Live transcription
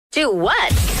Do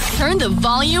what? Turn the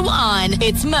volume on.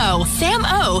 It's Mo, Sam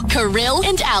O, Karylle,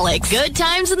 and Alex. Good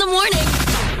times in the morning.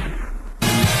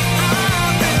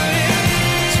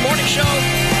 It's morning show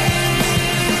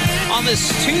on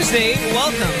this Tuesday.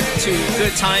 Welcome to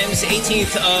Good Times,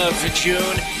 18th of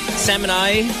June. Sam and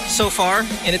I, so far,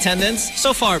 in attendance.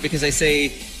 So far, because I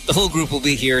say the whole group will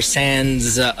be here.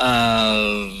 Sans,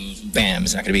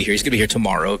 Bam's not going to be here. He's going to be here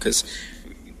tomorrow because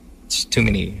it's too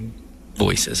many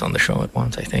voices on the show at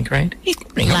once, I think, right?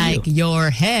 Like your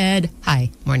head. Hi,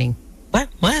 morning. What?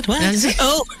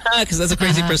 Oh, because that's a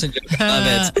crazy person joke. I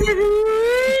love it.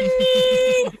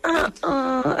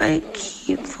 I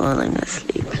keep falling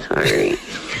asleep. Sorry.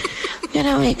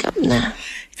 Gonna wake up now.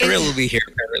 Karylle will be here,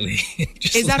 apparently.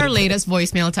 Is that our latest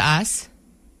voicemail to us? Is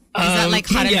that like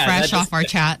hot and fresh off our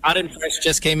chat? Hot and fresh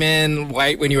just came in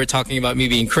right when you were talking about me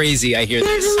being crazy. I hear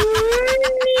this.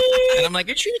 And I'm like,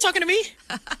 are you sure you're talking to me?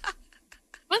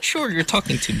 I'm not sure you're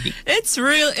talking to me. It's a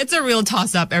real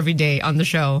toss-up every day on the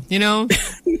show, you know?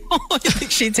 I think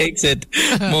she takes it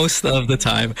most of the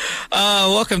time.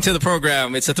 Welcome to the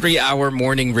program. It's a 3-hour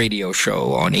morning radio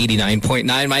show on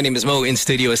 89.9. My name is Mo. In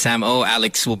studio is Sam O.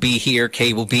 Alex will be here.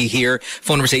 Kay will be here.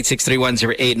 Phone number is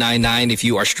 8631-0899. If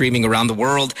you are streaming around the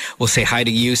world, we'll say hi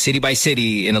to you city by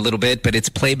city in a little bit, but it's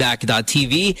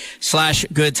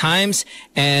playback.tv/goodtimes.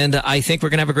 And I think we're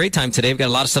going to have a great time today. We've got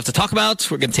a lot of stuff to talk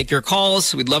about. We're going to take your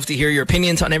calls. We'd love to hear your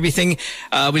opinions on everything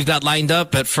we've got lined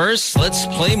up. But first, let's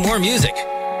play more music.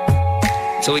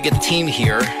 So we get the team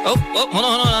here. Oh, hold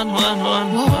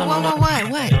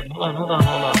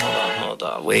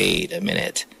on. Wait a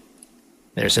minute.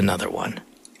 There's another one.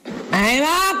 I'm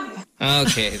up.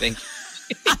 Okay, thank you.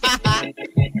 Are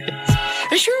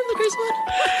you sure there's one?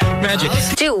 Magic.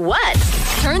 Do what?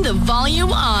 Turn the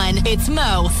volume on. It's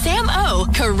Mo, Sam O,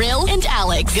 Karylle, and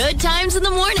Alex. Good times in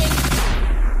the morning.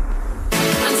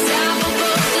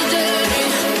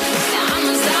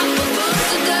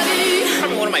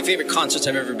 Probably one of my favorite concerts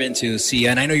I've ever been to,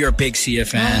 Sia, and I know you're a big Sia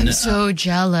fan. I'm so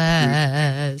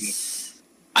jealous.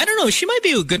 I don't know. She might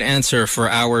be a good answer for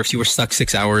an hour if you were stuck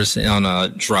 6 hours on a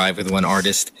drive with one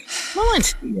artist. Well, and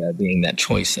Sia being that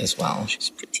choice as well. She's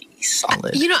pretty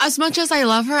solid. You know, as much as I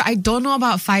love her, I don't know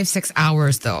about 5-6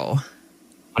 hours, though.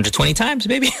 120 times,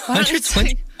 maybe?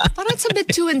 120? I thought it's a bit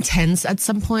too intense at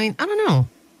some point. I don't know.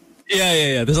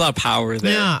 Yeah. There's a lot of power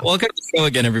there. Yeah. Welcome to the show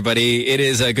again, everybody. It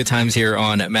is Good Times here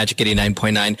on Magic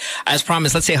 89.9. As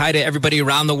promised, let's say hi to everybody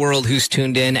around the world who's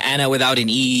tuned in. Anna, without an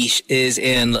E, is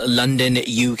in London,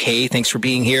 UK. Thanks for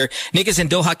being here. Nick is in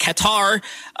Doha, Qatar.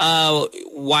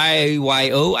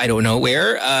 YYO, I don't know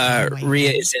where.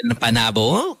 Ria is in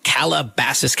Panabo.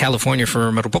 Calabasas, California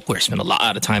for Marupok. We spent a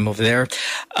lot of time over there.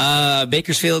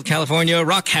 Bakersfield, California.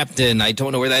 Rockhampton, I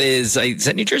don't know where that is. Is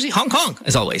that New Jersey? Hong Kong,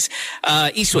 as always.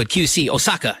 Eastwood, QC,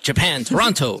 Osaka, Japan,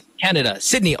 Toronto, Canada,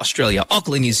 Sydney, Australia,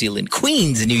 Auckland, New Zealand,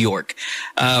 Queens, New York,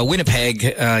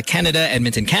 Winnipeg, Canada,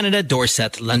 Edmonton, Canada,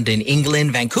 Dorset, London,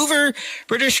 England, Vancouver,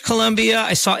 British Columbia.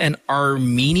 I saw an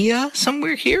Armenia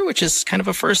somewhere here, which is kind of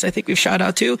a first I think we've shout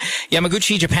out to.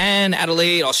 Yamaguchi, Japan,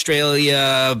 Adelaide,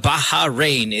 Australia,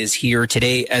 Bahrain is here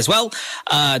today as well.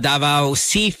 Davao,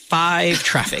 C5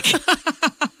 traffic.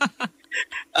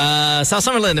 South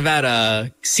Summerlin,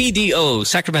 Nevada, CDO,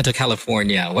 Sacramento,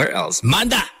 California. Where else?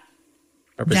 Manda.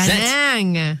 Represent.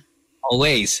 Danang.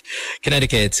 Always.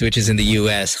 Connecticut, which is in the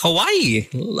U.S. Hawaii.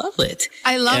 Love it.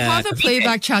 I love how the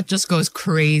playback chat just goes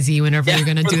crazy whenever you're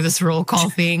going to do this roll call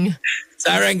thing.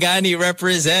 Sarangani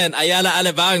represent. Ayala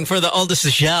Alabang for the oldest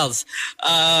Seychelles.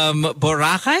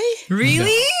 Boracay?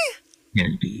 Really? No.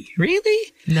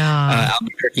 Really? No.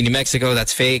 Albuquerque, New Mexico.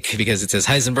 That's fake because it says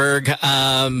Heisenberg.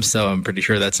 So I'm pretty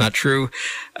sure that's not true.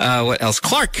 What else?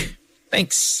 Clark.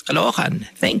 Thanks. Caloocan.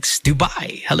 Thanks.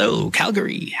 Dubai. Hello.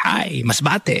 Calgary. Hi.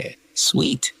 Masbate.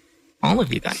 Sweet. All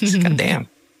of you guys. God damn.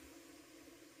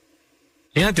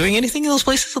 You're not doing anything in those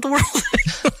places of the world?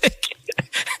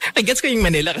 I guess going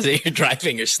Manila because you're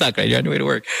driving, you're stuck, right? You're on your way to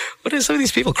work. What are some of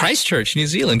these people? Christchurch, New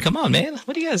Zealand. Come on, man.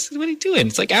 What are you doing?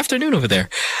 It's like afternoon over there.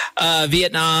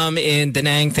 Vietnam in Da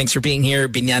Nang. Thanks for being here.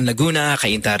 Binyan, Laguna,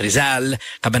 Cainta, Rizal,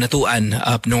 Cabanatuan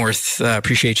up north.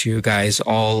 Appreciate you guys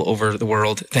all over the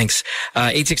world. Thanks.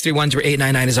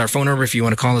 8631-0899 is our phone number. If you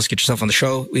want to call us, get yourself on the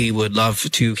show. We would love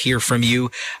to hear from you.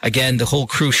 Again, the whole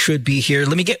crew should be here.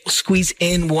 Let me squeeze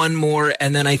in one more,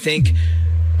 and then I think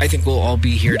we'll all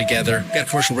be here together. We've got a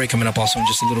commercial break coming up also in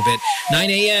just a little bit. 9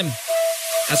 a.m.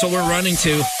 That's what we're running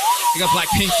to. We got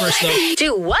Blackpink first, though.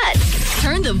 Do what?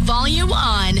 Turn the volume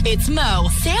on. It's Mo,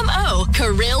 Sam O,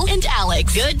 Karylle, and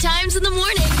Alex. Good times in the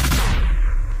morning.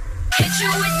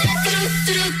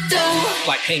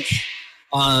 Blackpink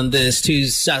on this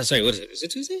Tuesday. Sorry, what is it? Is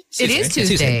it Tuesday? It is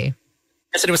Tuesday.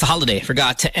 Yesterday was a holiday.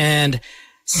 Forgot. And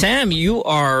Sam, you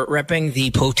are repping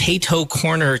the Potato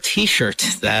Corner T-shirt.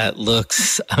 That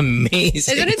looks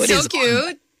amazing. Isn't it so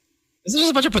cute? Is this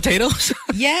a bunch of potatoes?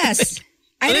 Yes.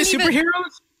 Are they superheroes?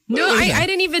 No, I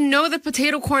didn't even know that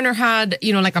Potato Corner had,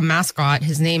 like a mascot.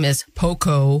 His name is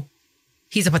Poco.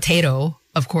 He's a potato,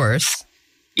 of course.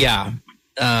 Yeah.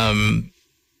 And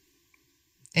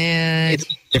it's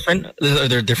different. Are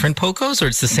there different Pocos or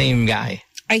it's the same guy?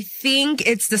 I think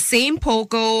it's the same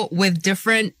Poco with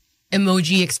different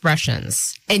emoji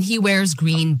expressions. And he wears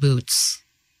green boots.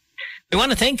 We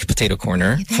want to thank Potato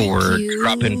Corner for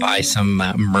dropping by some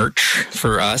merch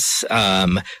for us.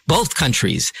 Both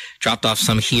countries dropped off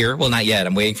some here. Well, not yet.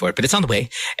 I'm waiting for it, but it's on the way.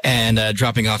 And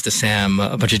dropping off to Sam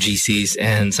a bunch of GCs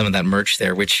and some of that merch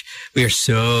there, which we are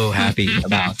so happy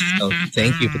about. So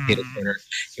thank you, Potato Corner.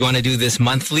 You want to do this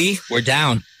monthly? We're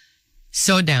down.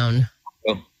 So down.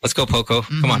 Oh, let's go, Poco.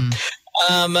 Come on.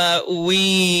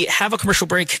 We have a commercial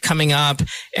break coming up,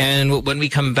 and when we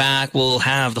come back, we'll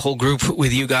have the whole group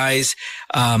with you guys.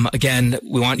 Again,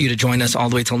 we want you to join us all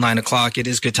the way till 9 o'clock. It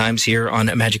is Good Times here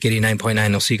on Magic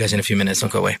 89.9. I'll see you guys in a few minutes.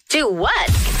 Don't go away. Do what?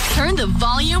 Turn the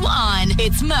volume on.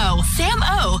 It's Mo, Sam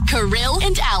O, Karylle,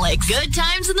 and Alex. Good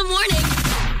Times in the morning.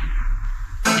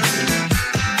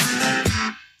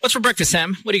 What's for breakfast,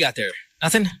 Sam? What do you got there?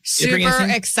 Nothing? Super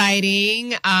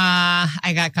exciting.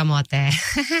 I got kamote.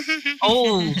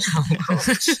 Oh.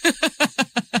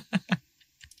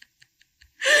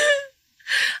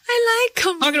 I like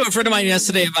kamote. Talking to a friend of mine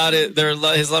yesterday about it,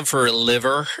 his love for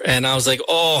liver, and I was like,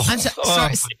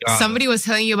 sorry, somebody was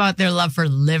telling you about their love for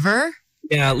liver?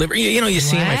 Yeah, liver. You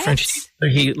see my friend,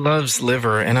 he loves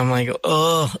liver, and I'm like,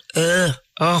 oh my God.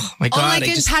 Oh, like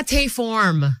in pate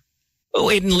form. Oh,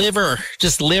 in liver,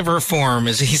 just liver form.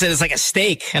 He said it's like a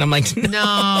steak. And I'm like,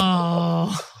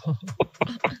 no.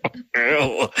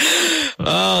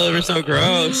 Oh, liver's so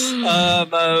gross.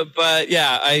 But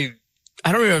yeah, I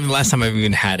don't remember the last time I've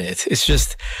even had it. It's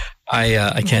just,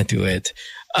 I can't do it.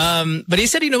 But he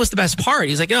said he knows the best part.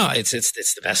 He's like, no, it's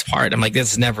the best part. I'm like, that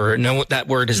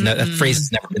phrase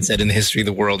has never been said in the history of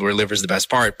the world where liver's the best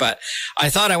part. But I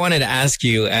thought I wanted to ask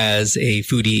you as a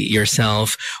foodie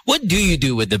yourself, what do you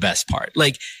do with the best part?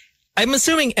 Like, I'm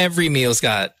assuming every meal's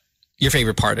got your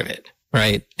favorite part of it,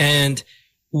 right? And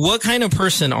what kind of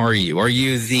person are you? Are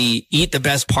you the eat the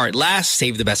best part last,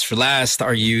 save the best for last?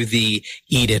 Are you the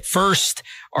eat it first?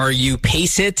 Are you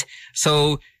pace it?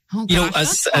 So,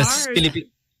 us as Filipinos.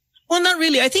 Well, not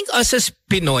really. I think us as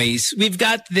Pinoys, we've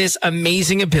got this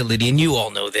amazing ability, and you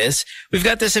all know this. We've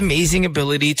got this amazing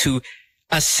ability to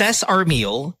assess our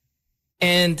meal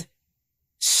and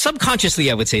subconsciously,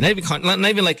 I would say, not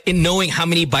even like in knowing how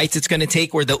many bites it's going to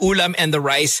take, where the ulam and the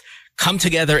rice come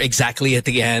together exactly at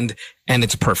the end and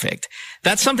it's perfect.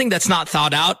 That's something that's not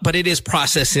thought out, but it is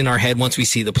processed in our head once we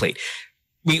see the plate.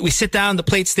 We sit down, the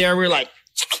plate's there. We're like,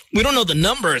 we don't know the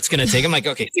number it's going to take. I'm like,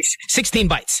 okay, 16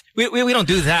 bites. We don't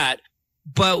do that,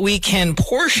 but we can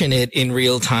portion it in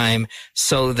real time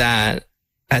so that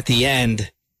at the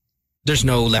end, there's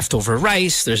no leftover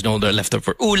rice. There's no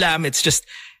leftover ulam. It's just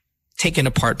taken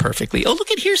apart perfectly. Oh,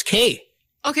 here's Kay.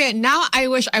 Okay, now I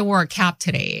wish I wore a cap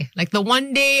today. Like the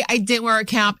one day I didn't wear a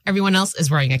cap, everyone else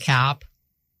is wearing a cap.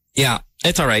 Yeah,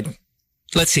 it's all right.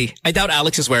 Let's see. I doubt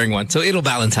Alex is wearing one, so it'll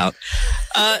balance out.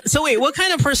 So wait, what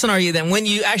kind of person are you then when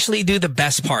you actually do the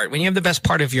best part? When you have the best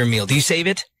part of your meal, do you save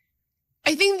it?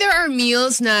 I think there are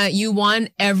meals that you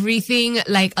want everything,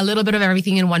 like a little bit of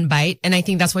everything in one bite. And I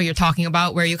think that's what you're talking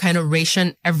about, where you kind of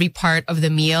ration every part of the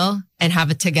meal and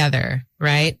have it together,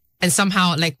 right? And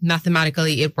somehow, like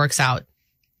mathematically, it works out.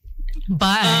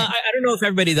 But I don't know if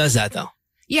everybody does that though.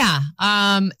 Yeah.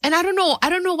 And I don't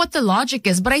know what the logic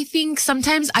is, but I think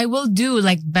sometimes I will do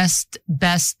like best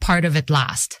part of it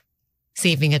last,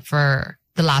 saving it for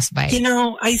the last bite.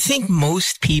 I think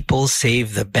most people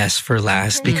save the best for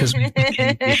last because we're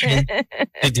conditioned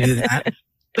to do that.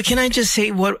 But can I just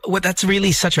say what that's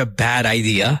really such a bad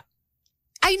idea?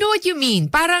 I know what you mean.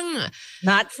 Parang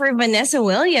not for Vanessa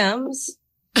Williams.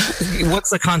 What's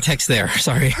the context there?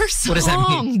 Sorry. Her song, what does that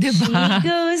mean? Diba? She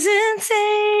goes and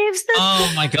saves the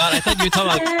Oh my God. I thought you were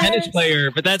talking about a tennis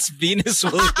player, but that's Venus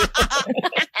Williams.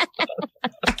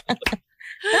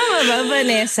 Tama ba,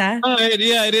 Vanessa?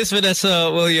 Yeah, it is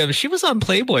Vanessa Williams. She was on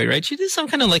Playboy, right? She did some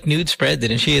kind of like nude spread,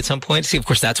 didn't she, at some point? See, of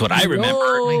course, that's what I remember.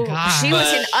 Oh my God. She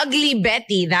was in Ugly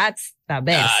Betty. That's the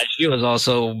best. She was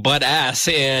also butt ass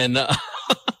in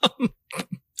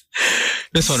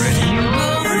this one right here.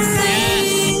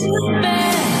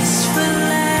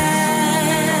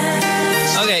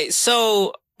 Okay,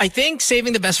 so I think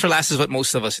saving the best for last is what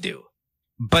most of us do.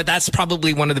 But that's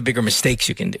probably one of the bigger mistakes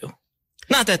you can do.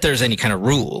 Not that there's any kind of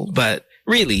rule, but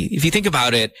Really, if you think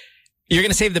about it, you're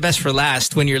going to save the best for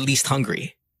last when you're least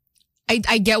hungry.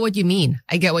 I get what you mean.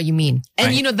 And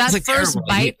Right. you know, that It's like first terrible.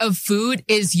 bite of food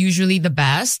is usually the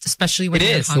best, especially when It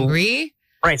you're is. hungry.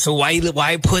 Right. So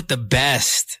why put the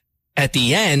best at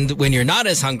the end when you're not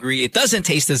as hungry? It doesn't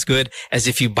taste as good as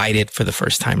if you bite it for the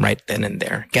first time right then and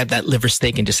there. Get that liver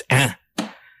steak and just And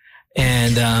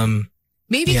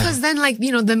Maybe because then, like,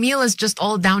 you know, the meal is just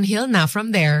all downhill now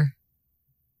from there.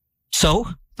 so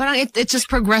But it just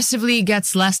progressively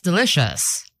gets less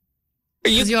delicious.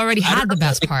 Because you already had the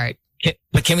best part.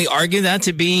 But can we argue that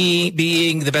to be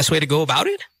being the best way to go about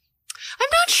it? I'm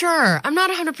not sure. I'm not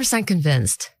 100%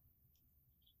 convinced.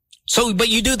 So, but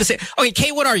you do the same. Okay,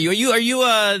 Kay, what are you? Are you,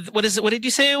 what is it? What did you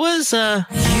say it was? You will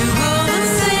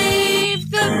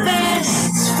save the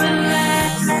best for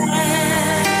last.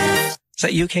 Is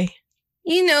that you, Kay?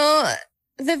 You know,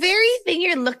 the very thing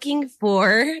you're looking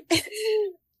for.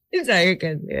 Sorry, you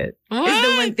can't do it. It's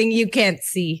the one thing you can't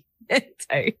see.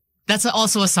 Sorry. That's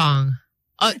also a song.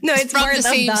 No, it's from part the of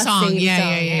same the song. same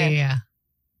Yeah.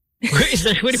 Is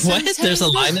that, what? There's a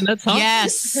line in that song?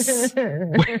 Yes.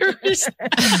 Where is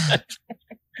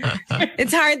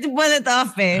It's hard to pull it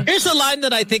off, eh? Here's a line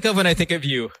that I think of when I think of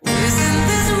you.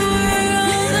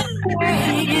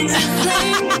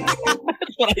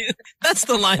 That's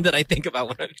the line that I think about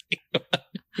when I'm thinking about.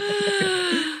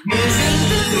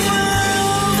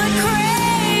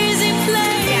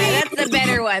 Yeah, that's the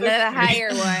better one, the higher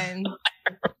one.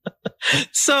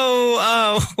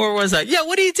 So, where was I? Yeah,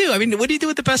 what do you do? I mean, what do you do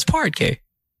with the best part, Kay?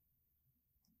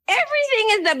 Everything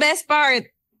is the best part.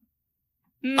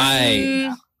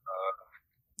 No,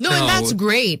 and that's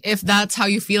great if that's how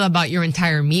you feel about your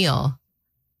entire meal.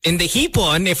 In the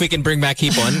hipon, if we can bring back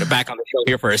hipon back on the show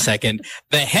here for a second,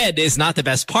 the head is not the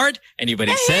best part.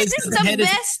 Anybody says This is the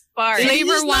best part. It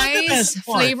is not the best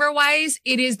part. Flavor-wise,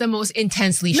 it is the most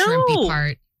intensely shrimpy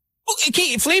part.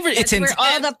 Okay, flavor. That's It's where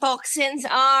all the toxins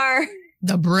are.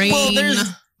 The brain.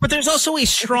 Well, there's also a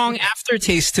strong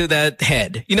aftertaste to that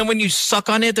head. You know, when you suck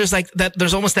on it, there's like that.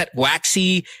 There's almost that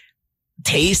waxy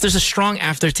taste. There's a strong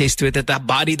aftertaste to it that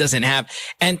body doesn't have.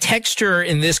 And texture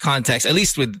in this context, at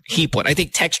least with hipon, I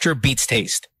think texture beats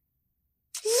taste.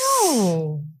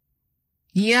 No.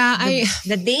 Yeah,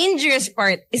 The dangerous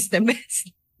part is the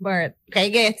best part. I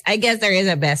guess there is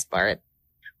a best part.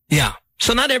 Yeah.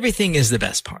 So not everything is the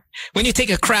best part. When you take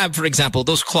a crab, for example,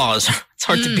 those claws, it's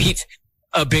hard to beat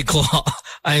a big claw.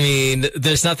 I mean,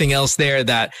 there's nothing else there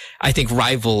that I think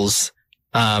rivals,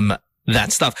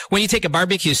 that stuff. When you take a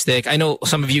barbecue stick, I know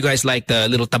some of you guys like the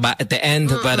little taba at the end,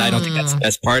 but I don't think that's the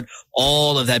best part.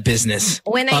 All of that business.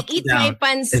 When I eat my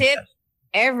pancit,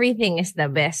 everything is the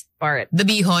best part. the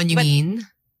bihon, you mean?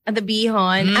 The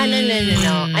bihon. No.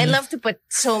 I love to put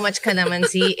so much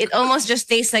calamansi. It almost just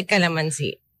tastes like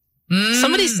calamansi.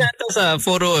 Somebody sent us a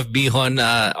photo of bihon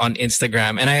on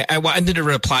Instagram, and I wanted to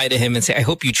reply to him and say, I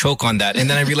hope you choke on that. And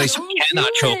then I realized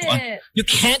you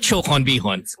can't choke on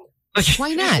bihon.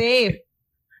 Why not? Safe.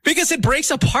 Because it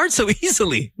breaks apart so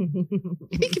easily.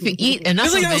 I think if you eat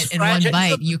enough of it in one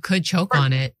bite, you could choke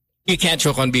on it. You can't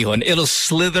choke on bihon. It'll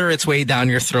slither its way down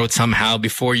your throat somehow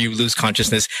before you lose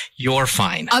consciousness. You're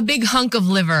fine. A big hunk of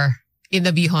liver in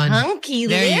the bihon. Hunky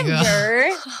There you go. liver.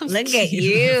 Look at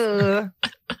you.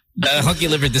 The hunky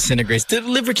liver disintegrates. The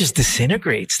liver just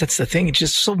disintegrates. That's the thing. It's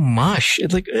just so mush.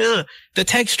 It's like, ugh. The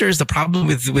texture is the problem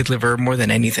with liver more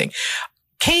than anything.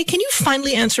 Kay, can you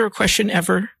finally answer a question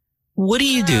ever? What do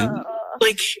you do?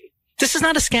 Like, this is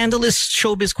not a scandalous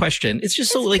showbiz question. It's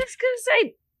just so like...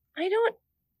 because I don't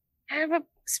have a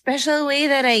special way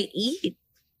that I eat.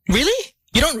 Really?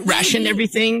 You don't ration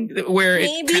everything where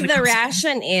Maybe the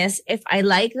ration is if I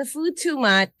like the food too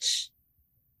much,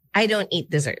 I don't eat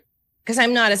dessert. Because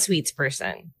I'm not a sweets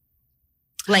person.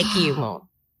 Like you, Mo.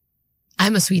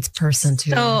 I'm a sweets person too.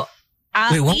 So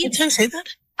I'll Wait, what? Did I say that?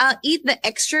 I'll eat the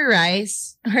extra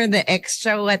rice or the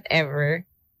extra whatever.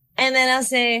 And then I'll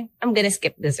say, I'm going to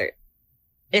skip dessert.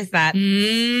 Is that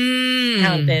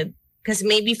counted? Because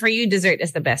maybe for you, dessert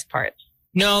is the best part.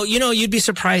 No, you know, you'd be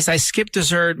surprised. I skip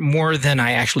dessert more than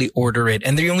I actually order it.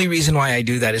 And the only reason why I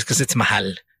do that is because it's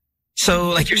mahal. So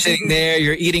like you're sitting there,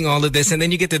 you're eating all of this, and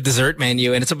then you get the dessert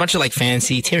menu and it's a bunch of like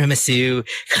fancy tiramisu,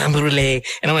 crème brûlée.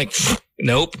 And I'm like,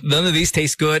 nope, none of these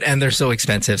taste good and they're so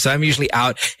expensive. So I'm usually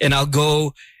out and I'll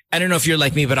go, I don't know if you're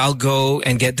like me, but I'll go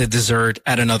and get the dessert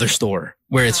at another store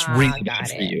where it's really bad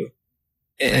for you.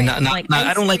 And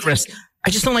I don't like I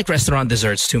just don't like restaurant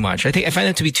desserts too much. I find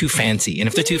them to be too fancy. And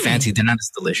if they're too fancy, they're not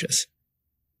as delicious.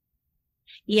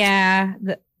 Yeah.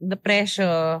 The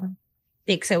presyo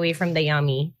takes away from the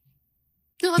yummy.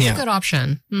 No, that's a good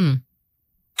option.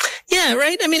 Yeah,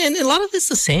 right. I mean, and a lot of it's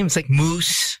the same. It's like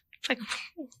mousse. It's like,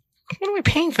 what am I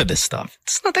paying for this stuff?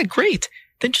 It's not that great.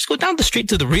 Then just go down the street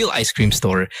to the real ice cream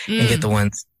store and get the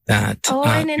ones that. Oh,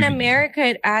 and in America,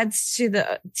 it adds to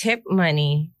the tip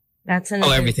money. That's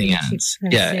another. Oh, everything adds.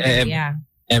 Yeah,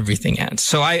 everything adds.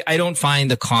 So I don't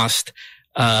find the cost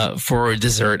for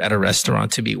dessert at a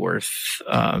restaurant to be worth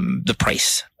the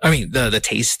price. I mean, the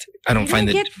taste. I don't find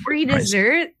it. Get free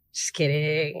dessert. Just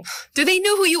kidding. Do they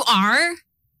know who you are?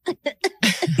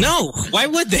 No, why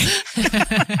would they?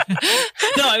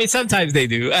 No, I mean, sometimes they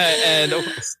do. And of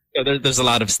course, there's a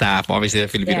lot of staff, obviously, the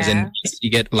Filipinos, and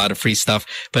you get a lot of free stuff,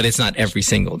 but it's not every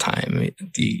single time.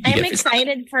 I'm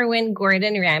excited for when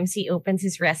Gordon Ramsay opens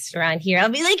his restaurant here. I'll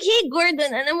be like, hey,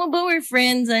 Gordon, alam mo ba we're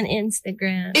friends on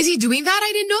Instagram? Is he doing that?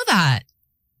 I didn't know that.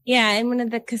 Yeah, in one of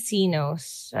the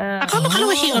casinos.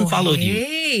 Akala he unfollowed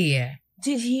you.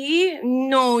 Did he?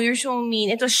 No, you're so mean.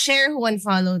 It was Cher who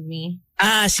unfollowed me.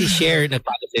 She shared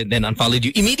and then unfollowed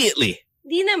you immediately.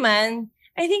 Di naman.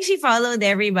 I think she followed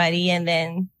everybody and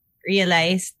then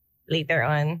realized later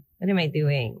on, what am I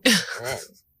doing?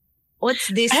 What's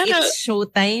this? It's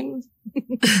showtime.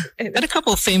 I had a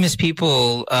couple of famous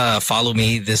people follow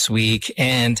me this week,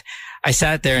 and I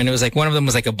sat there and it was like, one of them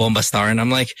was like a Bomba star, and I'm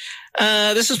like,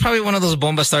 this is probably one of those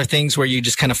Bomba star things where you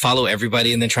just kind of follow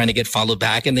everybody and then trying to get followed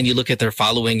back, and then you look at their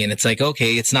following and it's like,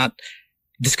 okay, it's not.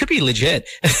 This could be legit.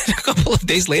 A couple of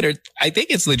days later, I think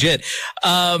it's legit.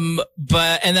 And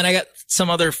then I got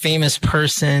some other famous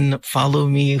person follow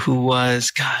me who was,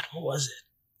 God, what was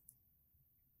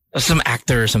it? Some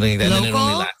actor or something like that. Local? And it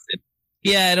only lasted.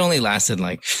 Yeah, it only lasted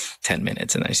like 10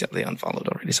 minutes and I said they unfollowed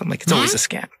already. So I'm like, it's always a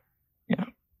scam. Yeah.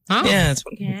 Oh. Yeah, it's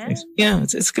one of the things. Yeah,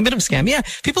 it's a bit of a scam. Yeah,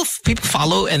 people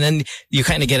follow and then you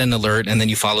kind of get an alert and then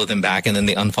you follow them back and then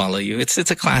they unfollow you. It's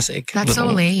a classic. That's so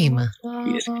lame.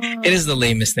 It is the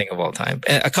lamest thing of all time.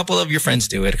 A couple of your friends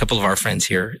do it. A couple of our friends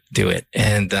here do it,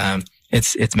 and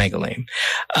it's mega lame.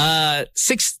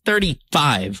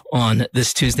 6:35 on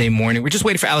this Tuesday morning. We're just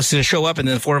waiting for Alex to show up, and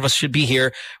then the four of us should be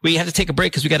here. We have to take a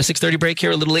break because we got a 6:30 break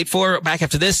here. A little late for. Back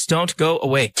after this. Don't go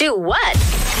away. Do what?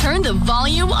 Turn the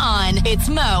volume on. It's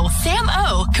Mo, Sam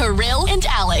O, Karylle, and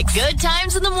Alex. Good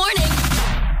times in the morning.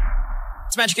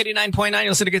 It's Magic 89.9. You'll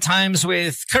listen to Good Times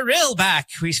with Karylle back.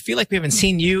 We feel like we haven't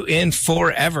seen you in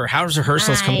forever. How's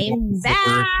rehearsals coming along?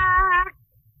 Back.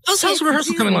 How's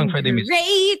rehearsal coming along for the music?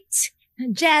 Great.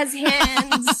 Jazz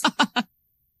hands.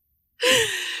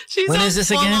 She's When on is this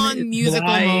again? full-on musical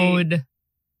mode.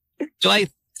 July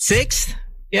 6th?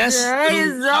 Yes? There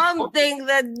is something.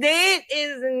 The date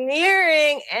is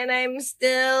nearing and I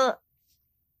still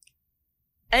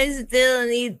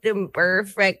need to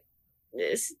perfect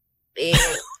this thing.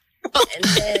 And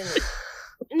then,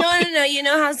 no. You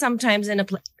know how sometimes in a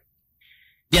play,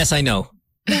 Yes, I know.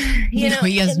 you know,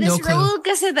 he has no this clue. role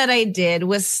kasi that I did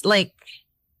was like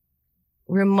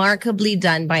remarkably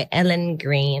done by Ellen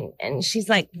Green, and she's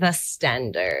like the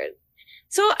standard.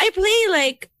 So I play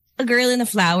like a girl in a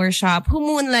flower shop who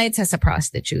moonlights as a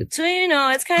prostitute. So, you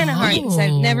know, it's kind of hard because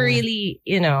I've never really,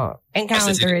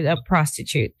 encountered a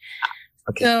prostitute.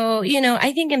 Okay. So,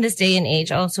 I think in this day and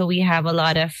age also we have a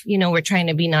lot of, we're trying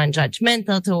to be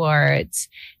non-judgmental towards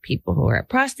people who are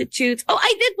prostitutes. Oh,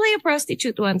 I did play a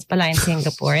prostitute once pala in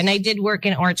Singapore, and I did work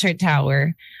in Orchard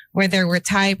Tower where there were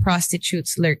Thai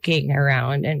prostitutes lurking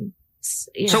around. And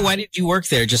So why did you work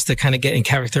there? Just to kind of get in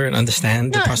character and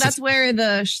understand the process? That's where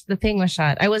the thing was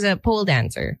shot. I was a pole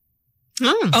dancer.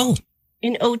 Oh.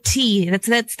 In OT.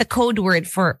 That's the code word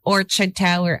for Orchard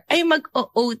Tower. Ay,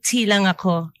 mag-OT lang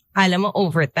ako. Alam mo,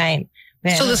 overtime.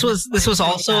 Pero, so this was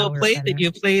also a play that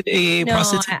you played a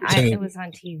prostitute? I was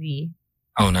on TV.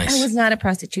 Oh, nice. I was not a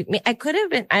prostitute. I could have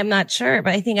been. I'm not sure,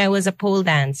 but I think I was a pole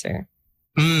dancer.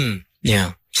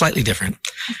 Yeah. Slightly different.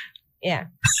 Yeah.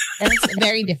 That's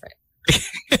very different.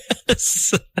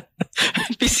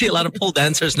 You see a lot of pole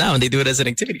dancers now and they do it as an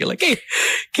activity. You're like, hey,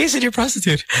 Casey, you're a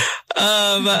prostitute.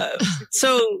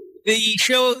 So the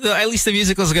show, at least the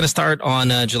musical, is going to start on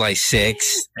July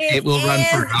 6th. It will run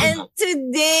for how long? And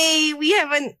today we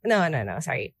haven't. No.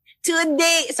 Sorry.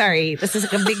 Today. Sorry. This is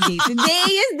like a big day. Today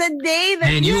is the day that.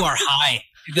 And you are high.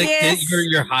 Yes.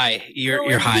 You're high.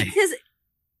 You're high. Because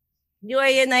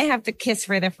Joy and I have to kiss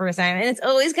for the first time. And it's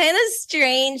always kind of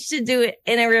strange to do it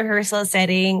in a rehearsal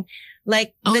setting.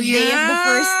 Like the day of the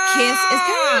first kiss is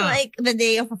kind of like the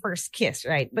day of a first kiss,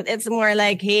 right? But it's more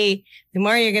like, hey,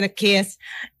 tomorrow you're going to kiss.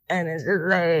 And it's just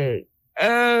like,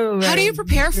 oh. How do you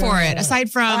prepare for it?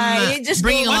 Aside from just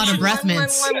bringing a lot of breath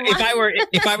mints. If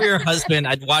I were your husband,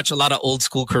 I'd watch a lot of old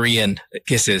school Korean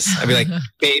kisses. I'd be like,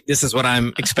 babe, this is what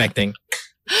I'm expecting.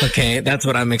 Okay, that's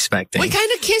what I'm expecting. What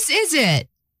kind of kiss is it?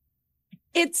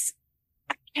 It's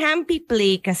campy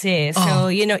play kasi. Oh. So,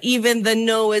 you know, even the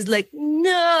no is like,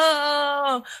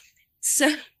 no.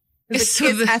 So the So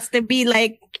kiss the- has to be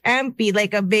like campy,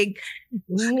 like a big,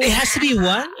 It has to be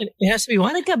what? It has to be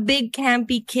what? like a big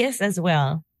campy kiss as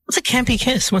well. What's a campy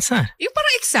kiss? What's that? Yung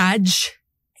parang exage.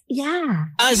 Yeah.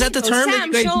 Is that the term that Sam,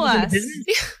 you guys show use in the us.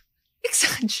 business?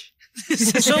 Exage.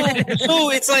 So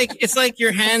it's like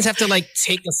your hands have to like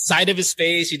take the side of his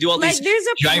face. You do all Like these there's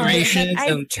a part gyrations that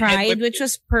I and tried, which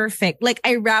was perfect. Like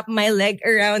I wrap my leg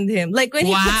around him. Like when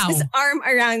he Wow. puts his arm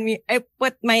around me, I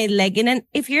put my leg in. And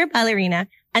if you're a ballerina,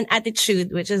 an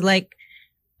attitude, which is like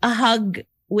a hug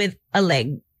with a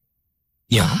leg. A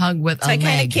yeah. hug with So a I kind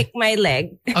of leg. kick my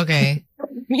leg. Okay.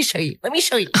 Let me show you.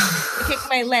 I kick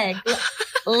my leg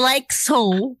like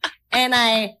so. And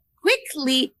I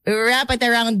quickly wrap it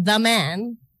around the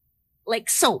man like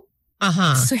so.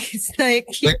 Uh-huh. So it's like,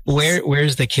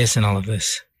 Where's the kiss in all of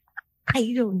this?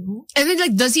 I don't know. And then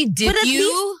like, does he dip But at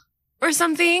you or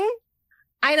something?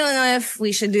 I don't know if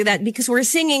we should do that because we're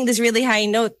singing this really high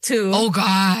note too. Oh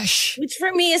gosh. Which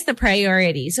for me is the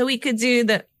priority. So we could do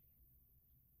the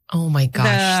Oh my the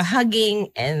gosh. hugging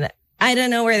and I don't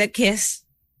know where the kiss.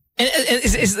 And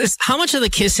is how much of the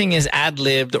kissing is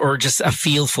ad-libbed or just a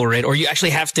feel for it, or you actually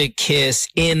have to kiss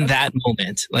in that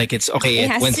moment? Like it's okay.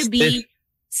 It has when to be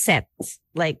set,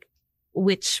 like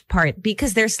which part,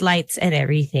 because there's lights and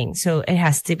everything. So it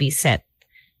has to be set.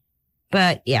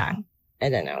 But yeah, I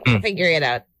don't know. I'll figure it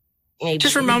out. Maybe.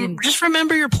 just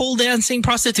remember your pole dancing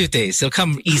prostitute days. They'll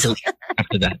come easily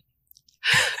after that.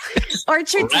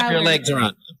 Orchard Wrap Tower. your legs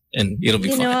around and it'll be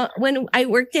You fine. know, when I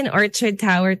worked in Orchard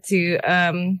Tower too,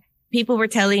 people were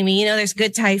telling me, you know, there's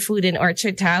good Thai food in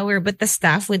Orchard Tower, but the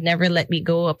staff would never let me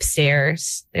go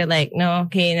upstairs. They're like, no,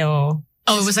 okay, no.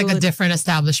 Oh, it was like a food. different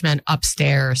establishment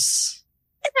upstairs.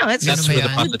 No, it's That's just where the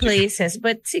good prostitute- places.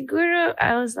 But siguro,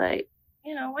 I was like,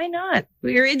 you know, why not?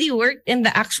 We already worked in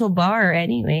the actual bar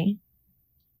anyway.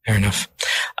 Fair enough.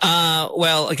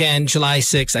 Well, again, July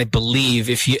 6th, I believe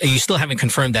if you still haven't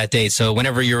confirmed that date. So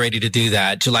whenever you're ready to do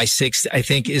that, July 6th, I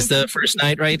think is the first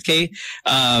night, right, Kay?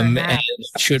 And Perhaps.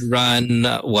 it should run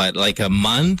like a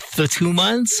month or 2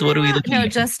 months? What are we looking No,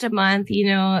 at? just a month. You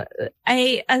know,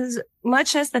 as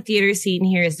much as the theater scene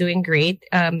here is doing great,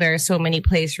 there are so many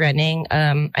plays running.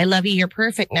 I Love You, You're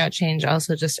Perfect Now Change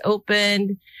also just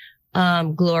opened.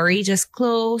 Glory just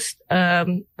closed.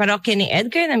 Parokya ni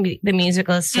Edgar, the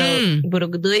musical, so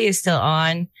Buruguduy is still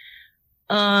on.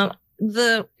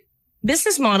 The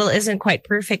business model isn't quite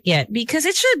perfect yet because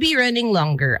it should be running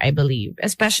longer, I believe,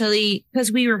 especially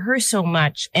because we rehearse so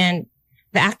much and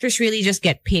the actors really just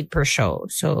get paid per show.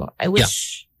 So I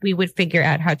wish we would figure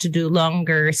out how to do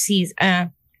longer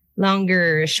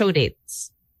show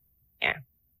dates.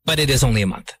 But it is only a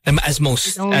month, as most.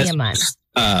 It's only a month.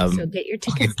 So get your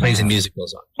tickets. Plays and now.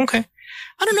 musicals on. Okay.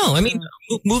 I don't know. I mean,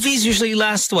 movies usually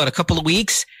last, a couple of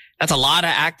weeks? That's a lot of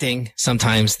acting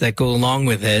sometimes that go along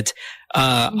with it.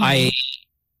 And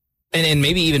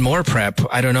maybe even more prep.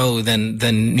 I don't know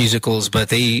than musicals, but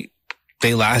they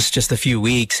last just a few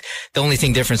weeks. The only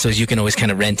thing different is you can always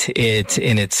kind of rent it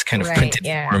in its kind of printed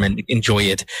form and enjoy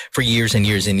it for years and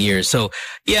years and years. So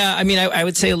yeah, I mean, I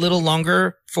would say a little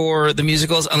longer for the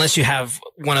musicals, unless you have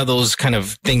one of those kind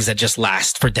of things that just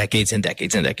last for decades and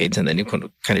decades and decades. And then you can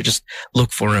kind of just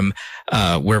look for them,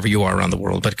 wherever you are around the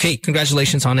world. But okay,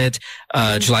 congratulations on it.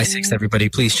 July 6th, everybody,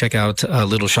 please check out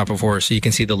Little Shop of Horrors so you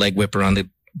can see the leg whip around the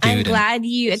dude. I'm glad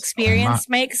you experienced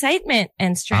my excitement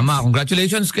and stress. Tama,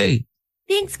 congratulations, Kay.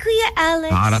 Thanks, Kuya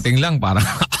Alex. Nakarating lang para.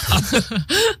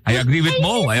 I agree with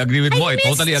Mo. I totally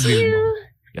missed agree with you. Mo.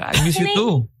 Yeah, I miss you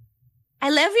too. I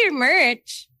love your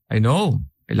merch. I know.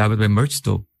 I love it by merch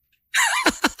too.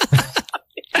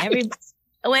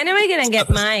 When am I gonna get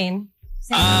mine?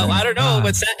 I don't know,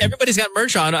 but everybody's got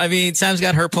merch on. I mean, Sam's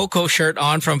got her Poco shirt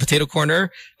on from Potato Corner.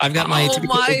 I've got my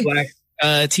typical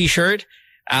black t-shirt.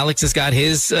 Alex has got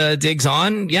his digs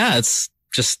on. Yeah, it's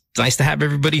just nice to have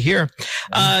everybody here.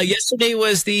 Yesterday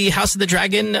was the House of the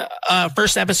Dragon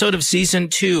first episode of season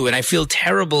 2, and I feel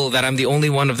terrible that I'm the only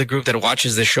one of the group that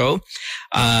watches the show.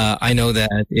 I know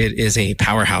that it is a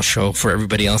powerhouse show for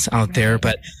everybody else out there,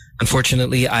 but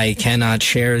unfortunately, I cannot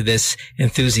share this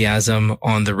enthusiasm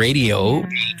on the radio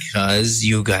because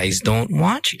you guys don't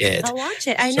watch it. I'll watch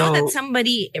it. I know that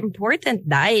somebody important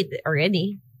died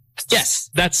already. Yes,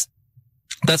 that's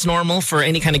normal for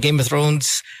any kind of Game of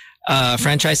Thrones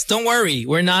franchise. Don't worry,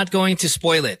 we're not going to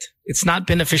spoil it. It's not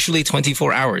been officially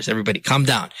 24 hours. Everybody, calm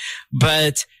down.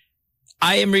 But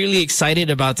I am really excited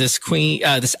about this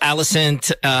this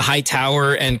Alicent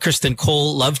Hightower and Kristen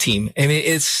Cole love team. I mean,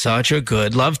 it's such a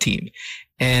good love team.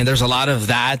 And there's a lot of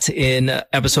that in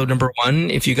episode number 1,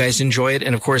 if you guys enjoy it.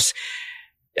 And of course,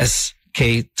 as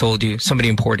Kay told you, somebody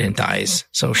important dies.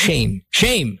 So shame,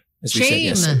 as we said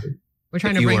yesterday. We're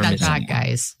trying to bring that back,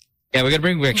 guys. Yeah, we got to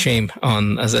bring back shame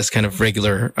on as kind of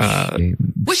regular.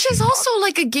 Which is also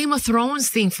like a Game of Thrones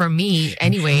thing for me,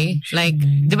 anyway. Like,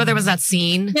 but there was that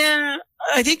scene. Yeah,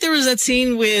 I think there was that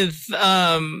scene with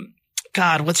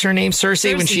God, what's her name?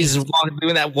 Cersei, when she's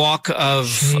doing that walk of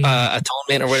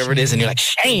atonement or whatever it is, and you're like,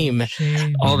 shame,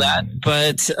 all that.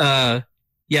 But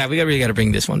yeah, we really got to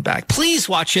bring this one back. Please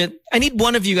watch it. I need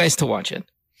one of you guys to watch it.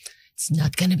 It's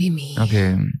not gonna be me.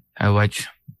 Okay, I watch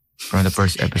from the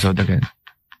first episode again.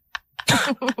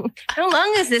 How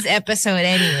long is this episode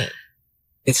anyway?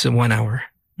 It's 1 hour,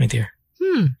 my dear.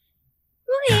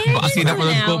 Baka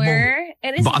sinapanood ko mo.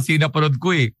 Baka sinapanood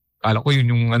ko eh. Kala ko yun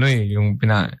yung yung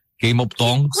Game of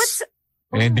Tongues.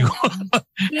 Hindi ko.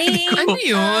 Ano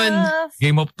yun?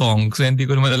 Game of Tongues. Hindi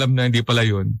ko naman alam na hindi pala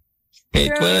yun.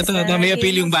 May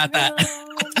appeal yung bata.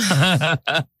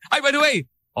 Ay, by the way,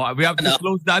 we have to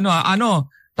disclose the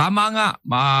tama nga,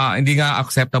 hindi nga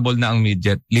acceptable na ang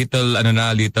midget. Little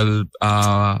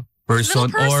person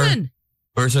or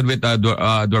person with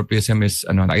dwarfism is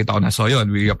nakita ko na. So yun,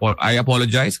 I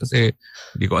apologize kasi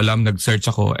hindi ko alam, nag-search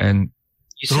ako and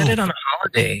you said it on a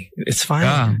holiday. It's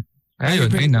fine. Yeah.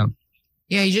 Ayun.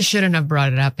 Yeah, you just shouldn't have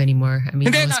brought it up anymore. I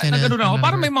mean, hindi, nagano na ako.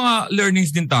 Parang may mga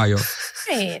learnings din tayo.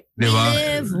 Right.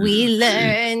 Diba? We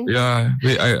learn. Yeah.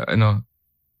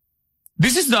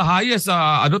 This is the highest,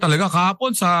 talaga,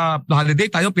 kahapon sa holiday,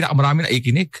 tayo pinakamarami na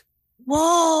ikinig.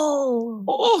 Whoa.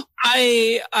 Oh,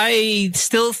 I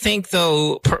still think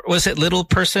though, was it little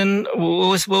person?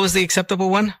 What was the acceptable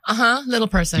one? Little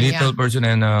person. Little person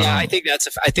and yeah, I think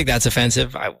that's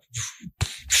offensive. I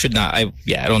should not. I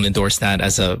don't endorse that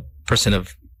as a person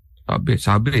of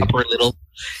sabi. Upper little.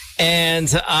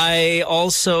 And I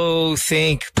also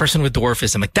think person with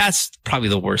dwarfism, like that's probably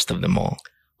the worst of them all.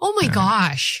 Oh my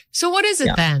gosh. So what is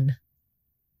it then?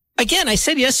 Again, I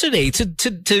said yesterday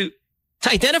to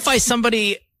identify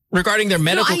somebody regarding their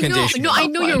medical condition. I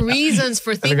know your reasons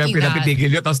for thinking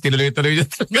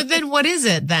that. But then what is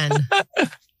it then?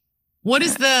 What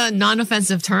is the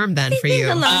non-offensive term then for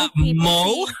you?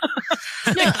 Mo?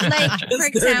 No, like, for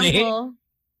example,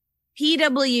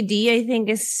 PWD, I think,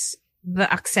 is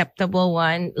the acceptable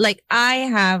one. Like, I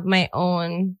have my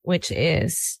own, which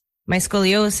is my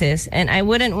scoliosis, and I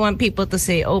wouldn't want people to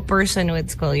say, "Oh, person with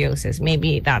scoliosis."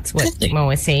 Maybe that's what Mo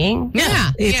is saying.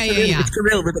 Yeah. It's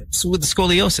Karylle with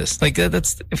scoliosis. Like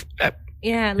that's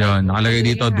yeah. Like,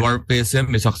 nakalagay dito,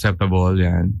 dwarfism is acceptable.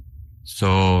 Yan.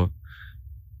 So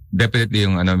definitely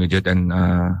yung midget and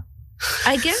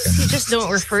I guess you just don't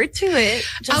refer to it.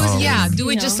 Do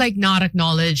we just like not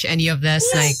acknowledge any of this?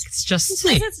 Yes.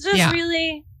 Like it's just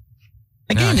really.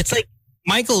 Again, it's like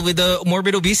Michael with the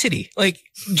morbid obesity. Like,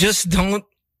 just don't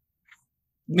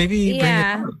bring it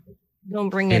up. Don't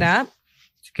bring it up.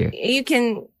 Okay. You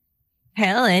can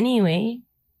tell anyway.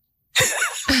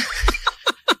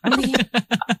 I mean,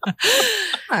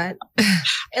 what?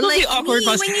 And like awkward,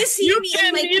 when you see me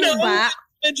in my Cuba,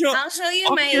 I'll show you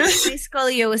my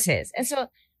scoliosis. And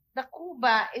so the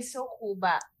Cuba is so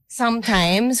Cuba.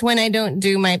 Sometimes when I don't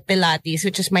do my Pilates,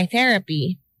 which is my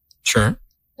therapy. Sure.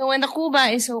 So when the Cuba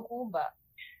is so Cuba.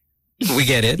 We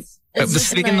get it. But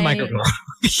speak in the microphone.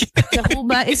 The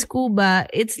Cuba is Cuba.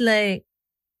 It's like,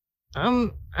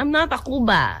 I'm not a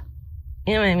Cuba.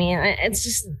 You know what I mean? It's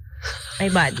just my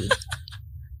body.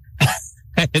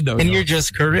 And you're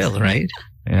just Karylle, right?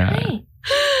 Yeah. Hey.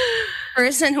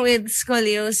 Person with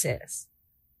scoliosis.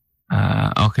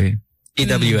 Okay.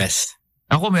 EWS.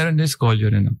 Ako meron din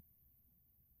scolio na.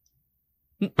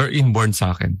 Pero inborn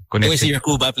sa akin. Can we see your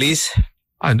Cuba, please?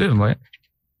 Hindi mo.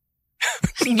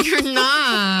 You're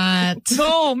not.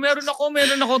 No, meron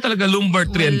ako talaga lumbar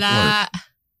 3 and 4.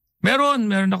 Meron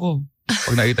ako.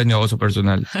 Pag nakita niyo ako sa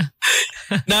personal.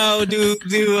 Now,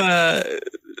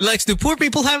 Lex, do poor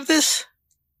people have this?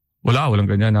 Walang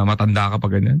ganyan. Na matanda ka pa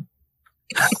ganyan.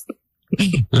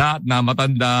 Lahat na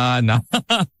matanda,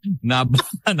 na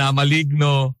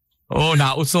maligno,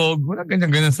 nausog. Walang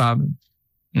ganyan sa amin.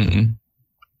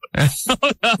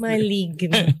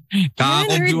 Maligno.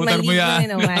 Kaka-computer mo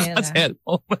yan.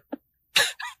 Cellphone.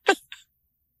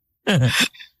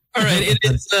 All right, it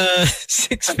is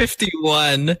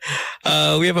 6:51.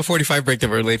 We have a 45 break that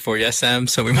we're late for. Yes,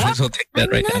 Sam. So we might as well take that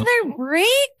right now. Another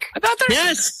break?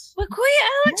 Yes. But Kuya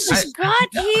Alex just got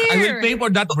here. I will pay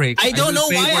for that break. I don't know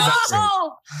why.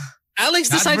 Alex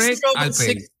decides to throw about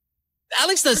 6.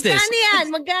 Alex does this.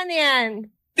 Magkano yan?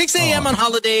 6 a.m. on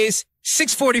holidays,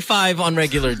 6:45 on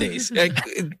regular days.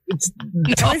 Is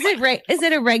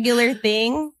it a regular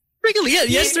thing? Regularly, yeah.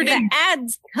 Yesterday. The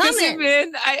ads coming. Kasi,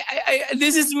 man,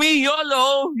 this is me,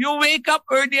 YOLO. You wake up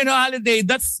early on a holiday.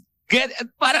 That's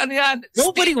para ano yan?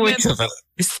 Nobody wakes up.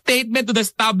 Statement to the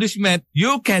establishment.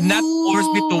 You cannot force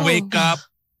me to wake up.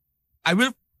 I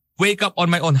will wake up on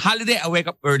my own. Holiday, I wake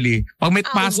up early. Pag may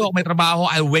pasok, may trabaho,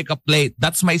 I wake up late.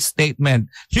 That's my statement.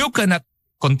 You cannot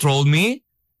control me.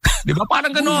 Di ba?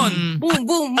 Parang ganon. Boom,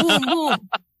 boom, boom, boom.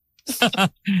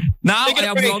 Now, I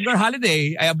have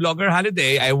blogger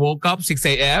holiday. I woke up 6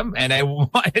 a.m. and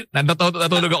natulog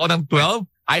ako ng 12.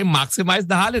 I maximize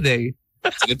the holiday.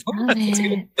 That's a good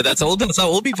point. But that's how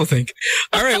old people think.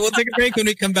 All right, we'll take a break. When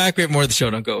we come back, we have more of the show.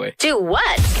 Don't go away. Do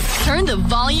what? Turn the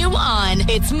volume on.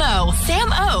 It's Mo, Sam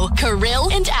O,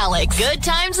 Karylle, and Alex. Good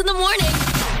times in the morning.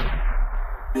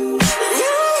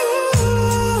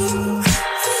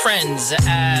 Friends,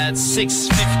 at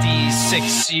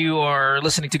 6:56, you are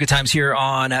listening to Good Times here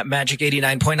on Magic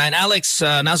 89.9. Alex,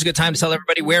 now's a good time to tell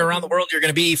everybody where around the world you're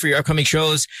going to be for your upcoming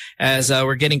shows, as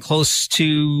we're getting close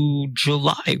to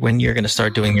July when you're going to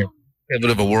start doing a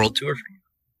bit of a world tour.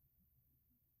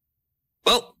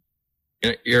 Well,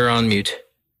 you're on mute.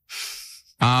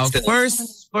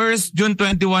 First, June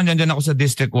 21, yan ako sa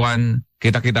District 1.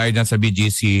 Kita-kita tayo dyan sa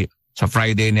BGC sa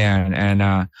Friday na yan. And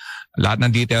lahat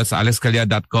ng details sa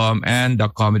alexkarylle.com and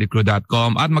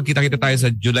thecomedycrew.com. At magkita-kita tayo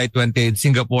sa July 28,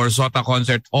 Singapore, Sota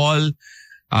Concert Hall.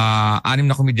 6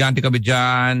 na komedyante kami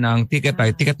dyan. Ang ticket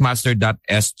ay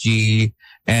ticketmaster.sg.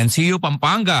 And see you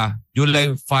Pampanga,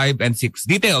 July 5 and 6.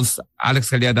 Details,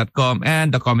 alexkarylle.com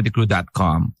and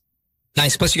thecomedycrew.com.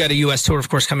 Nice. Plus, you got a U.S. tour, of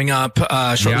course, coming up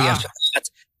shortly after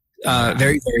that.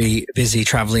 Very, very busy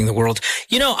traveling the world.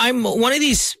 You know, I'm one of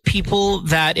these people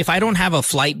that if I don't have a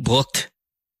flight booked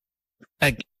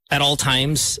at all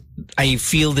times, I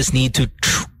feel this need to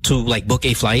like book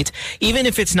a flight, even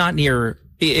if it's not near.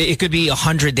 It could be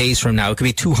 100 days from now. It could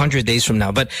be 200 days from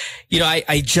now. But, you know,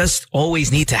 I just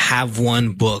always need to have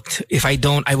one booked. If I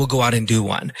don't, I will go out and do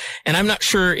one. And I'm not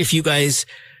sure if you guys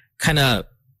kind of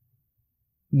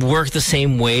work the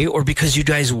same way, or because you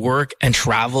guys work and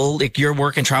travel, like your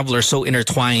work and travel are so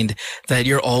intertwined that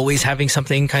you're always having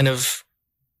something kind of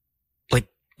like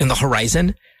in the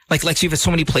horizon. Like you have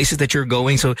so many places that you're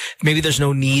going, so maybe there's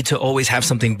no need to always have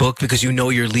something booked because you know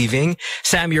you're leaving.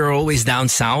 Sam, you're always down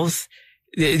south.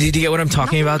 Do you get what I'm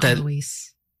talking about?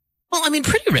 Always. Well, I mean,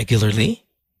 pretty regularly.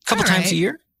 A couple times a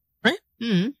year, right?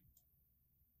 Mm.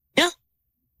 Yeah.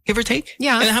 Give or take?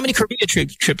 Yeah. And how many Korea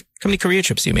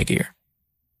trips do you make a year?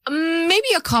 Maybe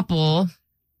a couple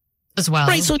as well.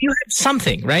 Right, so you have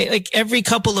something, right? Like every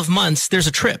couple of months, there's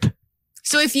a trip.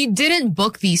 So if you didn't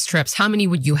book these trips, how many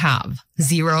would you have?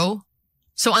 0?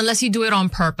 So unless you do it on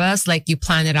purpose, like you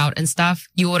plan it out and stuff,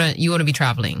 you wouldn't be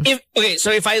traveling. So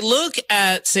if I look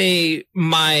at, say,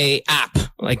 my app,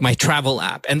 like my travel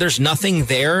app, and there's nothing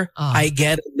there, I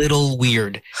get a little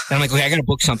weird. And I'm like, okay, I gotta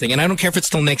book something. And I don't care if it's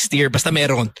till next year, basta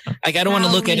meron. Like, I don't want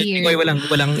to look at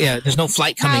it. There's no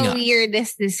flight coming up. How weird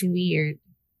is this weird?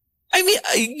 I mean,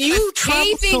 you travel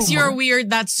Kay thinks so you're much. weird.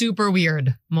 That's super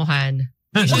weird, Mohan.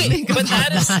 Okay, but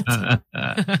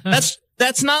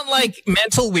that's not like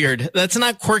mental weird. That's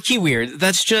not quirky weird.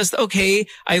 That's just, okay,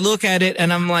 I look at it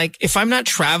and I'm like, if I'm not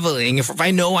traveling, if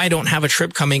I know I don't have a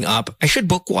trip coming up, I should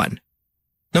book one.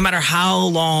 No matter how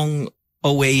long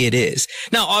away it is.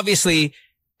 Now, obviously,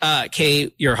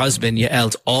 Kay, your husband,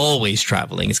 Yael's always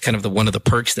traveling. It's kind of one of the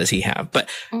perks that he have. But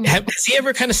has he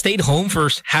ever kind of stayed home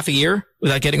for half a year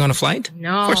without getting on a flight?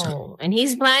 No. And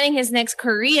he's planning his next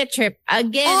Korea trip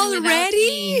again.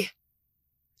 Already?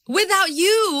 Without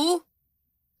you?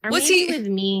 Or What's maybe he with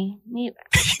me? Maybe.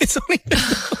 It's only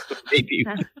maybe.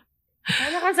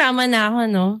 Kasama na ako,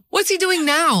 no? What's he doing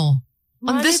now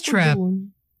on this trip?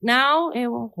 Now,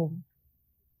 ewan ko.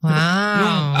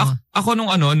 Wow. Ako nung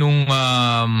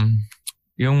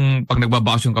yung pag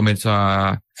nagbabakasyon kami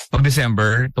pag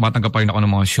December, tumatanggap pa rin ako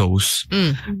ng mga shows.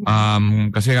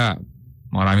 Kasi nga,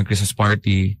 maraming Christmas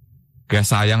party. Kaya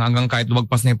sayang hanggang kahit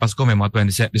lumagpas na yung Pasko, may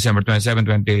mga December 27,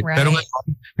 28. Right. Pero ngayon,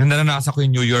 yung naranasan ko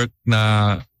yung New York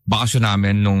na bakasyon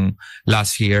namin nung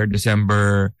last year,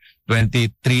 December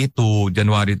 23 to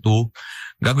January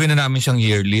 2. Gagawin na namin siyang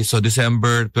yearly. So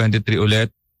December 23 ulit.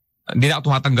 Hindi na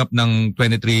ako tumatanggap ng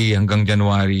 23 hanggang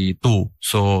January 2.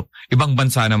 So, ibang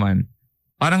bansa naman.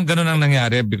 Parang ganun ang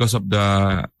nangyari because of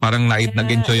parang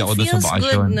nag-enjoy ako doon sa bakasyon.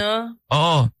 Feels good, no?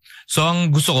 Oo. So,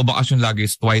 ang gusto ko, bakasyon lagi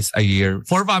is twice a year.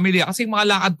 For family. Kasi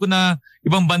mga lakad ko na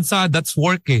ibang bansa, that's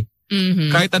work eh. Mm-hmm.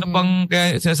 Kahit ano pang,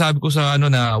 kaya sinasabi ko sa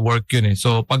na work yun eh.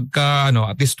 So, pagka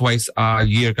at least twice a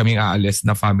year kaming aalis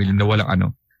na family na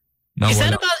walang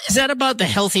Is that about the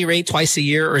healthy rate twice a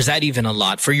year, or is that even a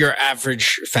lot for your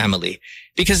average family?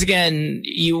 Because again,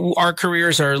 our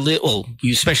careers are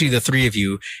especially the three of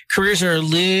you, careers are a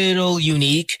little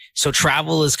unique. So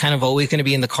travel is kind of always going to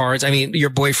be in the cards. I mean, your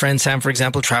boyfriend, Sam, for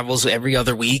example, travels every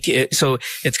other week. So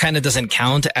it kind of doesn't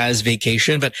count as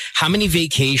vacation, but how many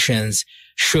vacations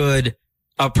should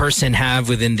a person have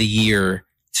within the year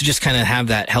to just kind of have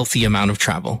that healthy amount of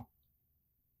travel?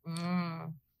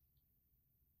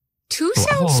 2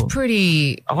 sounds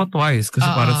pretty... Ako twice. Kasi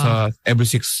para sa every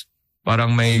 6,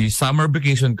 parang may summer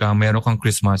vacation ka, meron kang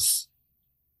Christmas.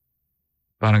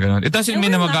 Parang gano'n. It doesn't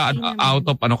mean na out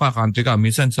of country ka.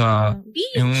 Minsan sa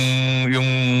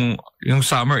yung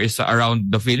summer is around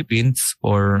the Philippines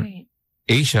or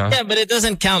Asia. Yeah, but it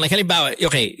doesn't count. Like,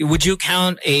 okay, would you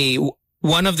count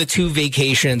one of the 2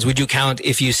 vacations, would you count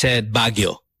if you said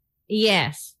Baguio?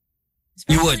 Yes.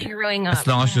 You would. Growing up. As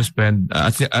long as you spend,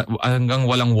 hanggang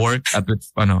walang work at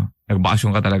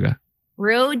nagbakasyon ka talaga.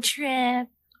 Road trip.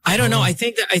 I don't know. I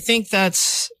think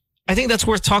that's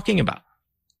worth talking about.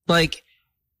 Like,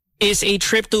 is a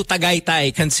trip to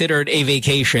Tagaytay considered a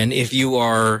vacation if you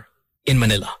are in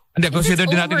Manila? Hindi, consider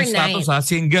din natin yung status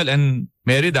single and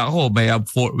married ako.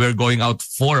 We're going out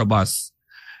 4 of us.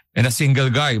 And a single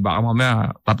guy, baka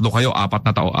mamaya 3 kayo, 4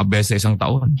 na beses isang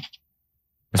taon.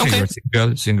 Okay.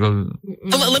 Single.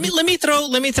 Let me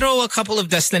throw a couple of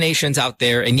destinations out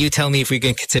there, and you tell me if we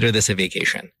can consider this a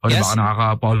vacation. Yes? Baka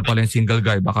nakaka-Paul pala yung single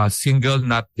guy. Baka single,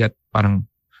 not yet, parang...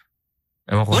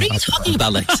 What are you talking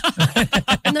about, Lex?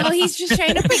 No, he's just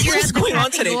trying to figure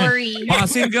out the category.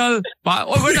 Baka single,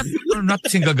 we're not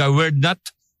single guy.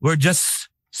 We're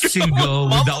just single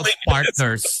without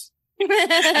partners.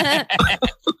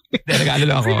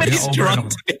 Everybody's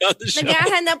drunk.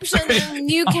 Naghahanap siya ng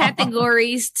new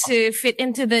categories to fit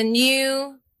into the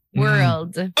new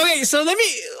world. Okay, so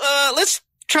let's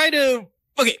try to,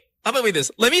 okay, how about with this?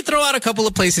 Let me throw out a couple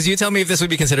of places. You tell me if this would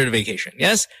be considered a vacation.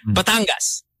 Yes?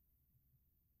 Batangas.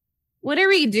 What are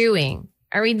we doing?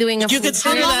 Are we doing you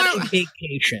consider that a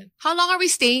vacation? How long are we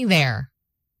staying there?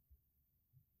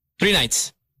 3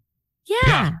 nights.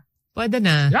 Yeah. Pwede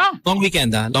na. Yeah. Long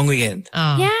weekend. Oh.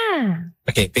 Yeah.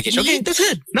 Okay, vacation. Okay, that's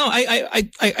good. No, I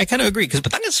kind of agree because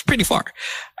Batangas is pretty far.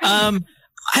 I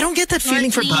don't get that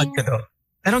feeling for Baguio though.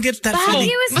 I don't get that feeling.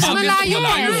 Mas malayo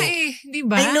eh. Di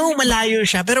ba? I know malayo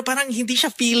siya, pero parang hindi siya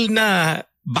feel na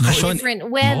bakasyon. Different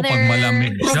weather. Pag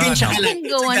malamig. Probinsya ka You lang. can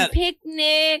go on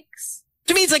picnics.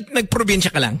 To me, it's like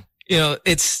nagprobinsya ka lang. You know,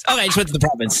 it's okay. I just went to the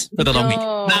province for the long week.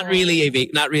 Not really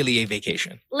a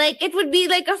vacation. Like it would be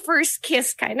like a first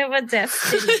kiss kind of a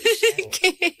destination.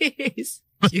 Kiss.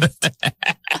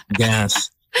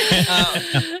 Yes.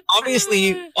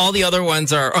 Obviously, all the other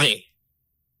ones are okay.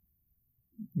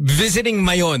 Visiting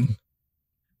Mayon.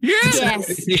 Yes.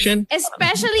 Vacation.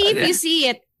 Especially if you see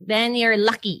it, then you're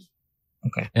lucky.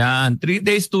 Okay. Yan, 3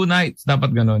 days, 2 nights.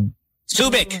 Dapat ganun.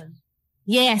 Subic.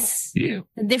 Yes. Yeah.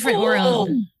 A different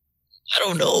world. I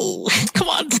don't know. Come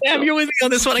on, Sam, you're with me on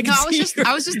this one.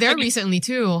 I was just there recently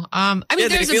too. I mean,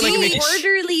 there's a beach.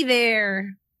 Orderly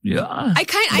there. Yeah. I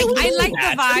like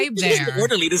the vibe there.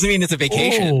 Orderly doesn't mean it's a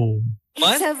vacation. Oh.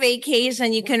 What? It's a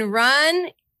vacation. You can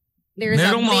run. There's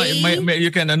a bay.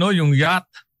 You can, yung yacht.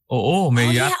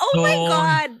 May yacht. Yeah. Oh my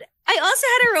God. I also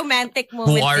had a romantic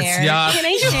moment there. Yacht. Can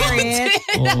I share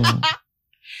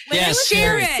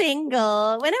it?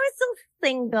 When I was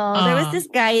single, there was this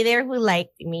guy there who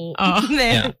liked me. And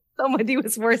then somebody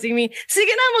was forcing me, sige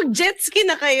na, mag-jet ski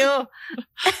na kayo.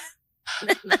 I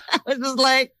was just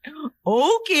like,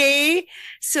 okay.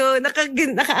 So,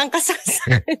 nakaangkas ako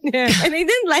sa kanya. And I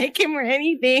didn't like him or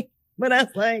anything. But I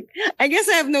was like, I guess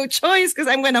I have no choice because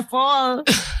I'm going to fall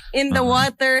in the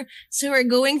water. So we're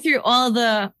going through all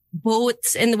the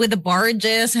boats and with the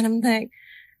barges. And I'm like,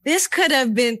 this could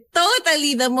have been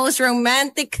totally the most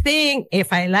romantic thing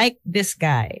if I liked this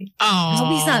guy. Oh. I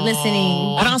hope he's not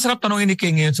listening. Parang ang sarap tanongin ni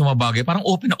King ngayon sa mga bagay. Parang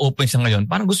open na open siya ngayon.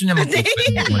 Parang gusto niya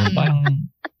mag-open.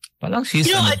 Parang she's...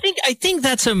 You know, I think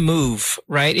that's a move,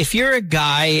 right? If you're a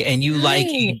guy and you like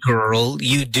a girl,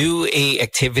 you do a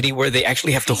activity where they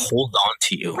actually have to hold on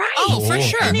to you. Right. Oh, for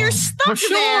sure. And you're stuck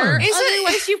there.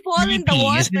 Otherwise, you fall in the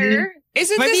water.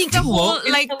 Isn't this the whole,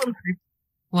 like...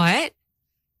 What?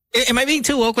 Am I being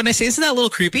too woke when I say, isn't that a little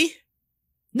creepy?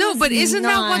 No, but isn't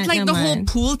that what like the whole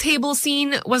pool table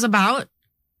scene was about?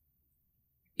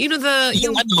 You know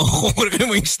yung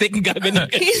stick and gagawin.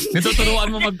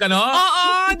 Nituturuan mo magkano?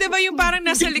 Oo, di ba yung parang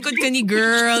nasa likod ka ni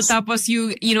girl tapos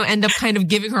you end up kind of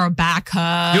giving her a back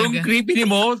hug. Yung creepy ni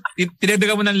mo,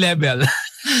 tinagdagan mo ng level.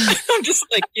 I'm just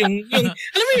like alam mo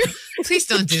Please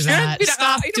don't do that.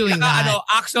 Stop doing that.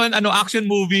 Action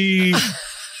movie.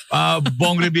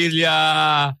 Bong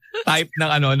Revilla type ng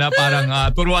ano na parang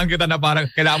turuan kita na parang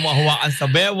kailangan mo hawakan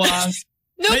sa bewang.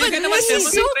 No, but this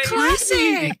is so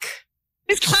classic.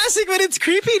 It's classic, but it's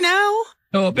creepy now.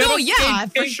 No, pero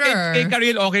for sure. Kay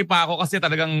Karylle, okay pa ako kasi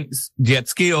talagang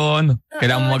jet ski on.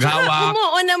 Kailangan mo maghawak.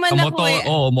 Umuo naman ako eh.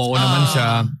 Umuo naman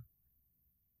siya.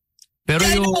 Pero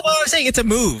Yeah, yung... I know what I'm saying. It's a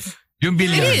move. Yung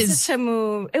billiards. It is. Such a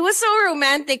move. It was so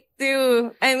romantic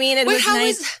too. I mean, it was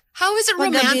nice. How is it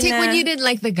romantic when you didn't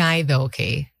like the guy though,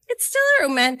 okay? It's still a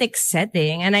romantic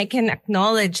setting and I can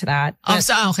acknowledge that. Okay.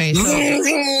 So.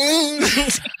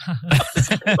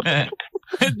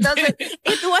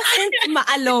 It wasn't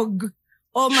maalog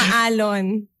o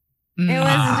maalon. It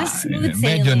was just smooth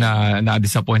sailing. Medyo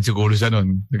na-disappoint siguro siya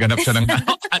nun. Naganap siya ng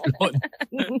alon.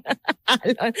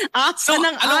 Alon. So,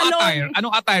 ng alon.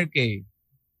 Anong attire, Kay?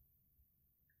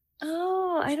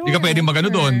 Oh, I don't Hindi ka pwedeng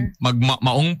magano remember. doon,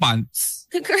 maong pants.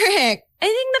 Correct. I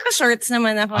think naka-shorts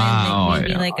naman ako and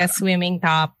maybe like a swimming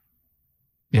top.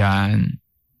 Yan.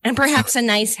 And perhaps a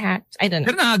nice hat. I don't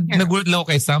know. Pero nagulat lang ako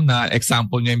kay Sam na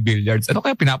example niya yung billiards. Ano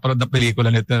kaya pinapanood na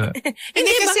pelikula nito?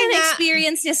 Hindi baka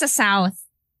na-experience niya sa South.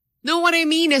 No, what I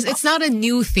mean is it's not a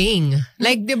new thing.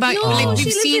 Like, diba? No, like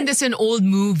we've seen this in old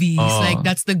movies. Like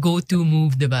that's the go-to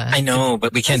move, diba? I know,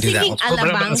 but we can't do that.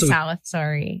 Alabang South,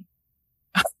 sorry.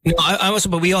 No,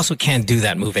 but we also can't do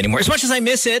that move anymore. As much as I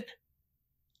miss it,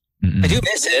 I do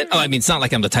miss it. Oh, I mean, it's not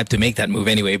like I'm the type to make that move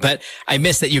anyway, but I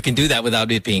miss that you can do that without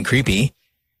it being creepy.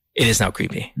 It is now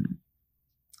creepy.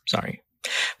 Sorry.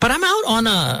 But I'm out on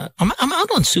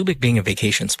Subic being a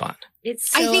vacation spot.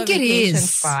 It's I think it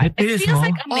is. Spot. It is, feels no?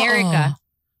 like America.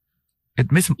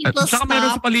 Saka meron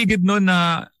sa paligid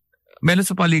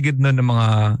nun ng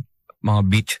mga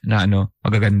beach na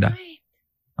magaganda. Right.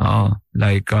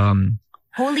 Like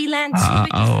Holy Land.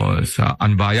 sa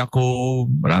Anbaya ko,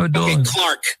 marami doon. Okay,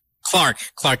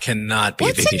 Clark cannot be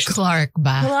What's a vacation. in Clark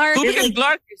ba? Subic and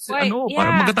Clark is yeah.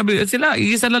 parang magkatabi sila.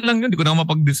 Iisa lang yun. Hindi ko na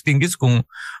mapag-distinguish kung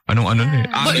anong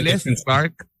Angeles and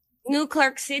Clark. New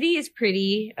Clark City is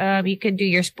pretty. You could do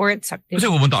your sports activities.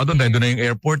 Kasi pupunta ka doon dahil doon na yung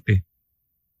airport eh.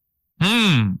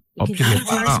 You could do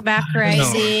horseback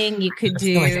riding. You could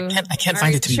do I can't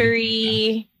find it to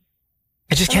archery.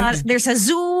 I just can't. There's a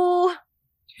zoo.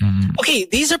 Okay,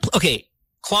 these are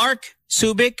Clark,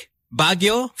 Subic,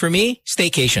 Baguio for me,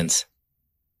 staycations.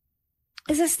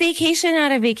 Is a staycation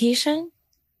not a vacation?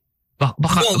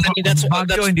 Baka that's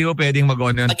Baguio hindi ko pwedeng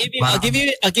mag-on.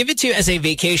 I'll give it to you as a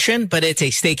vacation, but it's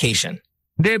a staycation.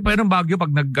 Hindi, pero Baguio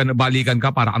pag nagbalikan ka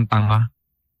para kang tanga.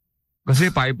 Kasi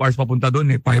 5 hours papunta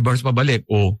doon 5 hours pabalik.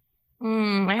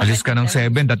 Alis ka ng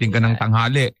 7, dating ka ng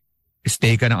tanghali.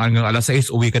 Stay ka ng hanggang alas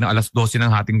 6, uwi ka ng alas 12 ng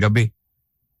hating gabi.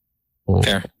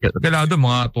 Fair. Kailangan doon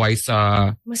mga twice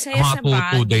Masaya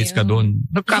mga 2 days ka doon.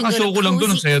 Nagkakashow ko lang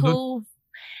doon. Masaya doon.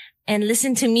 And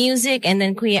listen to music, and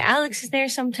then Kuya Alex is there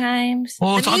sometimes.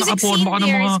 The saka nakaporma ka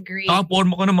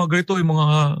ng mga ganito, yung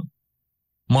mga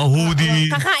hoodie.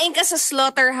 Kakain ka sa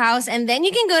slaughterhouse, and then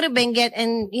you can go to Benguet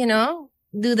and,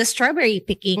 do the strawberry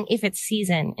picking if it's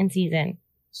season.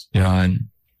 Yan.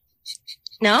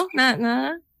 No?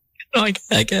 I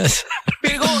guess.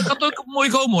 Pero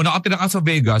ikaw mo, nakatira ka sa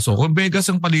Vegas. So, kung Vegas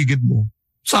ang paligid mo,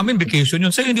 sa amin vacation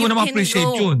yun. Sa'yo hindi mo na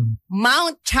ma-appreciate yun.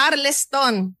 Mount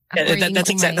Charleston.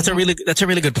 That's a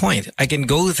really good point. I can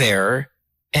go there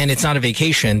and it's not a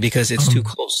vacation because it's too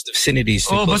close. The vicinity is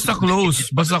too close.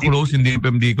 Basta close,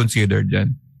 hindi considered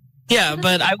yan. Yeah,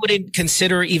 but I wouldn't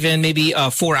consider even maybe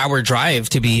a 4-hour drive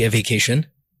to be a vacation.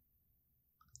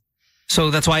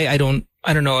 So that's why I don't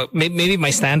know. Maybe my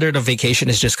standard of vacation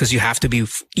is just because you have to be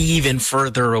even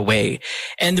further away.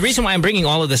 And the reason why I'm bringing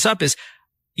all of this up is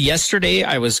yesterday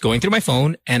I was going through my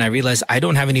phone and I realized I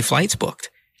don't have any flights booked.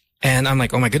 And I'm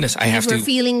like, oh my goodness, I have to. We're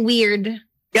feeling weird.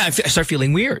 Yeah, I start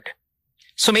feeling weird.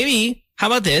 So maybe, how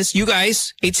about this? You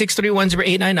guys,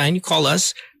 863-10899, you call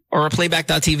us or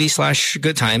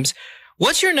playback.tv/goodtimes.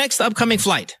 What's your next upcoming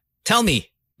flight? Tell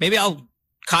me. Maybe I'll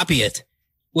copy it.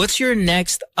 What's your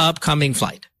next upcoming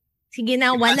flight? Sige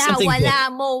na, wala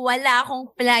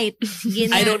akong flight. Sige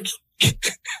na. I don't.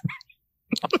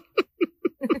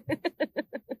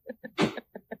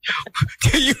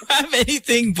 Do you have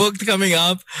anything booked coming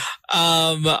up?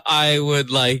 I would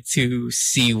like to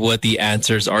see what the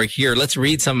answers are here. Let's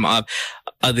read some of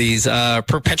these.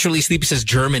 Perpetually Sleepy says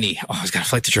Germany. Oh, he's got a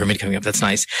flight to Germany coming up. That's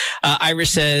nice. Irish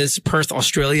says Perth,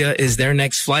 Australia is their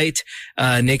next flight.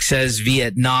 Nick says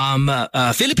Vietnam,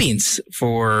 Philippines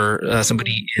for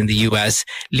somebody in the U.S.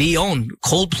 Lyon,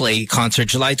 Coldplay concert,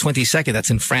 July 22nd.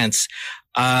 That's in France.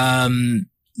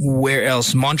 Where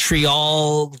else?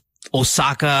 Montreal,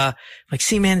 Osaka. Like,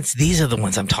 see, man, these are the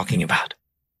ones I'm talking about.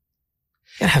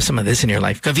 gotta have some of this in your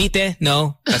life. Cavite?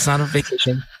 No, that's not a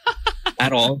vacation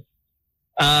at all.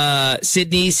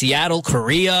 Sydney, Seattle,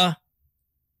 Korea,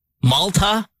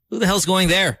 Malta. Who the hell's going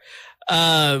there?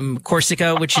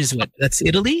 Corsica, which is what? That's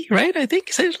Italy, right? I think.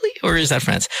 Is that Italy? Or is that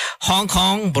France? Hong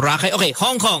Kong, Boracay. Okay,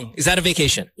 Hong Kong. Is that a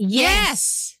vacation?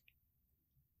 Yes.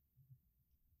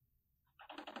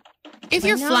 If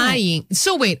you're flying.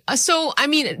 So wait. So, I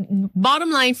mean,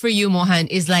 bottom line for you, Mohan,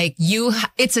 is like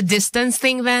it's a distance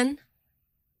thing then?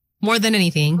 More than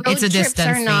anything. Road it's a trips distance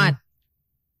are thing. not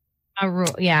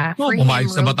yeah. No, for him, pumayag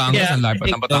sa road Batangas. Yeah, Ang lapit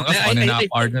I ng think- Batangas. I- 1.5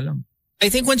 hour na lang. I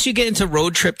think once you get into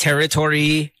road trip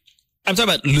territory, I'm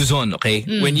talking about Luzon, okay?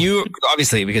 When you,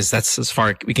 obviously, because that's as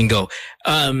far we can go.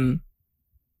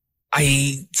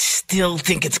 I still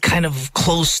think it's kind of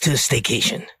close to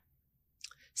staycation.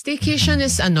 Staycation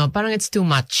is parang it's too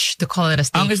much to call it a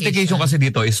Ang staycation. staycation kasi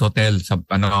dito is hotel. Sa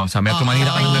Metro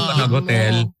Manila kayo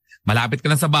nag-hotel. Malapit ka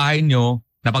lang sa bahay nyo.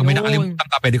 Na pag may Yun. nakalimutan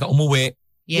ka, pwede ka umuwi.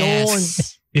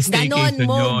 Yes. Ganon Staycation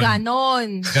mo, yun. ganon.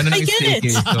 Ganon ang I get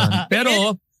it. staycation.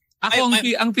 Pero, ako,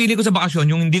 ang feeling ko sa bakasyon,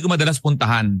 yung hindi ko madalas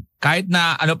puntahan. Kahit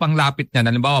na pang lapit niya,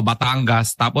 halimbawa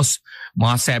Batangas, tapos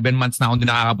mga 7 months na akong hindi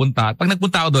nakakapunta. Pag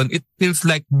nagpunta ako doon, it feels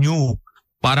like new.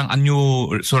 Parang a new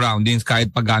surroundings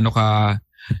kahit pag gano ka.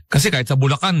 Kasi kahit sa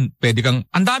Bulacan, pwede kang,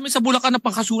 ang dami sa Bulacan na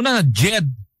pangkasuna na Jed.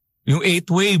 Yung 8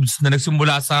 waves na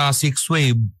nagsimula sa 6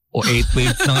 wave o 8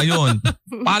 waves na ngayon.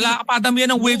 Padami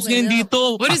yan ng waves ngayon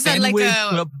dito. What is that, 10 like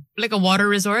waves, like a water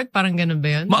resort? Parang ganun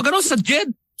ba yun? mga ganun sa Jed.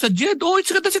 Sa Jed. Oh,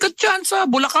 sikat na sikat dyan sa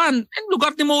Bulacan. Ang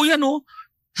lugar ni Mo yan, oh.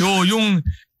 Yung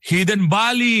Hidden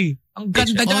Valley. Ang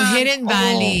ganda dyan. Oh, Hidden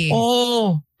Valley.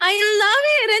 Oh. I love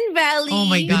Hidden Valley. Oh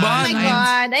my God. Oh my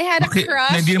God. I had a crush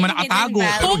Na hindi naman in Hidden nakatago.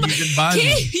 Valley. Pero Hidden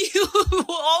Valley. You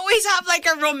always have like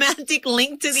a romantic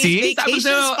link to these See? Sabi vacation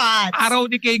sa'yo, spots. araw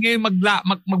ni Kay ngayon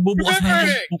magbubukas na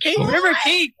yung Remember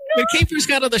Kate? When Kate first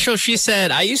got on the show, she said,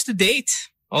 I used to date.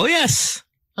 Oh, yes.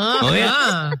 Oh,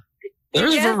 yeah.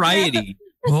 There's a variety.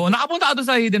 Oh, nakapunta ka doon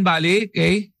sa Hidden Valley,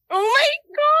 Kay? Oh my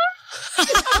God.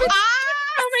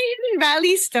 My Hidden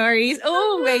Valley stories.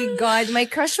 Oh my God. My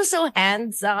crush was so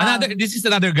handsome. This is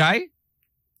another guy?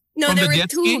 No, from there the were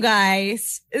jet 2 ski?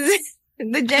 guys.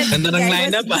 The jet ski Ganda ng guy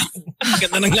lineup, was...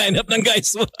 Ganda ng lineup ng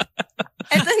guys mo.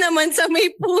 Ito naman sa may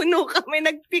puno kami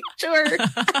nagpicture.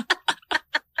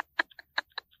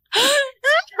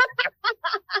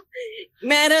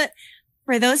 Meron,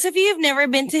 for those of you who've never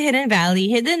been to Hidden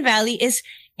Valley is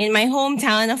in my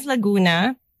hometown of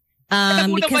Laguna.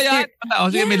 Laguna ba yan?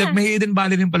 Sige, Yeah. may Hidden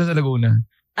Valley rin pala sa Laguna.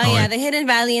 Oh yeah, the Hidden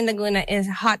Valley in Laguna is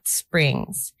hot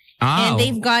springs. And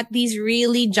they've got these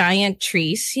really giant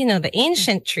trees, the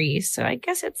ancient trees. So I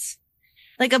guess it's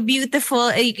like a beautiful,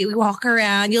 you walk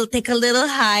around, you'll take a little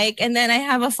hike. And then I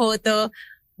have a photo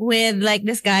with like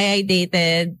this guy I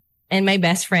dated and my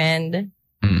best friend.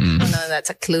 Mm-mm. Oh no,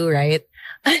 that's a clue, right?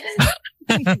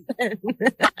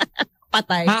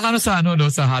 Patay. Nakakano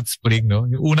sa hot spring, no?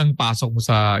 Yung unang pasok mo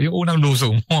yung unang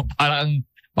lusong mo,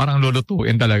 parang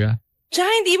lulutuin talaga. Tsaka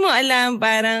hindi mo alam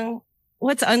parang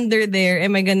what's under there,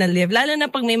 am I gonna live? Lalo na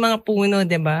pag may mga puno,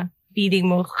 diba? Feeling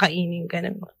mo, kainin ka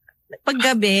ng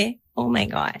paggabi, oh my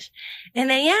gosh. And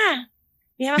then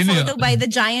we have a Sino photo yun? by the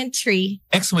giant tree.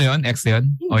 Ex mo yun? Ex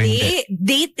yun? O hindi?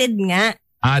 Dated nga.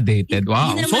 Dated.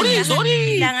 Wow. Hindi naman lahat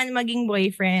Sorry. kailangan maging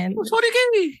boyfriend. Sorry,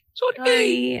 Kay.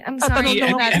 Sorry, I'm sorry.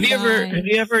 Have for that Have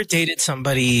you ever dated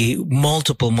somebody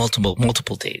multiple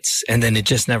dates and then it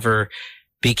just never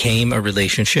became a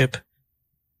relationship?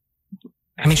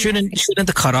 I mean, shouldn't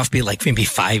the cutoff be like maybe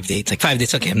 5 dates? Like 5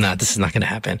 dates, okay, this is not going to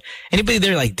happen. Anybody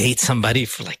there like date somebody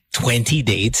for like 20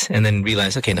 dates and then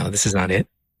realize, okay, no, this is not it?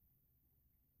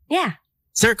 Yeah.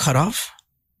 Is there a cutoff?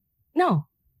 No.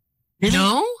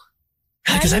 No?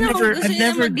 Because I've never,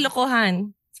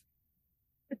 maglokohan.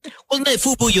 well, no,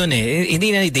 fubu yun eh.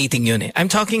 Hindi na dating yun eh. I'm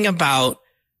talking about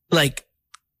like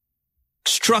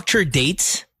structured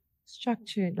dates.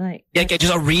 Structured, like. Like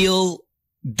just a real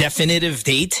definitive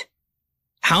date.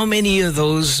 How many of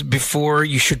those before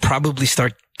you should probably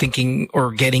start thinking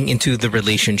or getting into the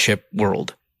relationship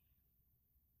world?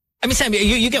 I mean, Sam,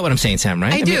 you get what I'm saying, Sam,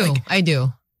 right? I do. Mean, like, I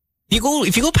do.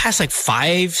 if you go past like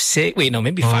 5, 6, wait, no,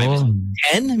 maybe 5,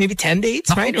 10, maybe 10 dates,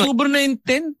 right? October na yung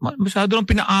 10. Masyado lang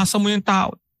pinaasa mo yung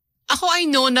tao. Ako, I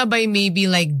know na by maybe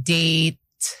like date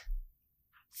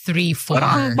 3,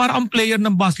 4. Parang ang player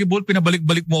ng basketball,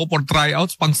 pinabalik-balik mo ko for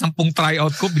tryouts. Pang 10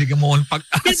 tryout ko, binigyan mo ko ng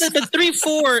pag-asa. The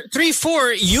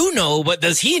 3-4, you know, but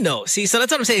does he know? See, so that's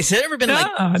what I'm saying. Has there ever been like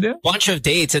a bunch of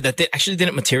dates that actually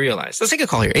didn't materialize? Let's take a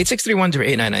call here.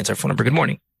 8631-0899 is our phone number. Good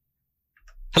morning.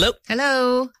 Hello?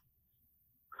 Hello.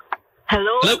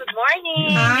 Hello. Hello. Good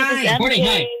morning. Hi. This is Good morning.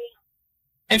 MJ.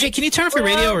 Hi. MJ, can you turn off your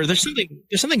radio, or there's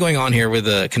something going on here with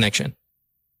the connection?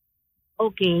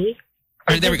 Okay.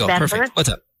 All right, there we go. Better? Perfect. What's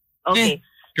up? Okay.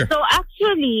 Sure. So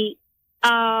actually,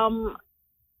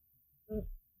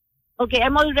 okay,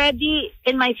 I'm already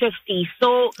in my 50s.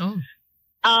 So,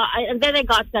 and then I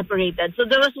got separated. So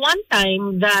there was one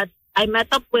time that I met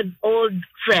up with old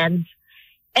friends,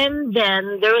 and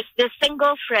then there was this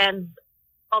single friend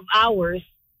of ours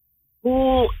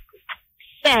who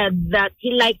said that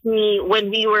he liked me when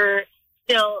we were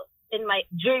still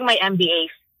during my MBA.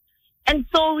 And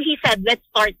so he said, let's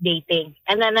start dating.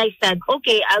 And then I said,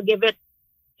 okay, I'll give it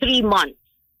 3 months.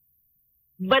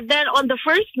 But then on the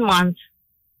first month,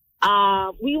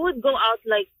 we would go out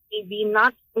like maybe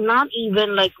not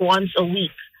even like once a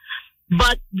week.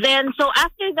 But then, so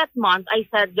after that month, I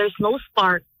said, there's no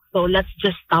spark. So let's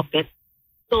just stop it.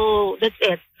 So that's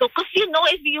it. So, cause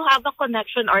if you have a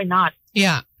connection or not.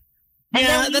 Yeah.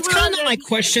 Yeah, that's kind of my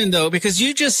question, though, because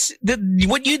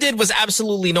what you did was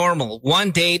absolutely normal.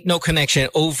 1 date, no connection,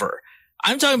 over.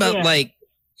 I'm talking about like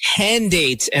 10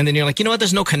 dates, and then you're like, you know what?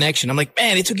 There's no connection. I'm like,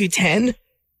 man, it took you 10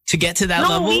 to get to that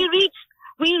level. We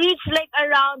reached like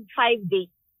around 5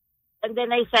 dates, and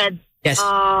then I said, yes,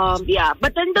 yeah.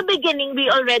 But in the beginning, we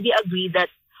already agreed that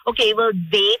okay, we'll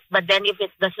date, but then if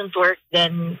it doesn't work,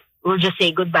 then we'll just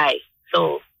say goodbye.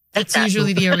 So that's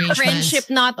usually the arrangement. Friendship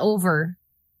not over.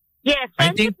 Yes,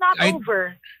 friendship not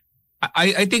over.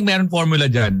 I think meron formula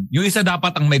dyan. Yung isa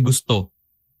dapat ang may gusto.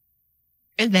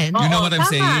 And then? You know what I'm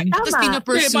saying? Tapos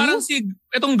pinapursue? Parang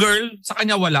itong girl, sa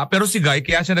kanya wala, pero si guy,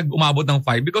 kaya siya nag-umabot ng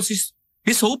 5 because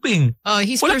he's hoping.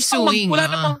 He's pursuing.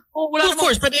 Of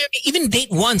course, but even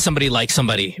date 1, somebody likes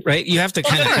somebody, right? You have to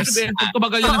kind of... Pag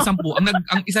tumagal yun ng 10,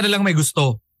 ang isa na lang may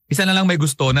gusto. Isa na lang may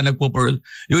gusto na nagpo-pearl.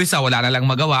 Yung isa, wala na lang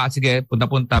magawa. Sige,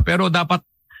 punta-punta. Pero dapat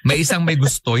may isang may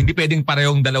gusto. Hindi pwedeng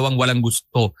parehong dalawang walang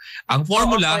gusto. Ang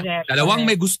formula, dalawang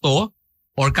may gusto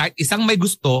or kahit isang may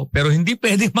gusto, pero hindi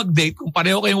pwedeng mag-date kung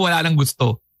pareho kayong wala ng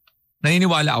gusto.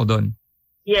 Naniniwala ako doon.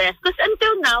 Yes, because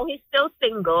until now, he's still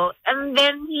single. And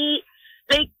then he,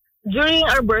 like, during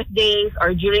our birthdays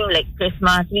or during, like,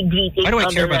 Christmas, we greet each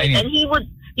other. And he would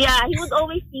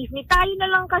always tease me, tayo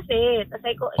na lang kasi. Tapos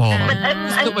I go, but I'm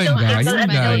still single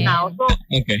until now. So,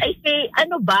 I say,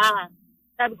 ano ba?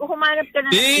 Sabi ko, humanap ka na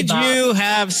ng iba. Did you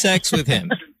have sex with him?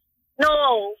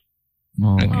 No.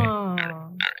 Okay.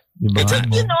 But,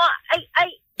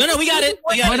 No, we got it.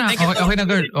 Okay na,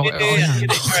 girl. Okay na.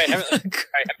 All right. Have a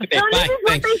good day. No, this is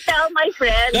what I tell my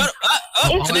friends.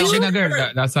 Okay na, girl.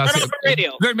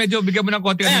 Radio. Girl, medyo bigyan mo ng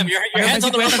konti. Your hands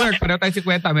on the girl. Pareho tayo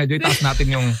 50. Medyo itaas natin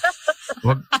yung...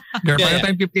 Girl, pareho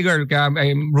tayo 50, girl. Kaya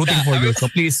I'm rooting for you. So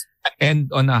please, end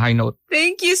on a high note.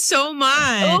 Thank you so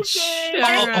much. Okay.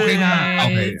 Okay na.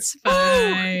 Okay. It's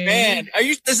fine. Man,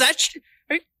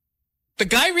 the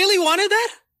guy really wanted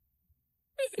that?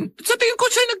 Sa tingin ko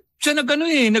siya nag-ano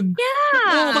eh.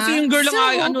 Yeah. Kasi yung girl lang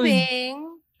ay ano eh.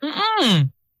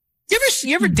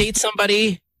 You ever date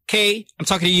somebody, Kay, I'm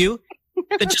talking to you,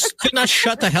 that just could not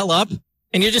shut the hell up?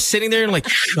 And you're just sitting there and like,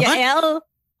 shut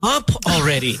up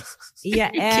already.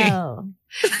 Yeah.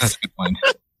 That's a good one.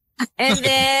 And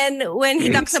then when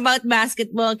he talks about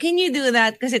basketball, can you do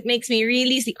that? Because it makes me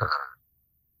really sick.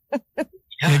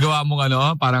 Nagawa mong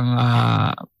ano, parang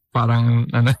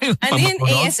ano yun,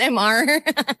 ASMR?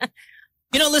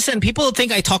 Listen, people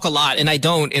think I talk a lot and I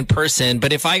don't in person,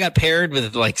 but if I got paired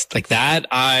with like that,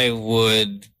 I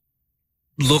would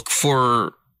look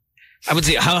for, I would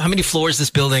say how many floors this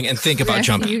building and think about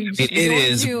jumping. It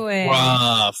is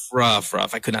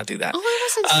rough. I could not do that.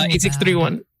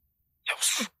 8631.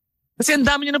 Kasi ang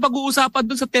dami nyo na pag-uusapan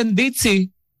dun sa 10 dates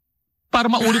eh. Para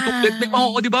maulit-ulit.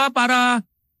 Di ba? Para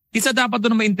isa dapat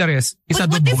doon na may interest. Isa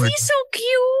But doon what if he's so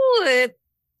cute?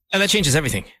 And that changes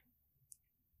everything.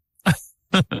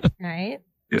 Right?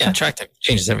 Yeah, attractive.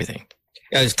 Changes everything.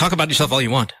 Guys, talk about yourself all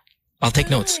you want. I'll take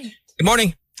notes. Good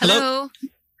morning. Hello.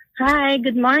 Hi,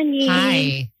 good morning.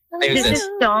 Hi. This is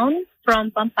Dawn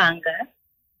from Pampanga.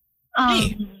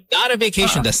 Hey, not a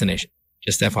vacation destination.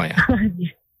 Just FYI.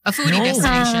 A foodie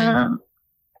destination.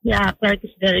 Yeah, Perth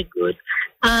is very good.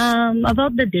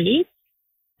 About the date.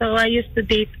 So I used to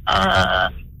date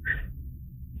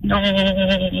nung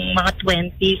mga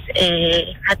 20s,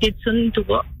 hatid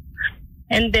sundo.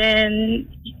 And then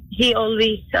he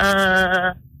always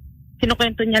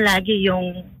kinukwento niya lagi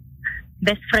yung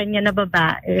best friend niya na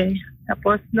babae.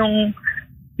 Tapos nung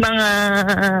mga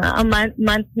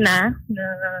month na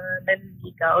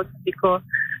nanligaw, sabi ko,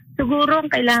 siguro ang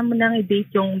kailangan mo nang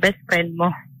i-date yung best friend mo.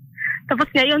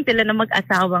 Tapos ngayon, sila na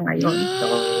mag-asawa ngayon. So,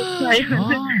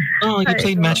 you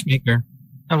played matchmaker.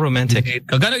 How romantic.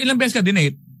 Ilang beses ka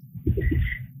dinate?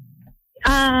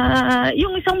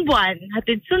 yung isang buwan,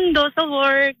 hatid sundo sa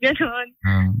work, gano'n.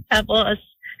 Tapos,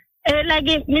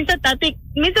 lagi,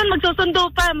 minsan magsusundo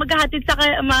pa, maghahatid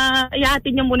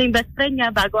ihahatid niya muna yung best friend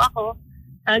niya bago ako.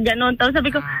 Gano'n. Tapos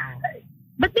sabi ko,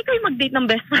 ba't di kayo mag-date ng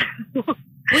best friend mo?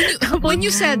 When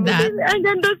you said that,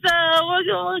 hanggang doon sa,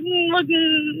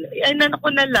 ko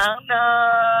na lang na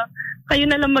kayo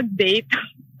na lang mag-date.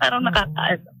 Parang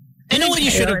nakakaano. You know what you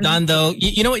should have done, though?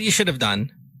 You know what you should have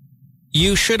done?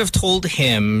 You should have told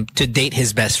him to date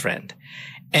his best friend.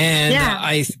 And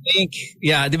I think,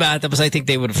 diba? Tapos I think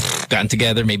they would have gotten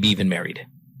together, maybe even married.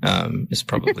 Is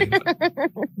probably.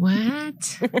 What?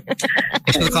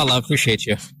 Thanks for the call, love. Appreciate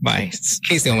you. Bye.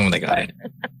 He's the only one that got it.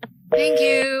 Thank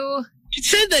you. She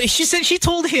said that. She said she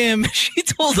told him to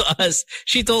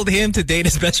date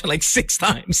his best friend like 6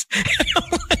 times.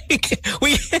 Like,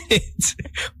 we get it.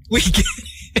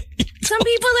 Some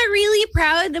people are really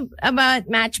proud about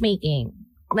matchmaking.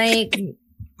 Like,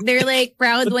 they're like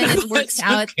proud when it works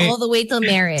out all the way till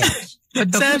marriage.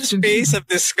 But Sam's face of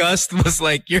disgust was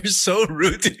like, you're so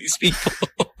rude to these people.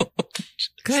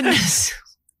 Goodness.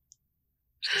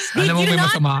 Did you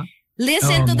not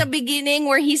listen to the beginning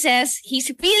where he says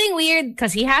he's feeling weird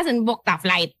because he hasn't booked a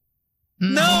flight?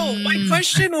 No, my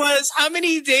question was, how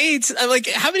many dates? I'm like,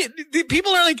 how many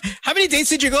people are like, how many dates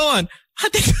did you go on?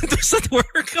 Does that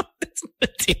work? That's not a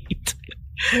date.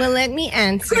 Well, let me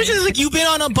answer. The question is like, you've been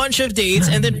on a bunch of dates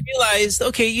and then realized,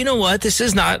 okay, you know what? This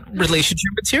is not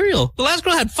relationship material. The last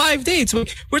girl had 5 dates.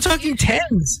 We're talking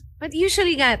 10s. But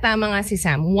usually, tama nga si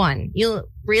Sam, 1. You'll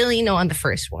really know on the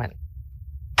first one.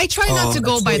 I try not to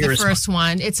go by the first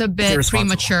one. It's a bit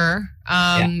premature.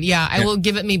 I will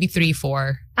give it maybe 3,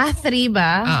 4. 3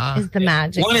 ba is the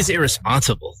magic. 1 is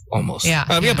irresponsible, almost. Yeah.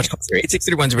 We have a bunch of calls here.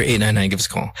 863-10899. Give us a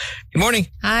call. Good morning.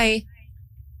 Hi.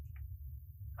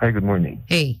 Hi, good morning.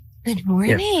 Hey. Good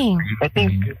morning. Yes. I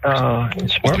think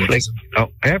it's more of like,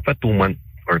 I have a 2 month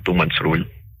or 2 months rule.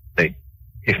 Like,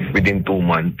 if within 2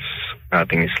 months,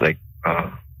 nothing is like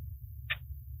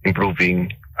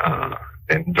improving,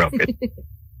 then drop it.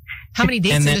 How many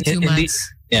dates in the 2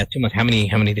 months? 2 months. How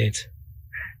many dates?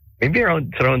 Maybe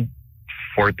around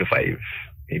 4 to 5,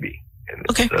 maybe. And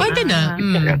okay. Pwede na.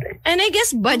 And I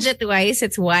guess budget-wise,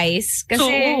 it's wise.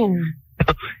 Kasi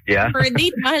yeah. per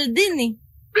date, mahal din eh.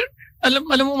 Alam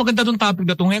mo, maganda tong topic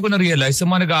na to. Ngayon ko na-realize sa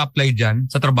mga nag-a-apply dyan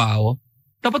sa trabaho,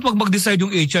 dapat wag mag-decide yung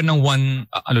HR ng one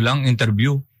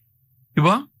interview.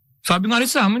 Diba? Sabi nga rin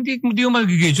sa amin, hindi yung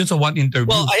mag-gauge sa one interview.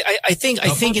 Well, I think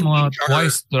in HR,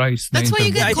 twice. That's why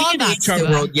you get called back. In the HR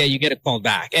world, you get a call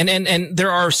back. And there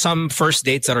are some first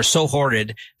dates that are so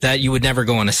horrid that you would never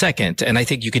go on a second. And I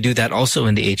think you could do that also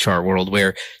in the HR world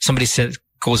where somebody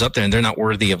goes up there and they're not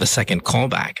worthy of a second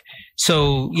callback.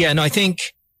 So,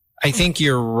 I think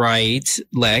you're right,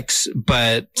 Lex,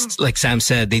 but like Sam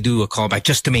said, they do a callback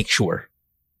just to make sure.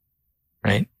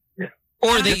 Right?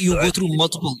 Or that you go through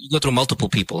multiple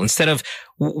people. Instead of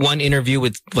one interview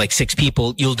with like 6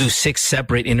 people, you'll do 6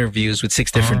 separate interviews with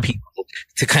 6 different people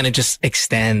to kind of just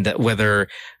extend whether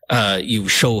you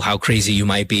show how crazy you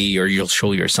might be or you'll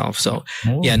show yourself. So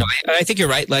I think you're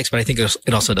right, Lex, but I think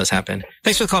it also does happen.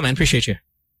 Thanks for the call, man. Appreciate you.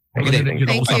 Thank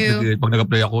you. Pag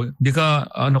nag-apply ako, hindi ka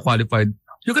qualified.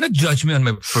 You're gonna judge me on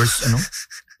my first,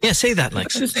 Yeah, say that,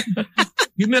 Lex.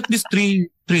 Give me at least 3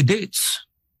 dates.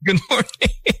 Good morning.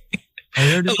 I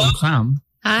heard it from Sam.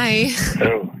 Hi.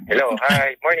 Hello.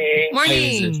 Hi. Morning.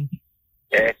 Morning.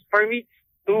 Yes, for me,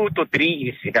 2 to 3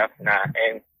 is enough na.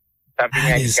 And sabi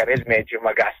nga ni Karylle, medyo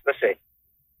magastos eh.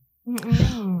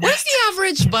 What's the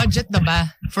average budget na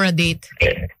ba for a date?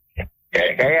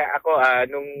 Kaya ako,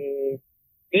 nung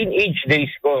teenage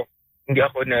days ko, hindi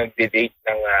ako nag-date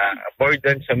ng more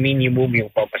than sa minimum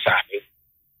yung pamasahe.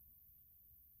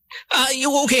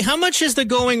 Okay, how much is the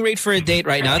going rate for a date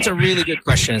right now? That's a really good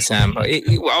question, Sam.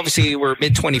 Obviously, we're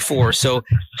mid-24, so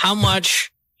how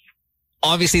much?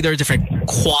 Obviously, there are different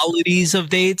qualities of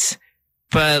dates,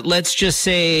 but let's just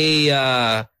say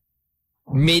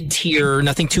mid-tier,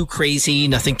 nothing too crazy,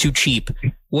 nothing too cheap.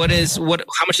 How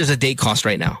much does a date cost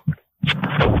right now?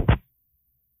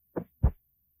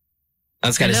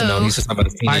 This guy doesn't know. He's just talking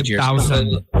about his teenage years.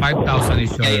 5,000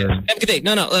 is your... Yeah. Have a good day.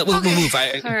 No, we'll move.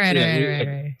 All right.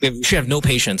 We should have no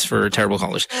patience for terrible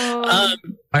callers.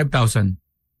 5,000.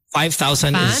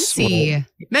 5,000 is... Fancy.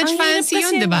 Medyo fancy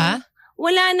yun, di ba?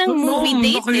 Wala nang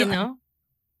movie date, no?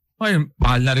 Ay,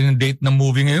 mahal na rin yung date ng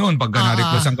movie ngayon. Pagka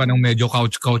na-requestan ka ng medyo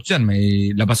couch-couch yan,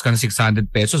 may labas ka ng 600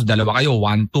 pesos, dalawa kayo,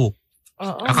 1-2.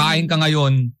 Kakain ka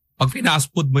ngayon, pag fast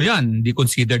food mo yan, hindi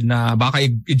considered na baka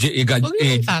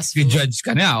i-judge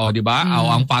ka na, di ba?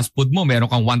 O ang fast food mo, meron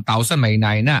kang 1,000, may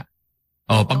hinahin na.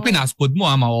 Pag fast food mo,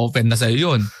 ma-offend na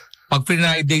sa'yo yun. Pag free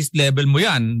days level mo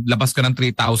yan, labas ka ng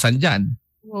 3,000 dyan.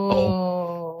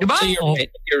 Oh. Diba? So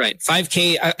you're right.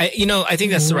 5K, I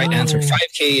think that's the right answer.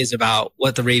 5K is about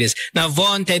what the rate is. Now,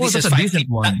 Vaughn, Teddy says 5K.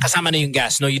 Kasama na yung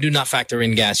gas. No, you do not factor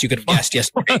in gas. You could have gassed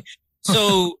yesterday.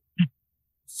 So,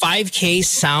 5K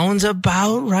sounds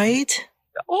about right?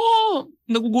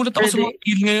 Nagugulat ako sa mga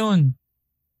deal ngayon.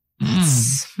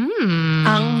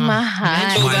 Ang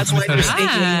mahal. So that's why they're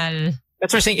thinking,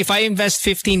 that's what I'm saying. If I invest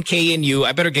 15K in you,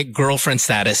 I better get girlfriend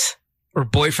status or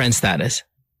boyfriend status.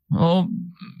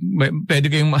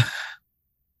 Pwede kayong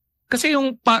kasi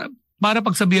yung para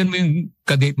pagsabihan mo yung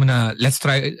kadate mo na let's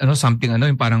try something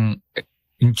yung parang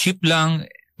yung cheap lang,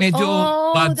 medyo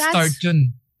bad start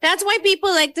yun. That's why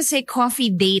people like to say coffee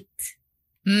date.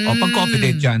 Pag coffee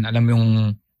date yan, alam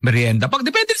yung merienda. Pag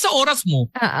depende sa oras mo.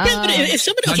 If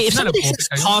somebody says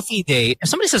coffee date, I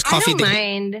don't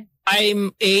mind.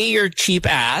 I'm A, you're cheap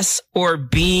ass, or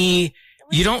B,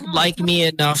 you don't like me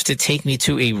enough to take me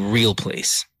to a real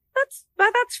place.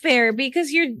 That's fair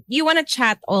because you want to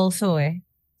chat also.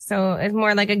 So it's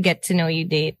more like a get to know you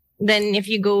date than if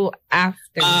you go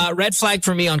after. Red flag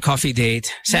for me on coffee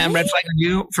date. Sam, red flag on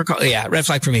you for red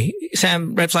flag for me.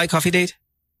 Sam, red flag coffee date.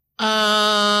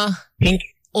 Pink.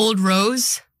 Old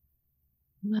Rose.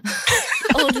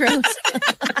 Old Rose.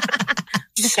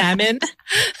 Salmon.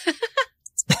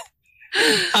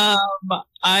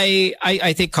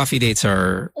 I think coffee dates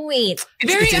are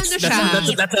very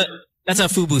undershot. That's a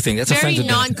FUBU thing. That's very a friends with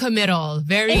non-committal.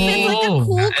 Very. If it's like a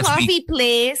cool coffee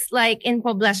place, like in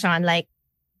Poblacion, like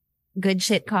Good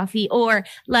Shit Coffee, or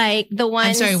like the one.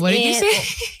 I'm sorry. What did you say?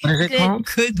 What is it called?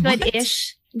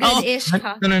 Good-ish. Good-ish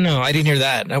coffee. No. I didn't hear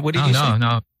that. What did you say?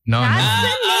 No. That's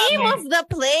the name of the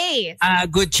place.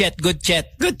 Good chat. Good tea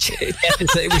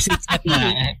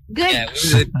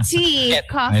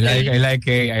coffee. I like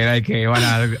it. I want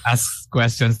to ask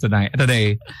questions today.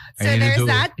 So there's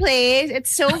that place.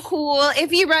 It's so cool.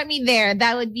 If you brought me there,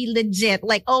 that would be legit.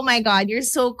 Like, oh my God, you're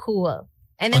so cool.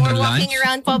 And then we're walking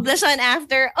around Poblacion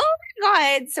after. Oh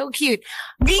my God, so cute.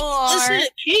 Listen,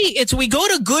 we go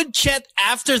to Good Chat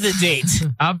after the date.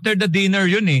 After the dinner,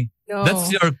 yun eh. No.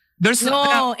 That's your...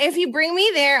 if you bring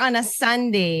me there on a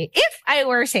Sunday, if I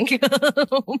were single,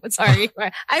 sorry,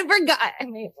 I forgot.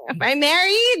 I'm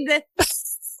married.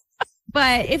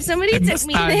 But if somebody took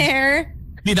me there.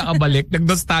 Di nakabalik.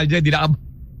 Nag-nostalgia, di nakabalik.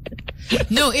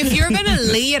 No, if you're going to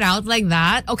lay it out like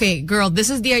that, okay, girl,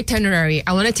 this is the itinerary.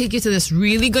 I want to take you to this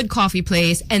really good coffee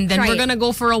place and then we're going to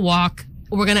go for a walk.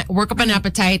 We're going to work up an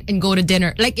appetite and go to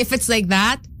dinner. Like if it's like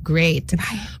that, great.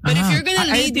 But if you're going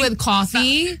to lead with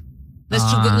coffee,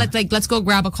 let's go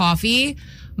grab a coffee.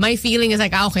 My feeling is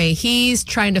like, okay, he's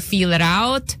trying to feel it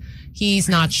out. He's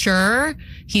not sure.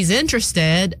 He's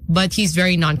interested, but he's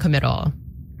very non-committal.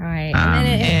 All right.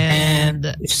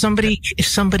 And if somebody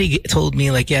told me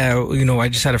like, I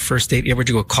just had a first date. You ever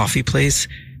do a coffee place?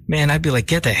 Man, I'd be like,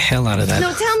 get the hell out of that.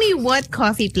 No, tell me what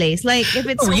coffee place. Like if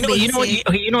it's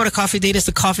you know what a coffee date is?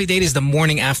 The coffee date is the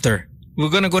morning after. We're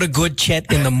going to go to Good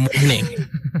Chat in the morning.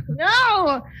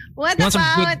 No. What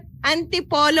about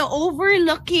Antipolo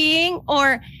overlooking?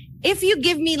 Or if you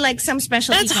give me like some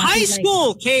special. That's high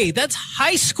school, Kay. That's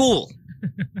high school.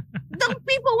 Don't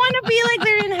people want to be like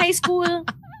they're in high school?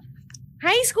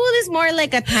 High school is more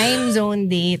like a time zone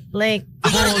date. Like,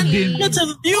 who goes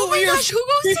to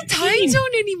time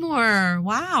zone anymore?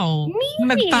 Wow. Me.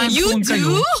 You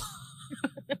do?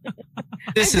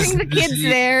 I bring the kids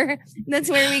there. That's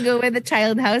where we go with the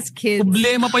child house kids.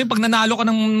 Problema pa yung pag nanalo ka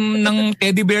ng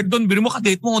teddy bear doon. Biro mo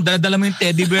kadate mo, dala mo yung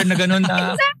teddy bear na gano'n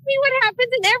na. Exactly what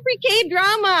happens in every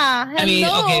K-drama. Hello? I mean,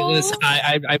 okay, listen,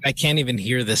 I can't even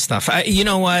hear this stuff. You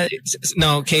know what?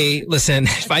 No, okay, listen.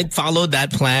 If I'd followed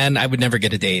that plan, I would never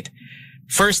get a date.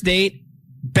 First date,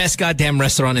 best goddamn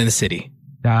restaurant in the city.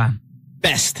 Yeah.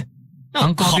 Best. No,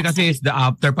 ang coffee kasi is the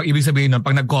after. Pag ibig sabihin nun,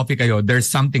 pag nag-coffee kayo, there's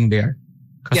something there.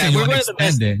 Yeah, we're one of the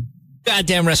best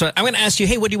goddamn restaurant. I'm going to ask you,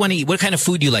 hey, what do you want to eat? What kind of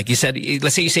food do you like? You said,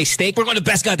 let's say you say steak. We're going to the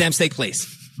best goddamn steak place.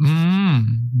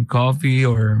 Coffee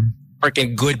or...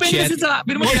 Freaking Good Chat.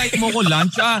 Pero mag-like mo ko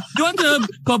lunch. Do you want to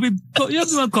coffee? You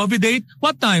want a coffee date?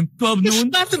 What time? 12 noon?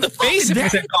 You slapped in the face if you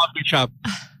said coffee shop.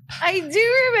 I do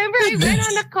remember I went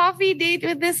on a coffee date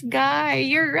with this guy.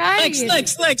 You're right.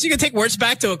 Lex. You can take words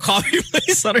back to a coffee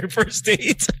place on our first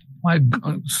date. My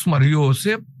God,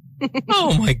 Mariosep.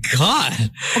 Oh my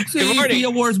God. Pag si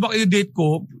awards ba kayo date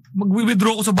ko,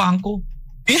 mag-withdraw ko sa bangko.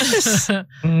 Yes.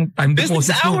 Time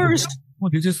deposit hours.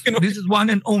 This is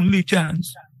one and only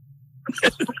chance.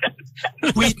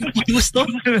 we still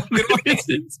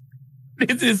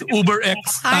this is Uber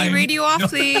X time. Hi, radio off,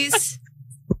 please.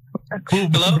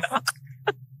 Hello?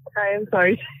 Hi, I'm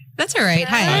sorry. That's all right.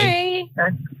 Hi.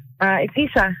 It's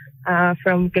Isa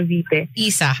from Cavite.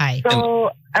 Isa, hi.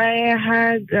 So I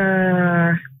had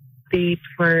a date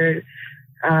for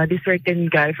this certain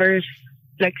guy for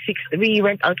like we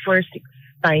went out for 6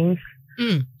 times.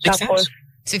 Tapos,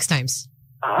 6 times.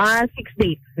 6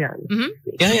 dates. Yeah.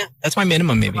 Yeah. That's my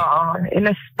minimum, maybe. In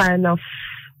a span of,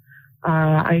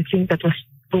 I think that was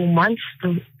 2 months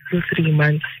to 3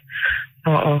 months.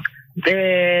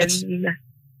 Then,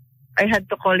 I had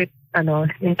to call it,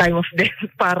 in time of death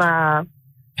para,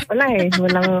 walang,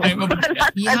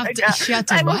 You have to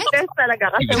time what? of death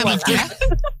talaga kasi Time of wala. death?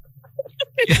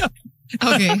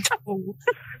 Okay.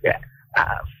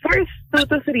 First 2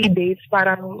 to 3 dates,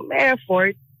 parang may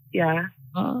effort. Yeah.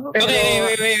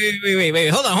 Wait.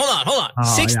 Hold on.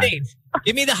 6 dates.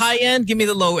 Give me the high end. Give me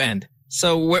the low end.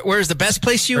 So where's the best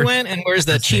place you went, and where's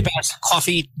the cheap ass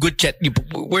coffee good chat?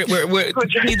 Where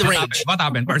need the range? What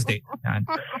happened? First date.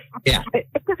 Yeah.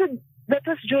 Kasi that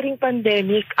was during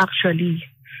pandemic actually.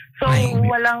 So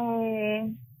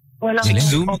walang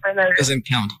Zoom open na- doesn't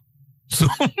count.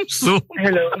 So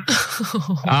Hello.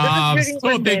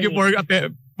 so thank you for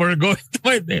going to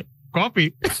my date.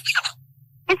 Coffee.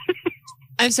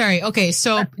 I'm sorry. Okay,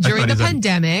 so during the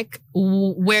pandemic,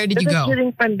 where did you That was go?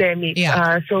 during pandemic.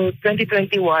 Yeah. So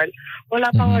 2021,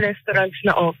 wala pang restaurants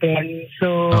na open.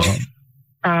 So,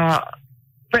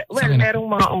 merong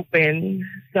mga open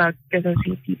sa Quezon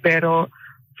City, pero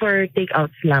for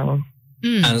takeouts lang.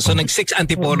 So nag-6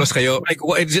 antipolos kayo. Like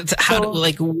what is it? How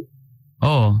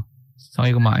saan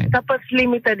kayo kumain? Tapos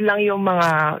limited lang yung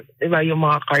mga, diba, yung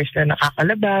mga cars na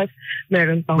nakakalabas.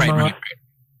 Meron pang mga... Right.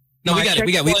 No, we got it.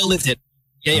 We all lived it.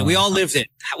 Yeah, we all lived it.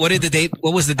 What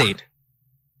was the date?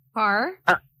 Car?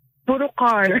 Puro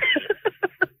car.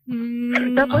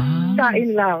 Tapos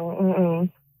kain lang.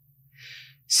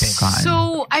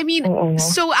 So, I mean,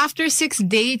 so after 6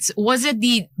 dates, was it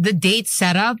the date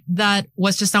setup that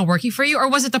was just not working for you, or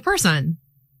was it the person?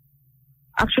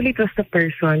 Actually, it was the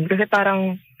person. Kasi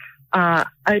parang,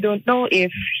 I don't know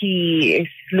if he is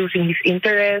losing his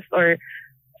interest or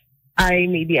I'm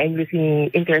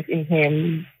losing interest in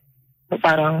him. So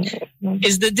parang...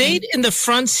 Is the date in the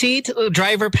front seat,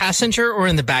 driver, passenger, or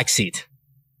in the back seat?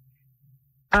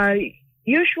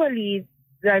 Usually,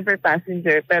 driver,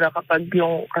 passenger, pero kapag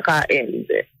yung kakain,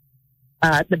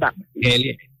 at the back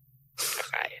seat.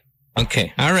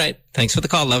 Okay. All right. Thanks for the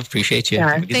call, love. Appreciate you.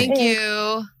 Yeah. Thank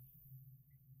you.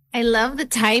 I love the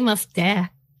time of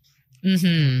death.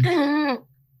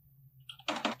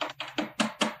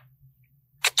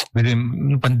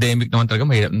 Yung pandemic naman talaga,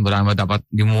 wala naman dapat,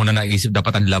 hindi mo muna naisip,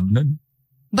 dapat ang love nun.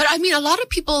 But I mean, a lot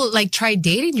of people like try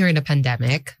dating during the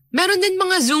pandemic. Meron din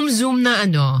mga Zoom na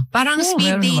parang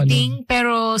speed dating,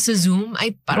 pero sa Zoom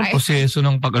ay parang... Parang proseso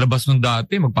ng pag-alabas nung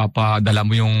dati, magpapadala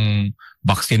mo yung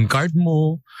vaccine card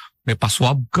mo, may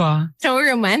paswab ka. So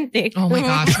romantic. Oh my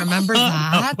gosh, remember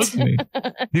that?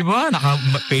 Di ba?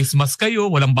 Naka-face mask kayo,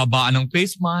 walang babaan ng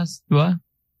face mask. Di ba?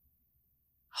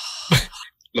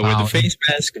 Lower the face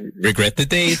mask, regret the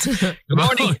date. Good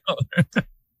morning.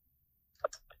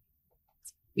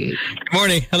 Good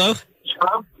morning. Hello?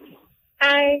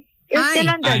 Hi. You're still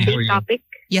on the date topic?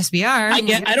 Yes, we are. I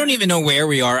don't even know where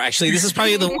we are, actually. This is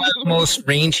probably the most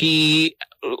rangy,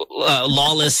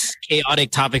 lawless,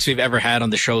 chaotic topics we've ever had on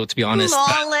the show, to be honest.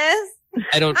 Lawless?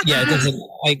 It doesn't,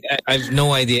 I have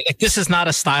no idea. Like, this is not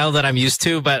a style that I'm used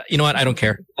to, but you know what? I don't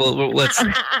care. Let's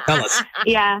tell us.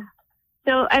 Yeah.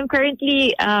 So I'm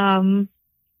currently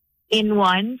in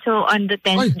one. So on the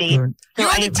 10th date. So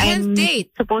You're on the 10th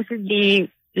date.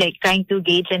 Supposedly like trying to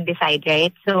gauge and decide,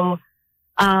 right? So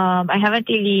I haven't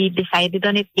really decided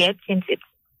on it yet since it's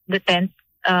the 10th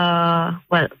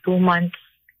 2 months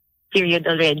period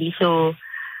already. So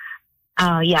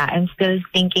I'm still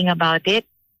thinking about it.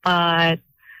 But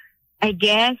I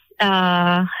guess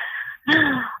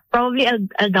probably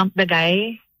I'll dump the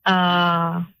guy.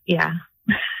 Yeah.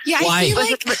 Yeah, Why? I feel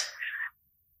like...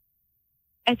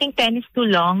 I think 10 is too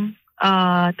long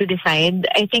to decide.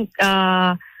 I think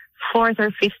 4th or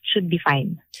 5th should be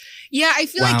fine. Yeah, I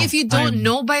feel like if you don't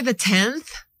know by the 10th,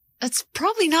 that's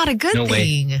probably not a good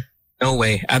thing. No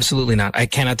way. Absolutely not. I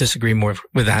cannot disagree more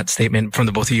with that statement from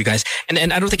the both of you guys.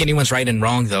 And I don't think anyone's right and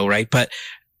wrong though, right? But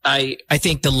I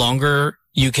think the longer,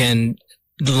 I mean,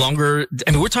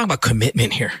 we're talking about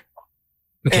commitment here.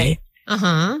 Okay.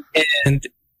 And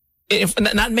if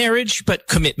not marriage, but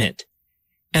commitment.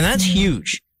 And that's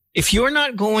huge. If you're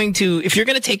going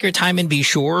to take your time and be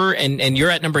sure and you're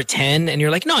at number 10 and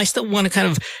you're like, no, I still want to kind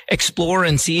of explore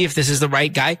and see if this is the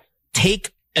right guy,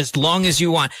 take as long as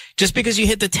you want. Just because you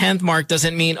hit the 10th mark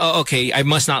doesn't mean, oh, okay, I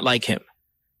must not like him.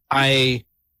 I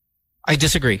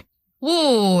disagree.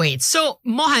 Wait. So,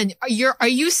 Mohan, are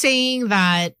you saying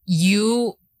that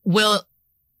you will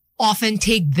often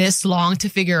take this long to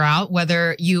figure out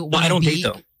whether you want to I don't be... date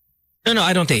though. No,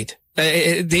 I don't date.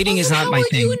 Dating is not my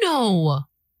thing. How would you know?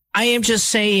 I am just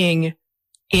saying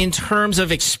in terms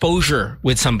of exposure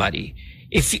with somebody.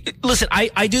 Listen,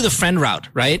 I do the friend route,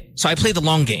 right? So I play the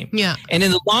long game. Yeah. And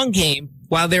in the long game,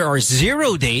 while there are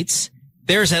 0 dates,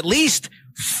 there's at least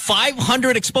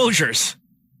 500 exposures.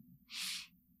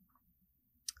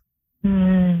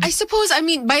 I suppose,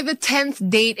 by the 10th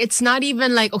date, it's not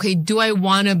even like, okay, do I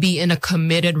want to be in a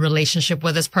committed relationship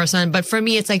with this person? But for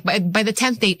me, it's like by the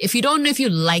 10th date, if you don't know if you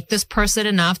like this person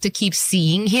enough to keep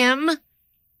seeing him,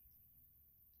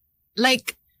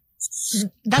 like,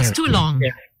 that's too long.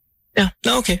 Yeah.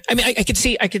 No, okay. I can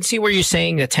see where you're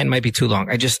saying that 10 might be too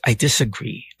long. I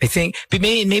disagree. I think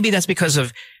maybe that's because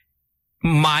of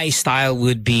my style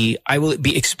would be, I will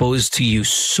be exposed to you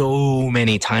so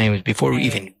many times before we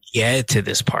even get to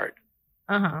this part.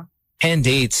 10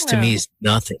 dates to me is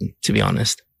nothing, to be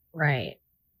honest. Right.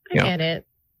 I get it.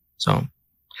 So,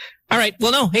 all right.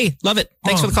 Well, no. Hey, love it.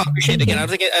 Thanks for the call. Appreciate it again. I don't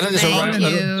think there's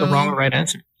a wrong or right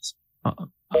answer.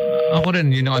 Ako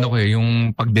rin,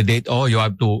 yung pagde-date, you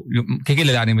have to,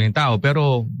 kikilalanin mo yung tao,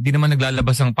 pero di naman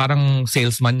naglalabas ang parang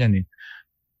salesman yan eh.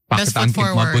 Pakitaan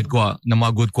ng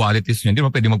mga good qualities nyo. Hindi mo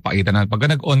pwede magpakita na pag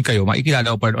nag-on kayo,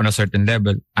 makikilala ko pa on a certain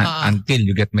level until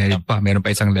you get married pa. Meron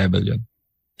pa isang level yun.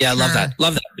 Yeah, I love that.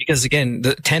 Love that. Because again,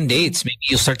 the 10 dates, maybe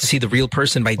you'll start to see the real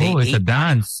person by date 8. It's a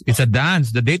dance. It's a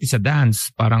dance. The date is a dance.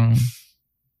 Parang...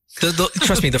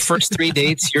 Trust me, the first 3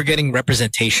 dates, you're getting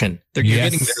representation. You're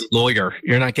getting their lawyer.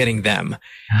 You're not getting them.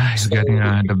 If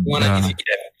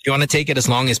you want to take it as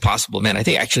long as possible, man, I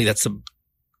think actually it's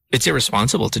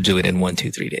irresponsible to do it in 1,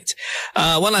 2, 3 dates.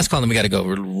 One last call and we got to go.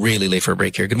 We're really late for a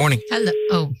break here. Good morning.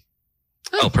 Hello.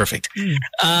 Oh, perfect.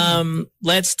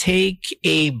 Let's take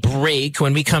a break.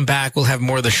 When we come back, we'll have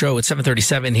more of the show at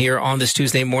 7:37 here on this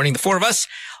Tuesday morning. The 4 of us,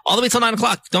 all the way till 9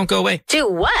 o'clock. Don't go away.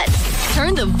 Do what?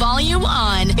 Turn the volume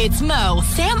on. It's Mo,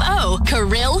 Sam O,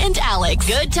 Karylle, and Alex.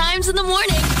 Good times in the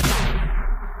morning.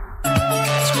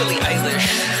 It's Billie Eilish.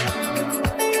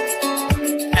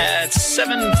 At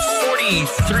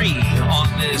 7:43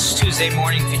 on this Tuesday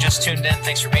morning. If you just tuned in,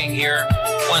 thanks for being here.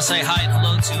 I want to say hi and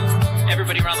hello to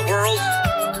everybody around the world.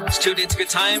 It's tuned into Good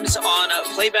Times on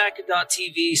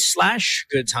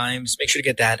playback.tv/Good Times. Make sure to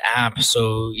get that app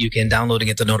so you can download and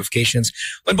get the notifications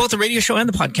when both the radio show and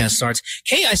the podcast starts.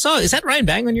 Hey, I saw, is that Ryan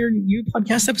Bang on your new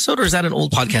podcast episode, or is that an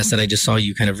old podcast that I just saw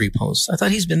you kind of repost? I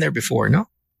thought he's been there before, no?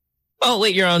 Oh,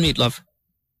 wait, you're on mute, love.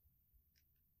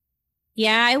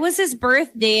 Yeah, it was his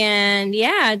birthday, and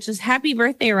just happy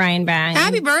birthday, Ryan Bang.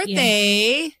 Happy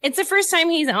birthday. Yeah. It's the first time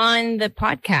he's on the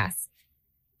podcast.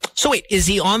 So wait, is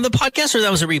he on the podcast or that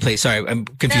was a replay? Sorry, I'm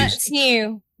confused. That's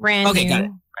new. Brand new. Okay, got it.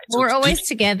 Right, so we're always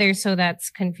together, so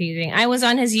that's confusing. I was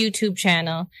on his YouTube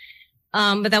channel,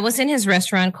 but that was in his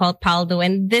restaurant called Paldo,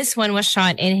 and this one was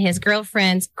shot in his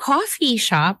girlfriend's coffee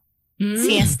shop,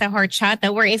 Siesta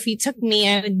Horchata, where if he took me,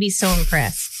 I would be so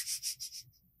impressed.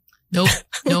 Nope.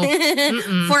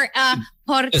 For a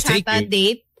horchata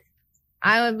date,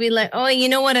 I would be like, oh, you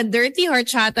know what a dirty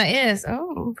horchata is?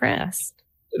 Oh, impressed.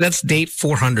 That's date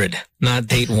 400, not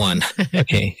date 1.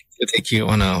 Okay. To take you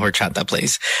on a horchata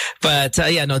place. But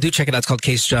do check it out. It's called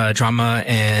Case Drama,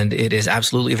 and it is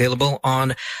absolutely available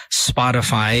on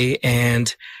Spotify.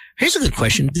 And here's a good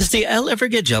question. Does DL ever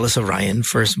get jealous of Ryan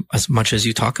for as much as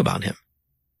you talk about him?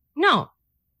 No.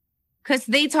 Because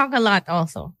they talk a lot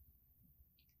also.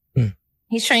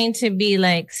 He's trying to be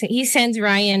like, he sends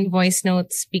Ryan voice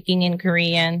notes speaking in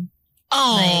Korean.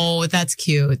 Oh, that's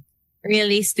cute.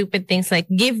 Really stupid things like,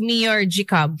 give me your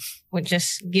GCob, or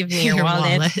just give me your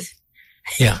wallet.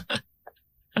 Yeah.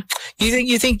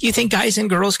 You think guys and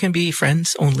girls can be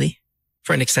friends only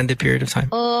for an extended period of time?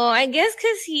 Oh, I guess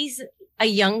because he's a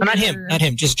younger... Not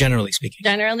him, just generally speaking.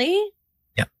 Generally?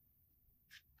 Yeah.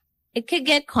 It could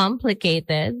get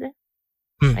complicated,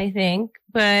 I think,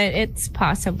 but it's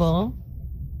possible.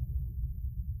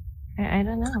 I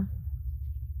don't know.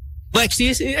 Lex,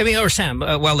 or Sam,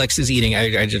 while Lex is eating,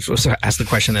 I just asked the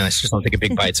question and I just want to take a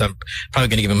big bite, so I'm probably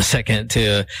going to give him a second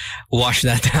to wash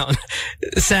that down.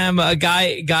 Sam,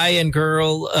 guy and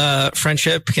girl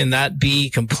friendship, can that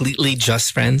be completely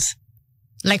just friends?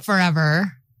 Like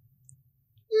forever?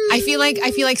 I feel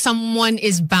like someone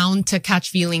is bound to catch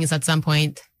feelings at some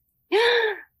point.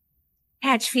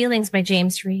 Catch Feelings by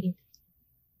James Reid.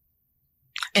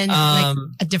 And like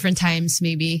at different times,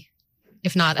 maybe.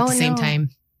 If not at the same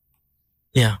time.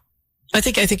 Yeah. I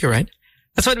think you're right.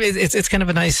 That's what it's kind of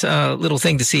a nice little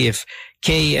thing to see if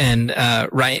Kay and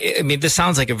Ryan. I mean, this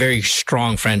sounds like a very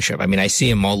strong friendship. I mean, I see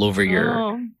him all over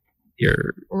your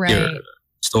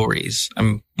stories.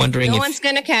 I'm wondering no if one's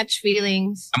gonna catch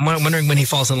feelings. I'm wondering when he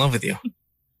falls in love with you.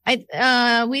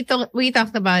 We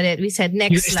talked about it. We said You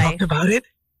next guys life. talked about it?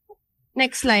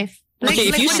 Next life. Okay,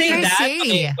 if you what say did I that, say?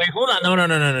 okay, wait, hold on.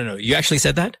 No. You actually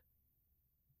said that?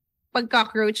 Pag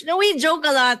cockroach. No, we joke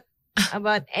a lot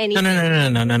about anything.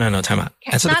 No. Time out.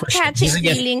 Answer the Not question. catching This is a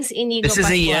yes. feelings, Inigo This is a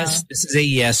Pascual. yes. This is a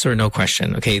yes or no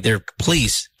question. Okay,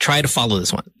 please try to follow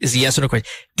this one. It's a yes or no question.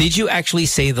 Did you actually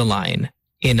say the line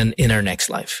in our next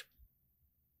life?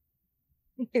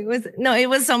 It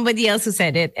was somebody else who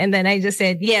said it. And then I just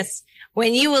said, yes,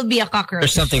 when you will be a cockroach.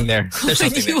 There's something there. There's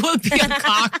something You there. will be a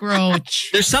cockroach.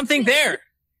 There's something there.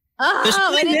 There's Oh,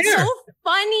 something but it's there. so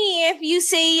funny if you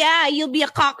say, yeah, you'll be a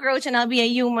cockroach and I'll be a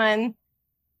human.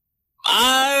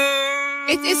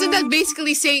 Isn't that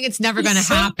basically saying it's never going to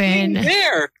happen?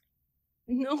 There.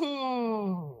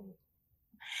 No.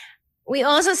 We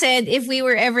also said if we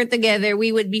were ever together,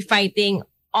 we would be fighting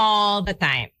all the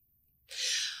time.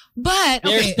 But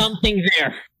There's okay, something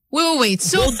there. wait.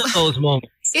 So Both of those moments.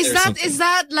 is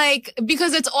that like,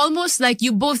 because it's almost like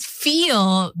you both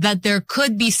feel that there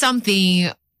could be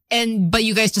something, but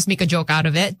you guys just make a joke out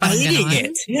of it. Parang Fighting ganon.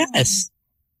 it? Yes.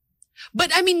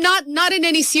 But I mean, not in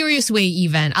any serious way.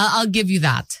 Even I'll give you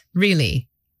that, really.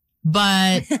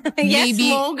 But Yes,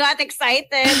 maybe Mo got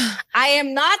excited. I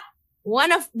am not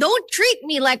don't treat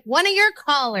me like one of your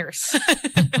callers.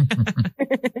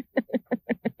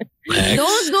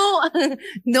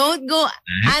 Don't go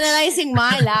analyzing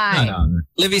my life.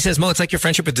 Livy says, Mo, it's like your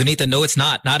friendship with Donita. No, it's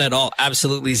not. Not at all.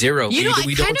 Absolutely zero. You know, I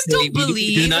kind of don't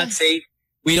believe.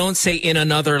 We don't say in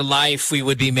another life we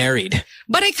would be married.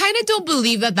 But I kind of don't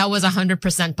believe that was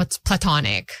 100%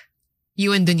 platonic.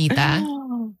 You and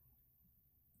Donita.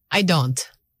 I don't.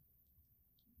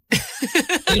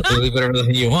 You can believe whatever the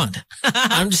hell you want.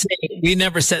 I'm just saying, we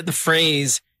never said the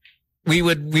phrase we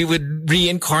would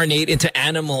reincarnate into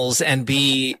animals and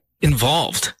be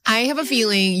involved. I have a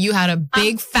feeling you had a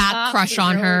big fat crush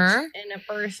on her. And a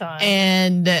person.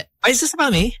 And why is this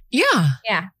about me? Yeah.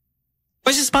 Yeah. Why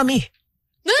is this about me?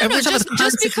 No,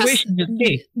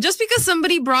 just because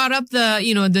somebody brought up the,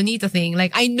 Donita thing,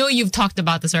 like, I know you've talked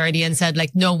about this already and said,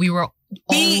 like, no, we were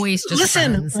always just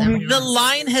friends. The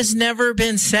line has never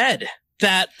been said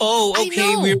that,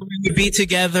 we would be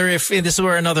together if this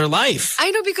were another life.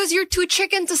 I know, because you're too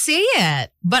chicken to say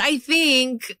it. But I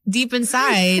think deep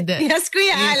inside. Yes,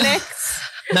 Kuya Alex.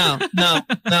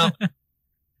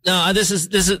 No,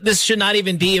 this should not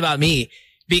even be about me,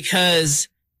 because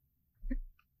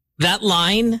that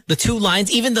line, the two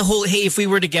lines, even the whole, hey, if we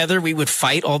were together, we would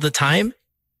fight all the time.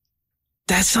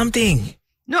 That's something.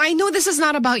 No, I know this is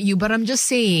not about you, but I'm just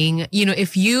saying,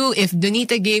 if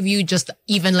Donita gave you just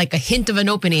even like a hint of an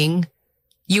opening,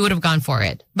 you would have gone for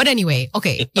it. But anyway,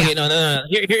 okay. Yeah. Okay, no.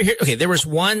 Here. Okay, there was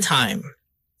one time,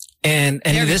 and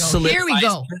this solidifies. Here we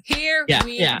go. Here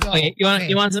we go. Okay,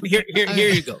 you want some? Here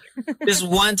you go. This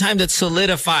one time that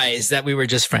solidifies that we were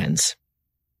just friends.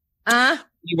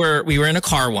 We were in a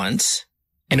car once,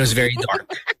 and it was very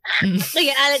dark. Look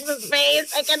at Alex's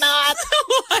face. I cannot.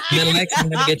 Then, Lex, I'm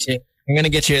gonna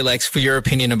get you, Lex, for your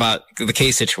opinion about the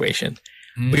case situation.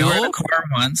 We were in a car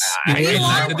once. We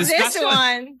want this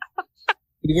one.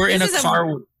 We were in a car.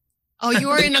 Oh, you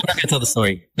were in a. I'm not gonna tell the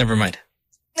story. Never mind.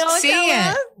 No, say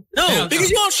it. No, because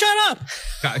you won't shut up.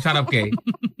 Shut up, Kay.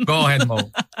 Go ahead,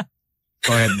 Mo.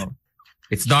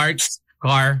 It's dark.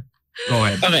 Car. Go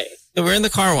ahead. Okay, so we're in the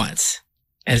car once,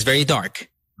 and it's very dark.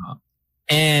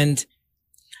 And,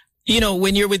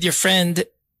 when you're with your friend,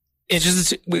 it's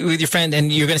just with your friend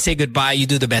and you're going to say goodbye, you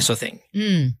do the beso thing.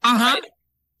 Right?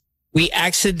 We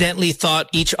accidentally thought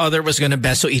each other was going to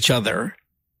beso each other.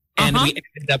 And we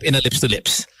ended up in a lips to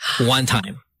lips one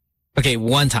time. Okay,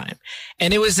 one time.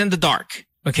 And it was in the dark.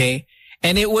 Okay.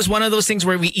 And it was one of those things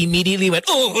where we immediately went,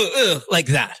 like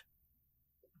that.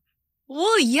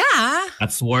 Well, yeah.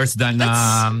 That's worse than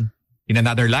in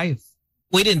another life.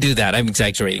 We didn't do that. I'm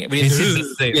exaggerating. We didn't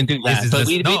do that. But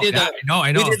we did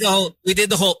We did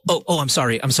the whole, I'm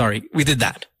sorry. We did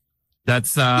that.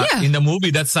 That's in the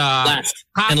movie. That's last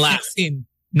scene.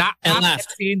 Not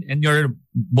last scene, and you're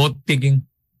both thinking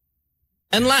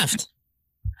and laughed.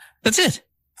 That's it.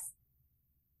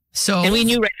 So, and we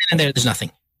knew right then and there's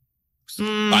nothing.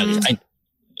 There's nothing.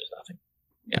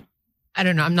 Yeah. I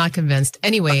don't know. I'm not convinced.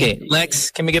 Anyway, okay,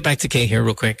 Lex, can we get back to Kay here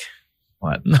real quick?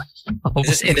 What?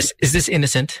 Is this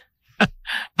innocent?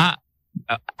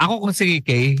 Ako kasi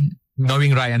Kay,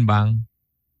 knowing Ryan Bang,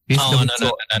 He's Oh, the no, bunso.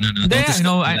 no. Hindi, Don't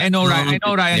discuss I know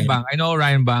Ryan Bang. I know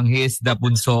Ryan Bang. He is the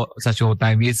bunso sa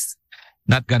Showtime. He's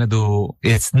not gonna do,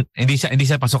 hindi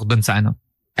siya pasok dun sa ano.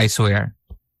 I swear.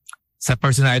 Sa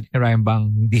personality ni Ryan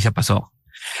Bang, hindi siya pasok.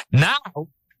 Now,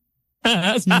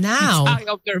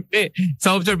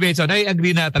 sa observation, I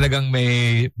agree na talagang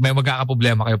may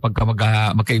magkakaproblema kayo pagka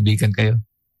magkaibigan kayo.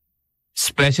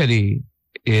 Especially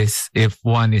is if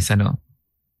one is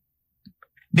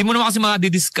di mo naman kasi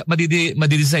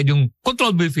madidecide yung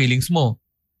controllable feelings mo.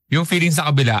 Yung feelings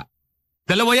sa kabila.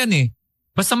 Dalawa yan eh.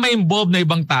 Basta may involved na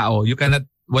ibang tao,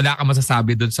 wala ka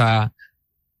masasabi dun sa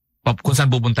kung saan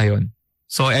pupunta yun.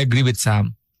 So I agree with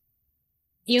Sam.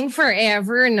 Yung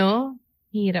forever, no?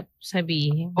 Hirap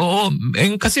sabihin. Oo,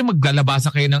 kasi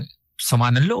maglalabasan kayo ng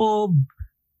sama ng loob.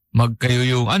 Kayo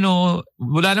yung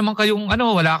wala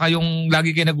kayong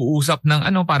lagi kayo nag-uusap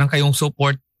ng parang kayong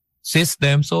support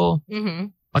system. So,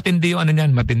 matindi yung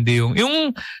matindi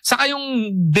yung saka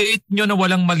yung date nyo na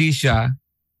walang mali siya,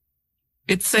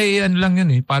 it's lang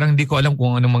yun eh. Parang hindi ko alam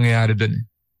kung anong mangyayari dun eh.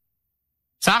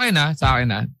 Sa akin na.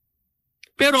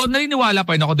 Pero naniniwala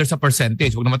pa rin ako there's a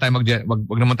percentage. Wag naman tayo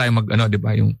di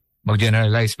ba, yung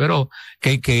mag-generalize. Pero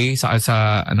kay sa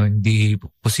hindi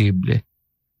posible.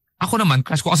 Ako naman,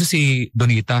 crush ko kasi si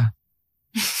Donita.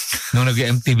 Nung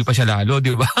nag-MTV pa siya lalo,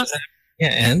 di ba?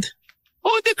 Yeah, and?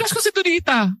 Hindi, crush ko si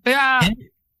Donita. Kaya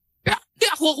di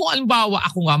ako kung alimbawa,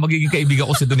 ako nga magiging kaibigan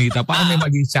ko si Donita. Parang may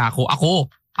magiging siya ako.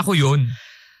 Ako yun.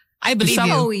 I believe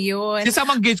you. Yun. Si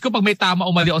Sam ang gauge ko pag may tama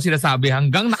o mali ako sinasabi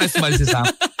hanggang nakasmile si Sam.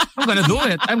 I'm gonna do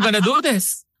it. I'm gonna do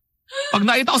this. Pag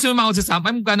nakita ko si Sam,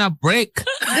 I'm gonna break.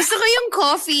 Gusto ko yung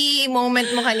coffee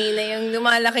moment mo kanina, yung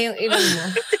lumalaki yung ilong mo.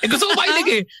 Gusto ko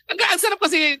makinig eh. Ang sarap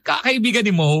kasi kaibigan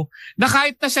ni Mo na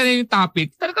kahit na siya na yung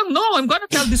topic, talagang I'm gonna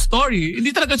tell this story.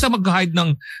 Hindi talaga siya mag-hide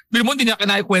ng, bilang mo hindi niya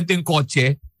kinakwento yung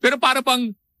kotse, pero para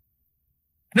pang,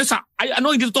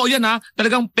 hindi totoo yan ha,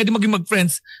 talagang pwede maging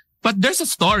mag-friends. But there's a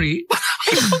story.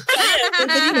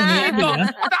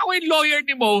 Parang ako yung lawyer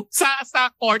ni Mo sa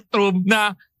courtroom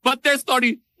na, but there's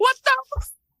story. What the?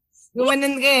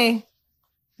 Gumanon ka eh.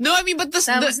 No, I mean, but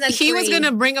he was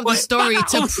gonna bring up the story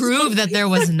to prove that there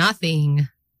was nothing.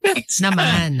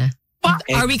 Naman.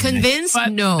 Are we convinced?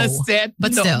 No.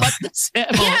 But still.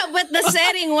 Yeah, but the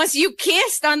setting was you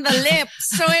kissed on the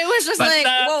lips. So it was just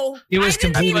whoa. It was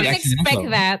completely accidental. Expect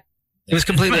that. It was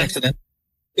completely accidental.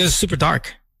 It was super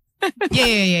dark.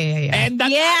 Yeah. And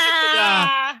that's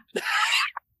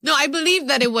No, I believe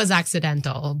that it was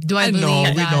accidental. Do I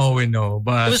believe that? We know.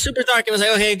 But it was super dark. It was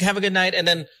like, okay, have a good night. And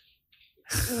then,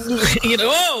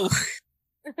 whoa.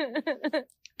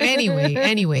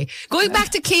 Anyway. Going back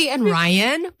to Kay and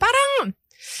Ryan, parang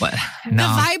the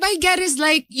vibe I get is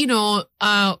like,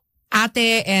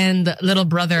 ate and little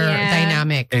brother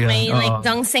dynamic. May like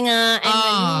dongsinga and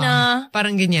Nina.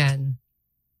 Parang ganyan.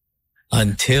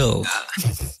 Until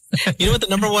you know what the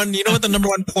number one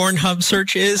Pornhub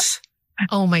search is?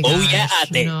 Oh my gosh. Oh yeah,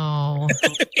 ate. No.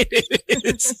 It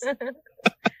is.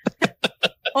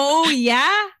 Oh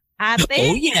yeah, ate.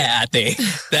 Oh yeah, ate.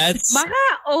 That's baka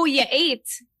oh yeah 8.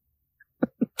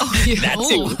 Oh yeah. That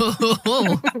too.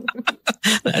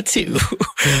 That too.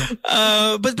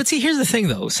 But see, here's the thing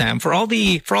though, Sam. For all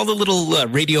the little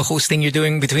radio hosting you're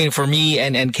doing for me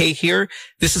and Kay here,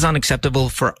 this is unacceptable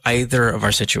for either of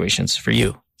our situations. For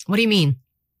you, what do you mean?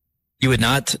 You would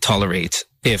not tolerate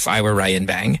if I were Ryan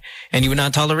Bang, and you would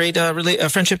not tolerate a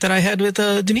friendship that I had with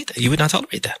Donita. You would not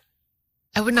tolerate that.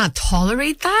 I would not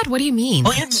tolerate that? What do you mean?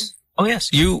 Oh yes.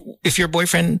 If your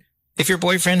boyfriend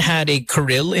had a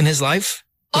Karylle in his life.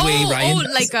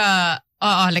 Like a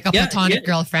platonic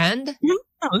girlfriend? No,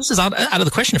 this is out of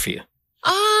the question for you.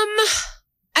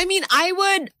 I mean, I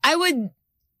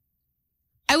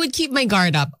would keep my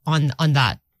guard up on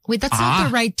that. Wait, that's not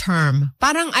the right term.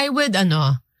 Parang I would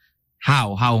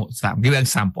How? Sam, give an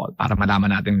example para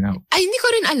malaman natin na. Ay, hindi ko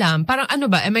rin alam. Parang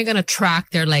ba? Am I gonna track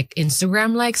their like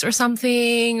Instagram likes or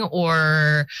something?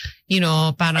 Or,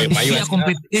 parang...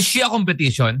 Is she a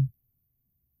competition?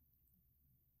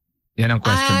 Yan ang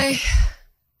question.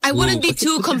 I wouldn't be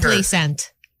too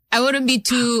complacent. I wouldn't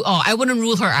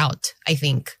rule her out, I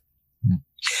think.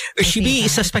 Is she be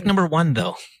suspect number 1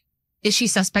 though? Is she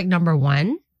suspect number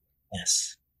 1?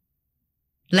 Yes.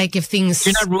 Like if things...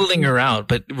 You're not ruling her out,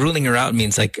 but ruling her out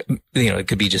means like, it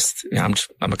could be just, I'm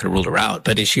not going to rule her out,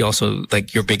 but is she also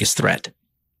like your biggest threat?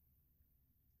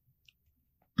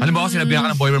 Alam mo, sinabihan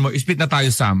ka ng boyfriend mo, split na tayo,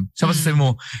 Sam. Sabi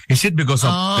mo, is it because of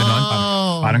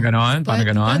ganon? Parang ganon? Parang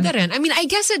ganon? I mean, I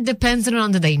guess it depends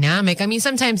on the dynamic. I mean,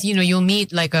 sometimes, you'll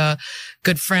meet like a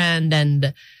good friend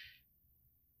and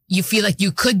you feel like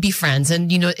you could be friends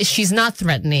and, she's not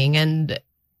threatening and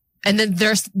And then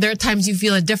there are times you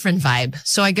feel a different vibe.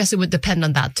 So I guess it would depend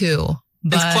on that too.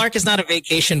 But If Clark is not a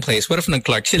vacation place, what if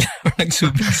nag-Clark sila or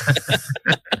nag-Subic?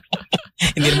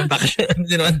 Hindi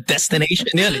naman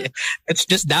destination yun. It's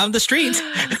just down the street.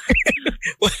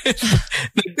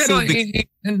 Pero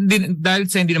dahil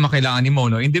sa hindi naman kailangan ni Mo,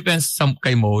 no? It depends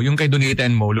kay Mo. Yung kay Donita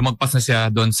and Mo, lumagpas na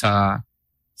siya doon sa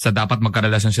dapat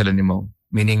magkarelasyon sila ni Mo.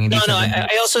 Meaning hindi siya...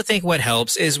 I also think what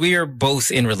helps is we are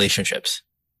both in relationships.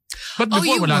 But before,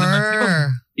 you wala naman.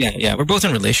 were. Yeah, we're both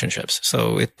in relationships.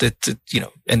 So it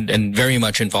and very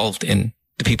much involved in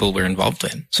the people we're involved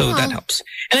in. So that helps.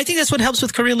 And I think that's what helps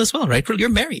with Karylle as well, right? You're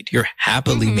married. You're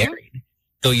happily married.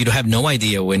 Though you have no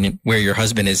idea where your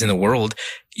husband is in the world.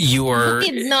 You are...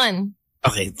 Kids, none.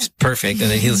 Okay, it's perfect.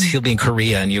 And then he'll be in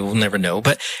Korea and you will never know.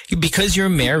 But because you're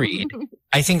married,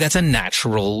 I think that's a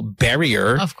natural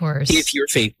barrier. Of course. If you're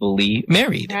faithfully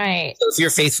married. Right. So if you're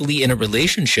faithfully in a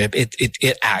relationship,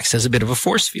 it acts as a bit of a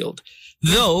force field.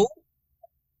 Though,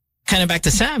 kind of back to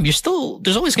Sam, there's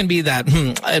always going to be that,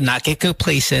 I'm not getting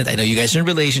complacent. I know you guys are in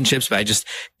relationships, but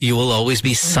you will always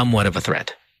be somewhat of a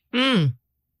threat.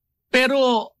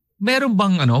 Pero, meron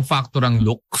bang factor ang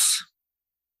looks?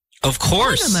 Of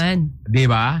course. Ano naman? Di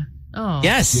ba? Oh.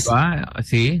 Yes. Di ba?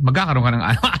 See? Magkakaroon ka ng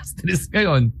asterisk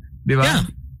ngayon. Di ba?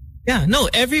 Yeah. No,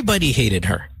 everybody hated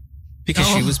her because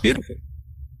she was beautiful.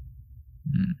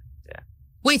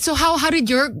 Wait, so how did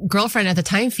your girlfriend at the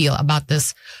time feel about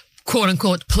this quote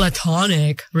unquote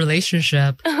platonic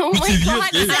relationship? Oh my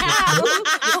God, Sam.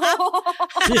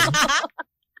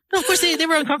 No, of course, they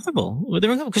were uncomfortable.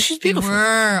 They were uncomfortable because she's beautiful. They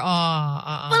were.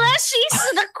 Well, she's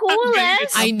the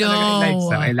coolest. I know.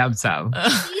 I love Sam.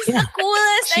 She's the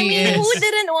coolest. She I mean, who is.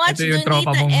 didn't watch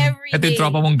Donita every Ito day? yung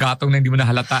tropa mong gatong na hindi mo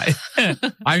nahalata.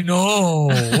 I know.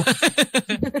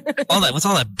 What's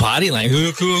all that body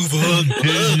language?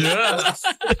 Yes.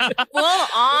 Full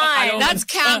on. That's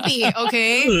campy,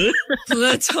 okay?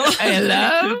 Platonic. I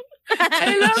love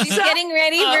She's getting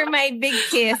ready for my big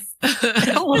kiss.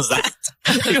 What was that?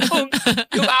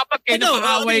 yung apat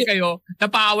kayo,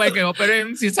 napaaway kayo, pero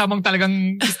yung si Samang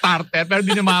talagang starter, pero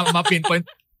hindi na ma-pinpoint.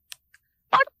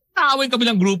 Parang naaway kami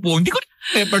ng grupo. Hindi ko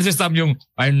pero si Sam yung,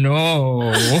 I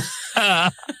know.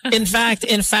 In fact,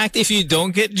 if you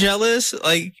don't get jealous,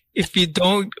 like, if you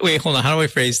don't, wait, hold on, how do I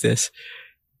phrase this?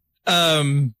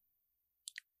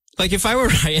 Like, if I were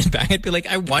Ryan back, I'd be like,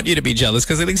 I want you to be jealous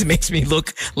because it makes me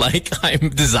look like I'm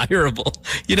desirable.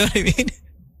 You know what I mean?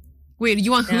 Wait,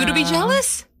 you want who to be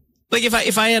jealous? Like,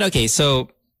 if I had, okay, so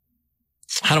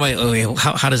how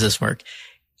does this work?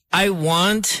 I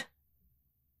would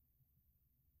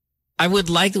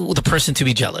like the person to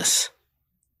be jealous.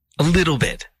 A little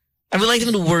bit. I would like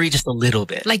them to worry just a little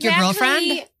bit. Like your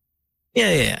girlfriend?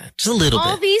 Yeah. Just a little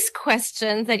all bit. These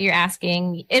questions that you're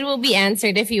asking, it will be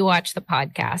answered if you watch the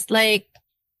podcast. Like,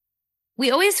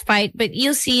 we always fight, but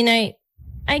you'll see,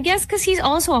 I guess because he's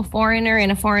also a foreigner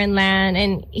in a foreign land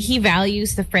and he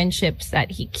values the friendships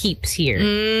that he keeps here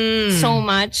so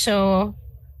much. So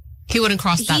he wouldn't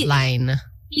cross that line.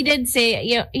 He did say,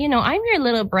 you know, I'm your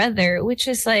little brother, which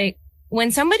is like,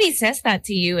 when somebody says that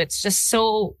to you, it's just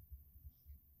so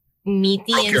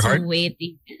meaty and so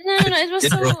weighty. No, it was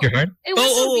so broke your heart? It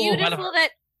was so beautiful that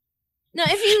no,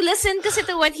 if you listen kasi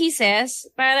to what he says,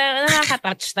 para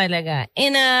nakaka-touch talaga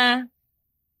in a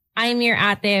I'm your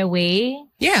ate way.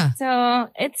 Yeah. So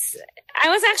I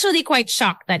was actually quite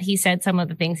shocked that he said some of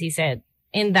the things he said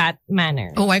in that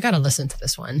manner. Oh, I gotta listen to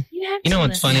this one. You know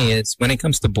what's funny is when it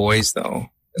comes to boys though,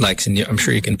 like, and I'm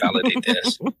sure you can validate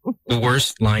this. The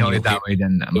worst line you that way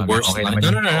then. The worst line. No.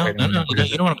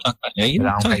 You know what I'm talking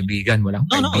about. Walang kaibigan.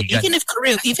 No.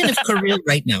 Even if Karylle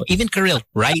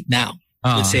right now,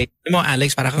 would say, mo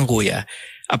Alex, para kang kuya,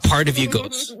 a part of you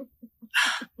goes.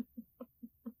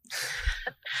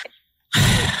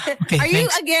 Okay, Are you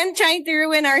again trying to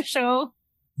ruin our show?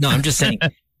 No, I'm just saying.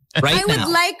 Right now. I would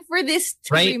like for this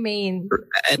to remain.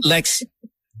 Lex,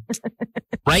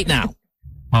 right now.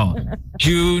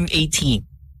 June 18,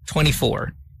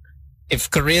 24. If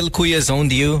Karylle Kuya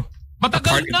zoned you, no.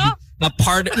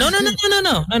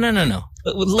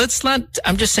 Let's not,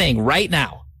 I'm just saying right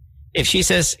now, if she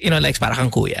says, you know, Lex, para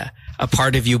kang kuya, a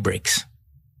part of you breaks.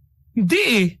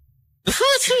 Hindi.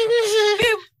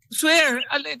 Swear.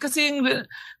 Kasi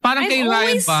parang kay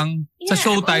Ryan Pang, sa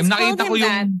Showtime, nakita ko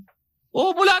yung,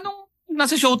 mula nung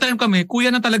nasa Showtime kami,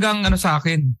 kuya na talagang sa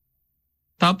akin.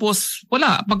 Tapos,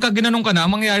 wala. Pagka ginanong ka na,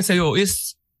 ang mangyayari sa'yo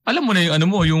is, alam mo na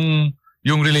yung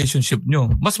yung relationship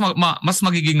nyo. Mas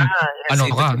magiging,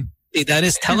 ka. That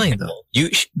is telling though.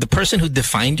 The person who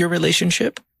defined your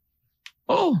relationship?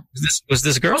 Was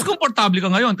this girl? Mas komportable ka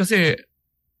ngayon kasi,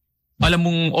 alam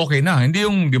mong okay na. Hindi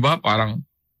yung, di ba, parang,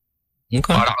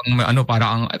 Okay.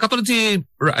 Parang katulad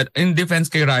in defense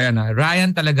kay Ryan,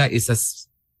 Ryan talaga is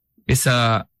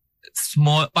a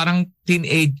small, parang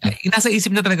teenage, nasa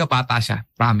isip na talaga bata siya,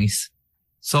 promise.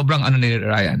 Sobrang ni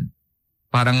Ryan.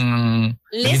 Parang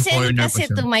listen kasi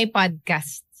to my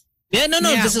podcast. Yeah, no,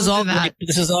 this is all great.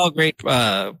 This is all great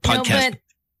podcast.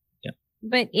 No,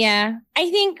 but yeah, I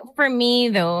think for me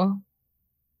though,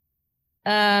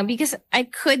 because I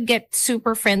could get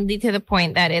super friendly to the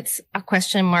point that it's a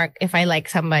question mark if I like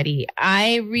somebody.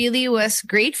 I really was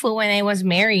grateful when I was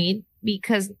married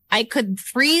because I could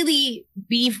freely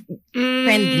be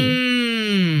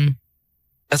friendly.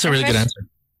 That's a really good answer.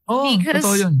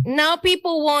 Because now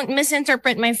people won't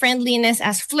misinterpret my friendliness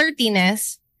as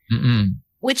flirtiness,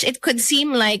 which it could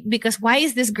seem like, because why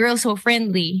is this girl so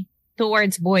friendly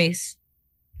towards boys?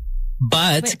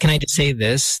 But can I just say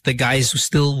this? The guys who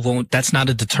still won't, that's not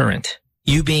a deterrent.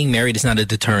 You being married is not a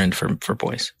deterrent for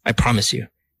boys. I promise you.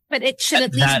 But it should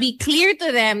at least be clear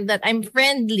to them that I'm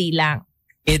friendly lang.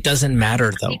 It doesn't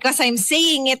matter though. Because I'm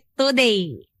saying it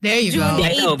today. There you go. Yeah,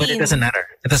 I know, but it doesn't matter.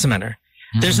 It doesn't matter.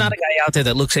 There's not a guy out there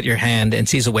that looks at your hand and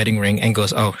sees a wedding ring and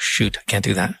goes, oh, shoot, I can't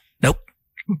do that. Nope.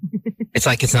 It's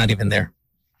like it's not even there.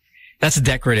 That's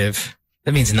decorative.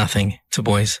 That means nothing to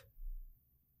boys.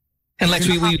 And like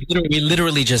we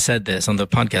literally just said this on the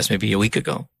podcast maybe a week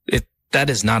ago. That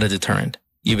is not a deterrent,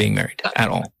 you being married at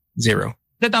all. Zero.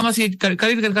 Tama si kailan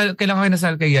kayo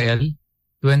nasal kay Yael?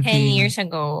 10 years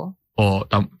ago.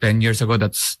 10 years ago,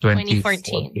 that's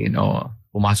 2014.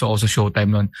 Pumasok ako sa Showtime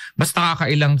noon. Mas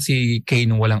nakakailang si Kay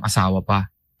nung walang asawa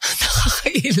pa.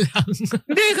 Nakakailang?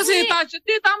 Hindi, kasi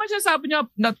tama siya. Sabi niya,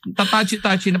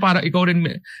 touchy na para ikaw rin.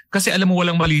 Kasi alam mo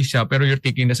walang mali siya, pero you're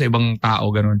thinking na sa ibang tao,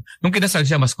 ganun. Nung kinasal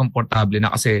siya, mas komportable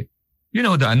na kasi, di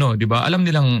ba? Alam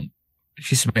nilang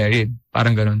she's married.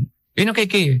 Parang ganun. Yun ang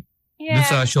kay Kay. Yeah. Dun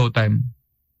sa Showtime.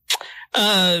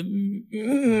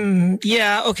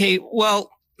 Yeah, okay.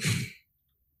 Well,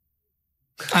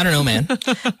 I don't know, man.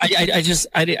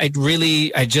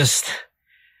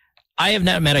 I have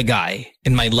not met a guy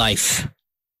in my life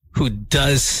who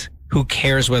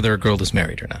cares whether a girl is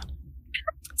married or not.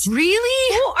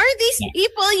 Really? Who are these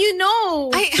people you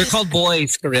know? They're called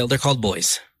boys, Karylle. They're called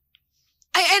boys.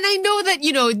 I know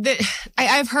that,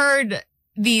 I've heard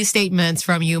these statements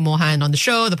from you, Mohan, on the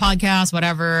show, the podcast,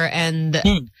 whatever. And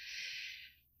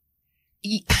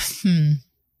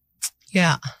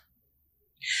yeah.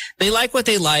 They like what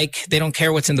they like. They don't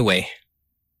care what's in the way.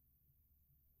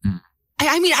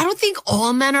 I mean, I don't think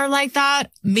all men are like that.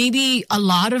 Maybe a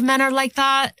lot of men are like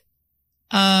that.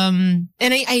 And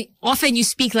I often you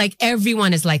speak like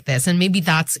everyone is like this. And maybe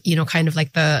that's, kind of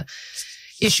like the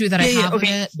issue that I have with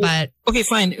it. But okay,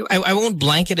 fine. I won't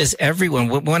blanket as everyone.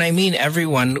 When I mean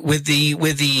everyone, with the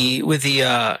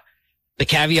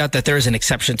caveat that there is an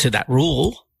exception to that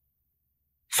rule,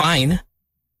 fine.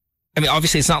 I mean,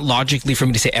 obviously, it's not logically for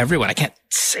me to say everyone. I can't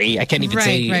even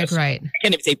say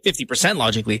 50%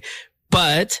 logically,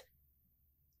 but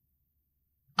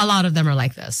a lot of them are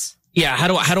like this. Yeah. How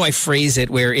do I phrase it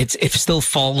where it still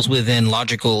falls within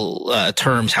logical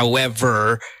terms?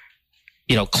 However,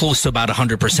 close to about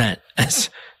 100%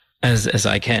 as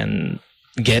I can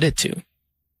get it to.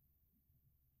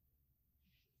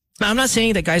 Now, I'm not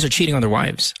saying that guys are cheating on their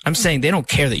wives. I'm saying they don't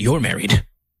care that you're married.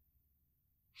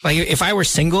 Like, if I were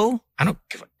single, I don't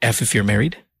give a F if you're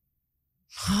married.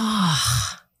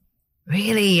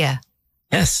 Really?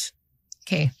 Yes.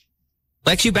 Okay.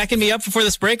 Lex, you backing me up before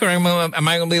this break, or am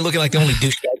I going to be looking like the only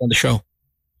douchebag on the show?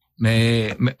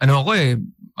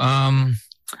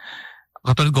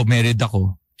 Katulad ko, married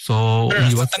ako. So,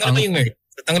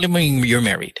 Tanggalin mo yung you're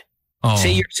married. Oh.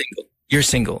 Say you're single. You're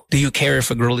single. Do you care if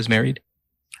a girl is married?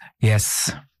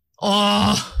 Yes.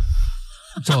 Oh.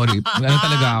 Sorry.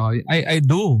 Talaga ako. I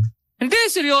do. Hindi,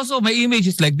 seryoso. My image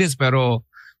is like this, pero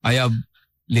I have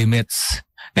limits.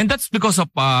 And that's because of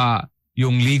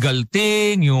yung legal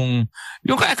thing, yung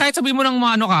kahit sabihin mo ng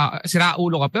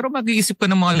siraulo ka, pero mag-iisip ka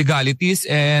ng mga legalities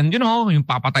and, yung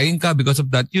papatayin ka because of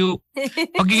that.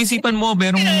 Pag-iisipan mo,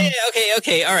 merong...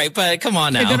 Okay. All right. But come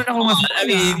on now. I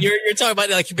mean, you're talking about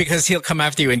like because he'll come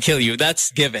after you and kill you. That's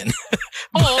given.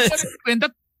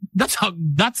 That's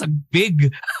a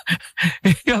big,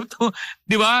 you have to,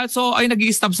 di ba? So, ay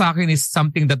nag-i-stop sa akin is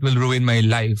something that will ruin my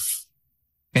life.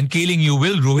 And killing you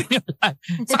will ruin your life.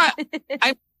 Saka,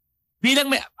 bilang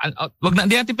may,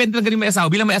 hindi natin pwede lang may asawa.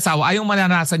 Bilang may asawa, ayaw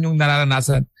mananasan yung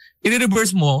nararanasan.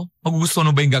 I-reverse mo, magugusto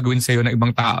mo ba yung gagawin sa'yo ng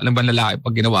ibang tao, ng ibang lalaki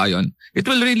pag ginawa yun? It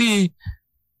will really,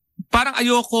 parang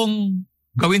ayokong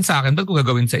gawin sa akin, ba't ko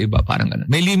gagawin sa iba? Parang ganun.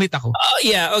 May limit ako.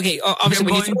 Yeah, okay. Obviously,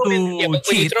 when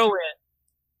you throw in,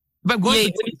 But Yeah,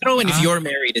 when you throw in if you're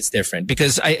married, it's different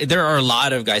because there are a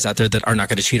lot of guys out there that are not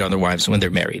going to cheat on their wives when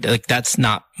they're married. Like that's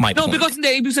not my point. No, because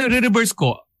hindi, ibig sabihin, reverse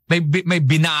ko. May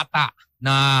binata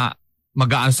na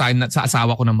mag-aan sa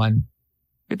asawa ko naman.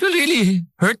 It will really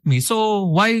hurt me. So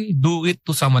why do it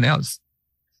to someone else?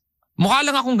 Mukha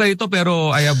lang akong ganito pero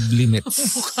I have limits.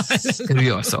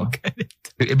 Seryoso.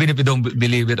 Even if you don't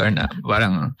believe it or not.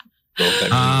 Parang,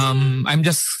 I'm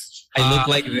just... I look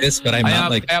like this, but I'm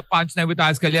not like... I have punchline with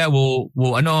Karylle.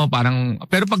 Parang...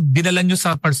 Pero pag dinala nyo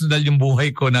sa personal yung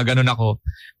buhay ko na ganun ako,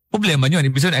 problema nyo.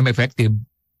 Ibig sabihin, I'm effective.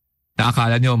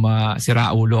 Nakakala nyo,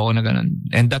 masira ulo ako na ganun.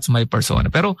 And that's my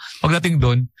persona. Pero pagdating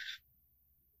doon,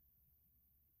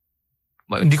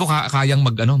 hindi ko kayang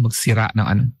magsira ng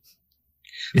ano.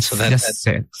 It's so just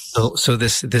set. So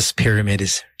this pyramid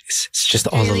is it's just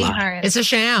all really a lie. hard. It's a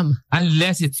sham.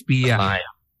 Unless it's Pia.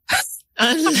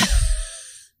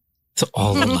 It's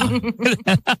all a lie.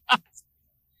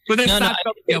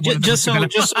 Just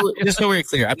so we're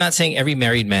clear, I'm not saying every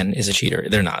married man is a cheater.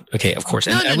 They're not. Okay, of course.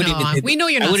 And We know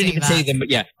you're not. I wouldn't even say them.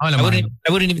 Yeah, I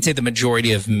wouldn't even say the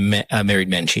majority of married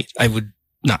men cheat. I would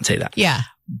not say that. Yeah.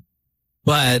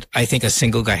 But I think a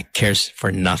single guy cares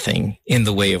for nothing in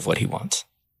the way of what he wants.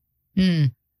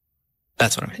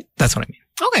 That's what I mean.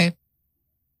 Okay.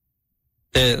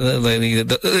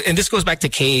 And this goes back to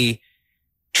Kay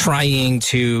trying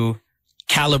to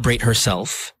calibrate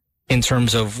herself in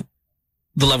terms of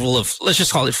the level of, let's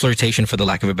just call it flirtation for the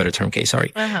lack of a better term, Kay,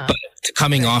 sorry. But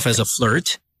coming off as a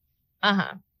flirt.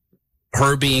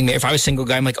 Her being, if I was a single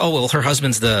guy, I'm like, oh, well, her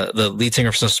husband's the lead singer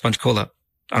of Sponge Cola.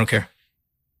 I don't care.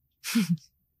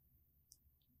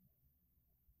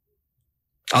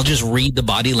 I'll just read the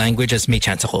body language as may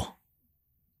chance ako.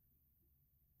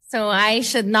 So I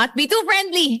should not be too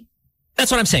friendly.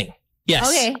 That's what I'm saying. Yes,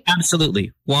 okay.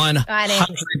 Absolutely,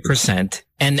 100%.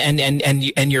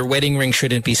 And your wedding ring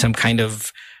shouldn't be some kind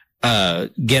of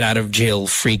get out of jail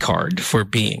free card for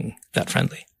being that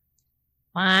friendly.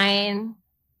 Fine.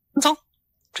 That's all.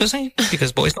 Just saying,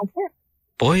 because boys don't care.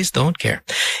 Boys don't care.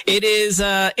 It is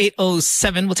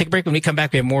 8:07. We'll take a break. When we come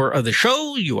back, we have more of the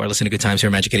show. You are listening to Good Times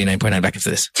here, Magic 89.9. Back after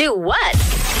this. Do what?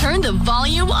 Turn the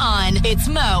volume on. It's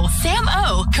Mo, Sam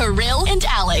O, Karylle, and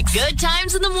Alex. Good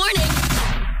Times in the morning.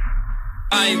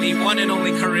 The one and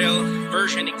only Karylle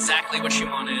version, exactly what she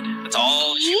wanted. That's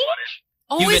all she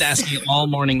wanted. You've been asking all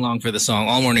morning long for the song,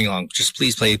 all morning long. Just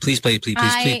please play, please.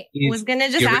 I was going to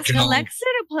just ask Alexa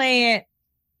to play it.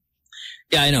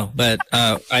 Yeah, I know, but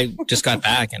I just got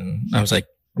back and I was like,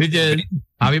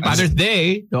 Happy Father's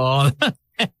Day. Well,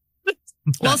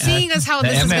 seeing as how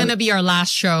this is going to be our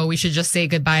last show, we should just say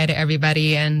goodbye to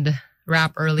everybody and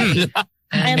wrap early.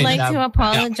 I'd like to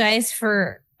apologize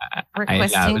for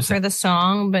requesting for the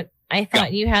song, but I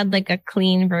thought you had like a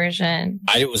clean version.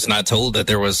 I was not told that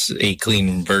there was a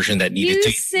clean version that needed to.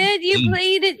 You said you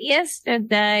played it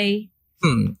yesterday.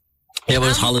 It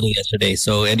was holiday yesterday,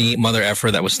 so any mother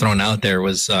effer that was thrown out there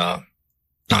was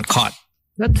not caught.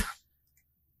 What?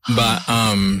 But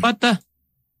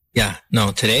yeah,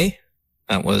 no, today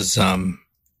that was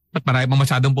Ba't marami pa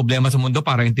masyadong problema sa mundo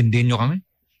para intindihin nyo kami?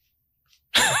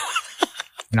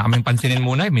 Na kaming pansinin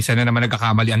muna minsan na naman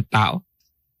nagkakamali ang tao.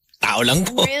 Tao lang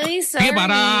po. Really sorry. Sige,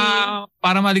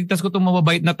 para maligtas ko itong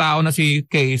mababait na tao na si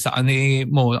Kay sa ani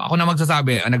mo. Ako na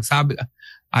nagsabi,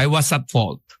 I was at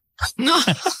fault. No.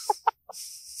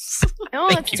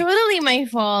 No, it's totally my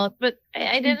fault, but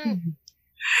I didn't.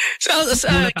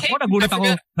 Nagulat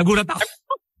ako.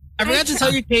 I forgot to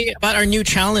tell you, Kay, about our new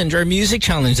challenge, our music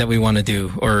challenge that we want to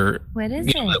do, or what is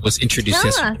it? That was introduced.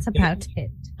 Tell us about it.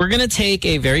 We're gonna take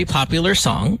a very popular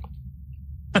song,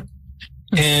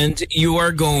 and you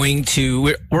are going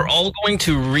to. We're all going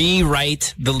to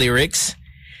rewrite the lyrics,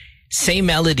 same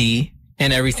melody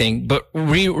and everything, but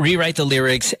rewrite the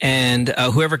lyrics, and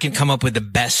whoever can come up with the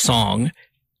best song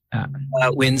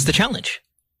wins the challenge.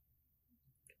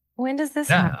 When does this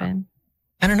happen?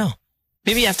 I don't know.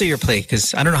 Maybe after your play,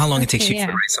 because I don't know how long it takes you to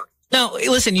write a song. Now,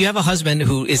 listen, you have a husband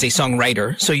who is a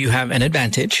songwriter, so you have an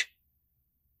advantage.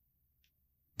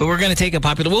 But we're going to take a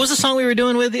popular... What was the song we were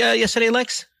doing with yesterday,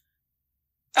 Lex?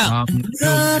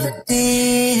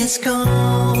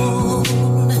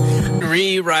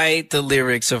 Rewrite the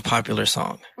lyrics of popular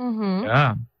song. Mm-hmm.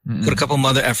 Yeah. Put a couple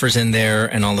mother effers in there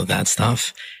and all of that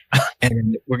stuff.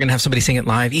 And we're going to have somebody sing it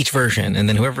live, each version. And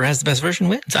then whoever has the best version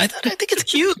wins. I think it's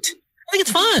cute. I think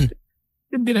it's fun.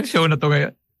 Hindi na show na to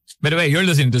ngayon. By the way, you're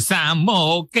listening to Sam,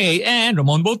 Mo, Kay, and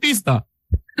Ramon Bautista.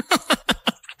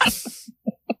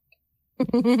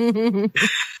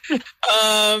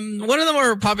 One of the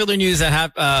more popular news that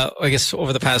happened, I guess,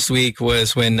 over the past week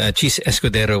was when Cheese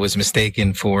Escudero was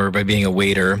mistaken by being a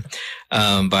waiter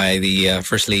by the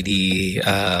First Lady.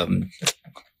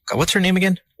 What's her name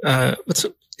again? Is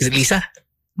it Lisa?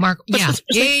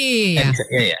 Yeah.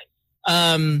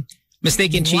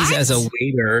 Mistaken Cheese as a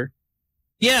waiter.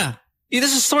 Yeah.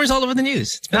 This is stories all over the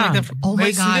news. It's been like that for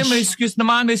my gosh. May excuse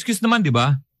naman, di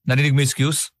ba? Narinig mo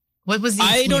excuse? What was the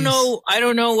excuse? I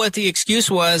don't know what the excuse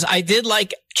was. I did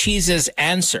like Cheese's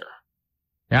answer.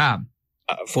 Yeah.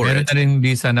 Meron na rin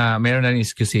Lisa meron na rin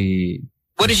excuse si...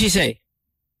 What did she say?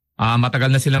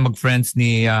 Matagal na silang mag-friends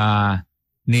ni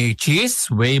Cheese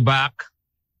way back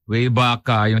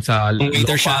yung sa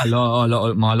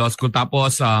mga law school.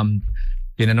 Tapos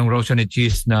tinanong raw siya ni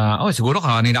Cheese na, siguro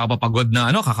kanina ka pa pagod na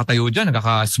kakatayo dyan,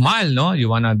 nagkaka-smile, no? You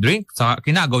wanna drink?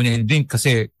 Kinagaw niya yung drink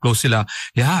kasi close sila.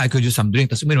 Yeah, I could use some drink.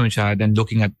 Tapos uminom siya, then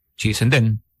looking at Cheese, and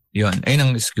then, yun, ayun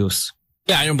ang excuse.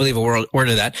 Yeah, I don't believe a word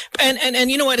of that. And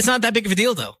you know what? It's not that big of a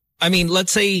deal, though. I mean,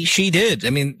 let's say she did.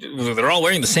 I mean, they're all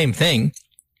wearing the same thing.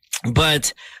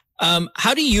 But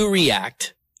how do you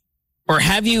react? Or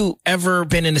have you ever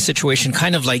been in a situation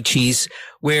kind of like Cheese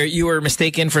where you were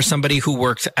mistaken for somebody who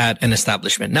worked at an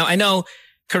establishment? Now, I know,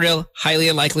 Karylle, highly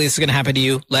unlikely this is going to happen to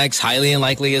you. Lex, highly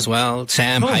unlikely as well.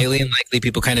 Sam, highly unlikely.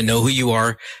 People kind of know who you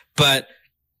are. But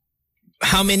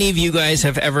how many of you guys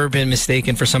have ever been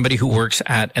mistaken for somebody who works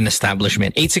at an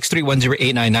establishment?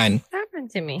 863-10899.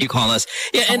 Happened to me. You call us.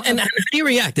 Yeah, and how do you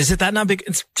react? Is it that not big?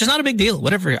 It's just not a big deal.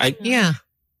 Whatever. Yeah.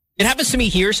 It happens to me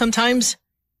here sometimes.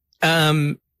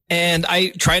 And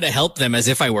I try to help them as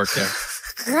if I work there.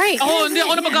 Right. Hindi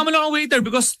ako na magkamala ng waiter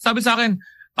because sabi sa akin,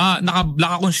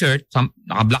 naka-black akong shirt.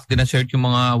 Naka-black din na shirt yung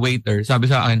mga waiter.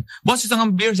 Sabi sa akin, boss,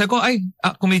 isang beer. Sabi ko,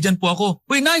 comedian po ako.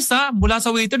 Uy, nice ha. Mula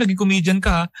sa waiter, naging comedian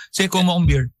ka ha. Sige, kuha mo akong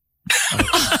beer.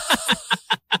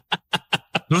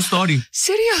 True story.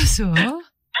 Seryoso?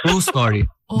 True story.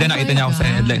 Then nakita niya ako sa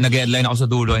headline. Nag-headline ako sa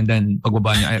dulo and then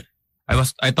pagbaba niya,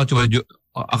 I thought you were,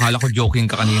 akala ko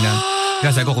joking ka kanina.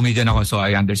 Kasi ako comedian ako, so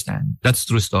I understand. That's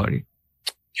true story.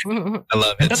 I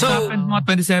love it. That happened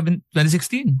mga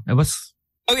 2016.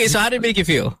 Okay, so how did it make you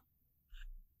feel?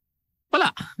 Wala.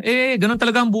 Ganun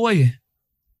talaga ang buhay eh.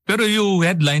 Pero yung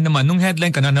headline naman, nung headline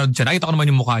ka nanood siya, nakita ko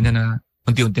naman yung mukha niya na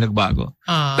unti-unti nagbago.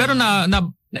 Pero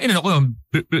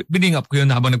bining up ko yun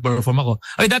habang nag-perform ako.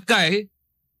 That guy,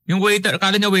 yung waiter,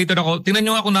 akala niya waiter ako, tingnan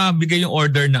niyo ako nabigay yung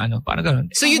order na parang ganun.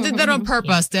 So you did that on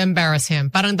purpose to embarrass him?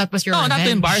 Parang that was your revenge? No, not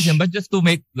to embarrass him, but just to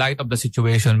make light of the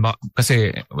situation.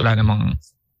 Kasi wala namang...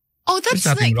 that's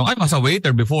like... wrong. I was a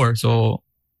waiter before, so...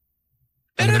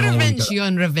 Pero revenge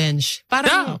yun, revenge.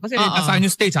 Parang... kasi asahan yung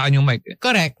stage, asahan yung mic.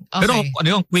 Correct. Okay. Pero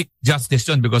yung quick justice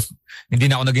yun because hindi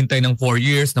na ako naghintay ng 4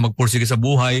 years na magpursige sa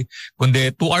buhay,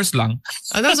 kundi 2 hours lang.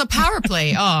 That was a power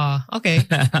play. Okay.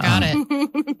 Got it.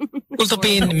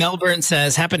 Ultopin Melbourne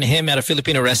says, happened to him at a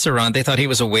Filipino restaurant. They thought he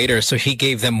was a waiter, so he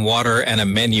gave them water and a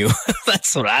menu.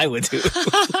 That's what I would do.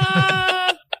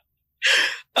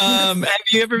 Have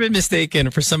you ever been mistaken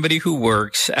for somebody who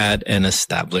works at an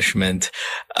establishment?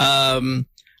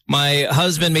 My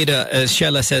husband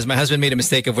Sheila says, my husband made a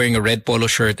mistake of wearing a red polo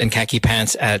shirt and khaki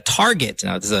pants at Target.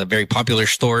 Now, this is a very popular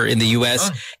store in the U.S.,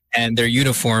 and their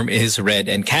uniform is red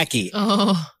and khaki.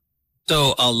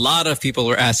 So a lot of people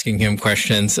were asking him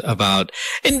questions about,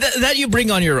 and that you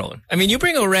bring on your own. I mean, you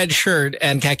bring a red shirt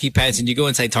and khaki pants and you go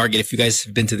inside Target. If you guys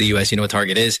have been to the U.S., you know what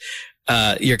Target is.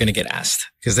 You're going to get asked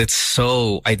because it's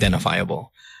so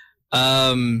identifiable.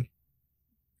 Hold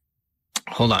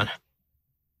on.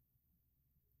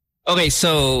 Okay,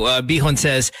 so Bihon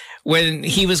says, when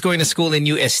he was going to school in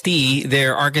UST,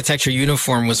 their architecture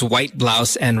uniform was white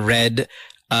blouse and white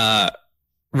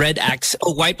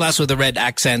blouse with a red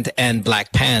accent and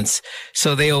black pants.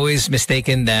 So they always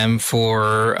mistaken them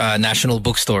for National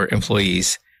Bookstore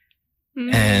employees.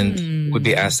 And would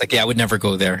be asked, like, I would never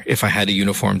go there if I had a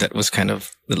uniform that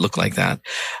looked like that.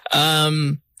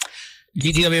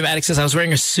 GTW Maddox says, I was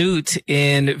wearing a suit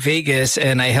in Vegas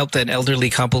and I helped an elderly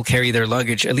couple carry their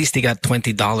luggage. At leleast he got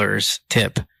 $20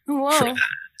 tip. Whoa.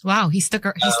 Wow, he stuck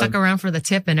around for the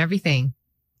tip and everything.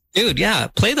 Dude, yeah,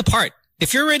 play the part.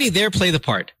 If you're already there, play the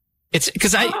part. It's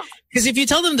because if you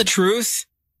tell them the truth,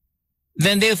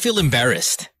 then they'll feel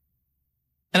embarrassed.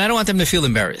 And I don't want them to feel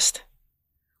embarrassed.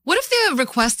 What if the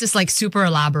request is like super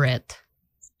elaborate?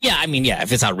 Yeah, I mean,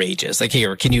 if it's outrageous. Like,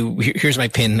 here's my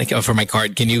PIN for my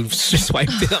card. Can you swipe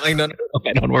it? Like, no,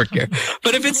 I don't work here.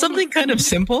 But if it's something kind of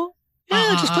simple,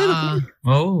 just play the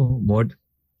part.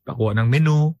 Pakuha ng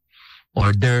menu,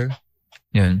 order.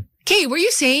 Yan. Kay, were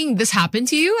you saying this happened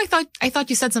to you? I thought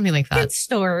you said something like that. In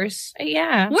stores.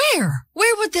 Yeah. Where?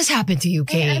 Where would this happen to you,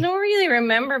 Kay? I don't really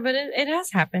remember, but it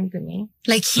has happened to me.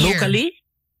 Like here. Locally?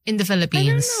 In the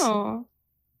Philippines. I don't know.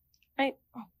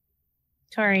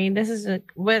 Sorry, but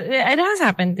it has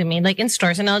happened to me, like in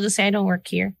stores, and I'll just say I don't work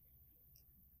here.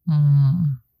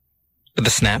 With the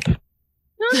snap? No,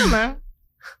 naman.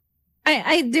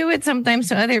 I do it sometimes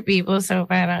to other people, so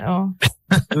parang,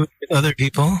 Other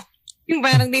people? Yung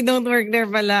parang they don't work there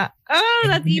pala. Oh,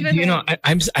 not even. You know,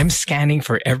 I'm scanning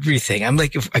for everything. I'm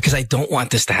like, because I don't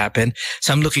want this to happen.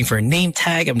 So I'm looking for a name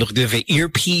tag. I'm looking for an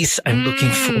earpiece. I'm looking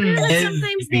for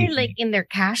sometimes they're like in their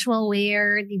casual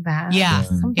wear, diba? Yeah.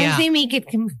 Sometimes they make it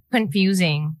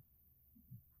confusing.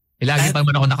 Lagi pa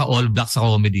man ako naka-all black sa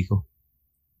comedy ko.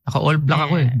 Naka-all black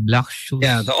ako eh. Black shoes.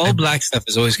 Yeah, the all black stuff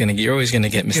is always you're always gonna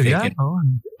get mistaken.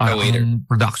 Yeah, waiter.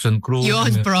 Production crew.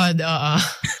 Yun, prod. Kaya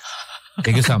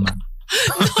kasama.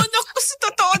 No, kasi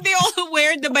totoo, they all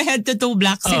wear the head to toe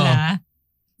black sila.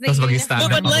 Tapos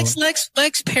mag-stand but Lex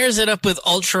pairs it up with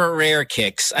ultra rare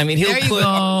kicks. I mean, he'll put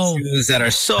on shoes that are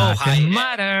so high. Doesn't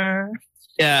matter.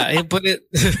 Yeah, he'll put it.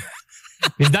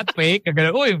 Is that fake?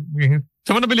 Uy,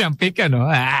 saan mo nabili ang fake,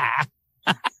 ano?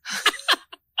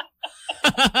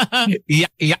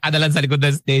 Iyak ka na lang sa likod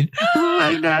ng stage. Oh,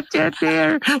 I'm not yet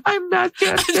there.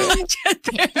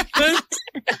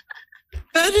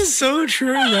 That is so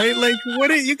true, right? Like,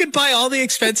 you can buy all the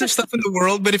expensive stuff in the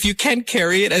world, but if you can't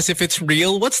carry it as if it's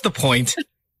real, what's the point?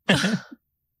 Diba?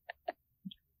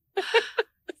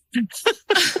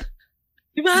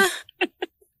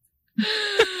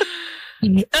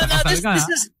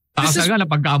 This is na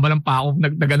pagkamalang pa ako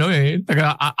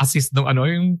taga-assist ng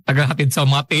yung taga-hatid sa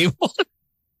mga table.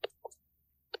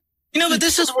 You know, but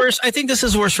this is worse. I think this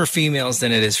is worse for females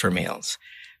than it is for males.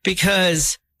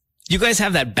 Because you guys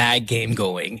have that bag game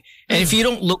going. And if you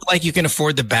don't look like you can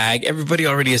afford the bag, everybody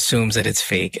already assumes that it's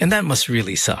fake. And that must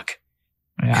really suck.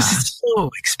 Because it's so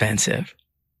expensive.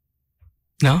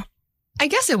 No? I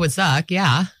guess it would suck,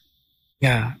 yeah.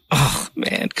 Yeah. Oh,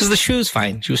 man. Because the shoes,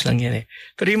 fine. Shoes lang yan eh.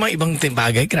 Pero yung mga ibang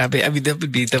bagay, grabe. I mean,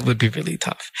 that would be really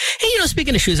tough. Hey, you know,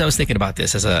 speaking of shoes, I was thinking about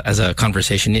this as a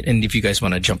conversation. And if you guys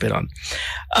want to jump in on.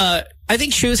 I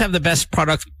think shoes have the best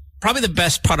product, probably the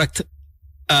best product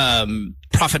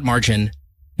profit margin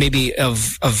maybe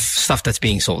of stuff that's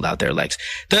being sold out there, Lex.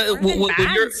 I'm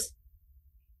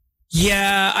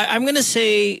going to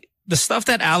say the stuff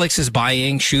that Alex is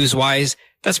buying shoes wise,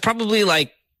 that's probably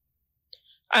like,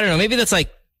 I don't know, maybe that's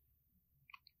like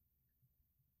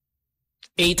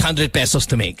 800 pesos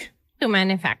to make. To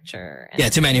manufacture. Yeah,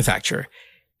 to manufacture.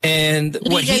 And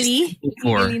what he's paying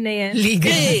for,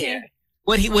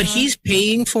 what he's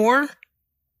paying for,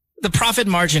 the profit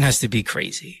margin has to be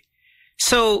crazy.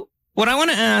 So what I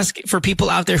want to ask for people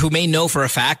out there who may know for a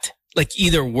fact, like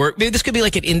either work, maybe this could be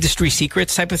like an industry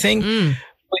secrets type of thing.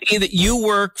 But either you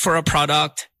work for a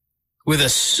product with a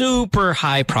super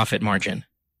high profit margin,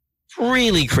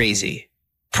 really crazy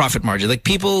profit margin. Like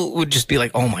people would just be like,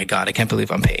 oh my God, I can't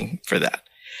believe I'm paying for that.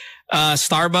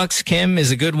 Starbucks, Kim, is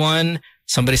a good one.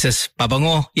 Somebody says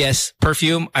pabango. Yes.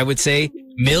 Perfume, I would say.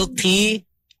 Milk tea,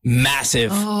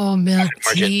 massive. Oh, milk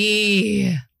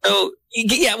tea. So,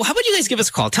 yeah, well, how about you guys give us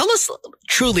a call? Tell us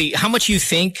truly how much you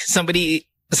think something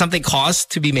costs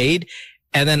to be made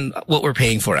and then what we're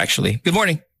paying for, actually. Good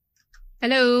morning.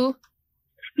 Hello.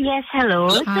 Yes, hello.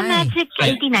 It's the Magic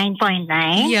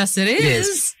 89.9. Yes, it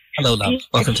is. Hello, love.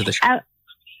 Welcome to the show.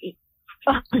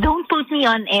 Don't put me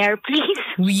on air, please.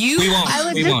 We won't.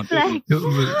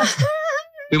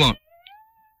 We won't.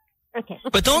 Okay.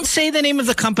 But don't say the name of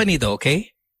the company, though,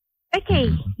 okay? Okay.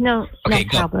 No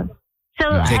problem.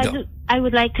 So I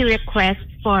would like to request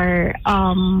for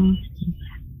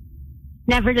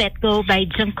Never Let Go by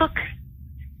Jungkook.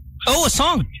 Oh, a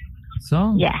song.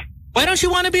 Yeah. Why don't you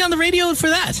want to be on the radio for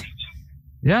that?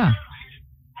 Yeah.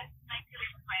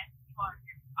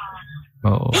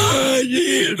 Oh.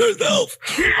 herself.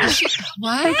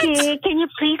 What? Okay, can you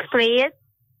please play it?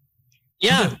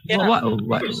 Yeah. What?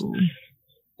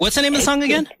 What's the name of the song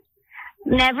again?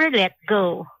 Never Let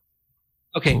Go.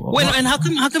 Okay. And how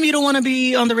come you don't want to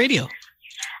be on the radio?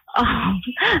 Oh,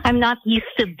 I'm not used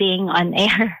to being on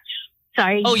air.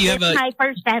 Sorry. Oh, it's my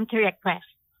first time to request.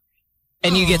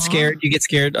 And you get scared? You get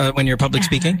scared when you're public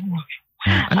speaking?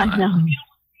 No.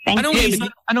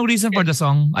 Anong reason for the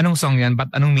song? Anong song yan?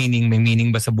 But anong meaning? May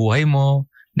meaning ba sa buhay mo?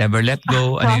 Never let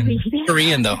go?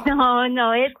 Korean though.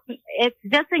 No, it's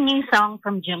just a new song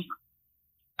from Jungkook.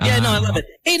 Yeah, no, I love it.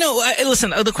 Hey, no,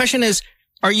 listen, the question is,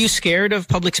 are you scared of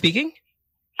public speaking?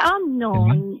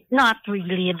 No, not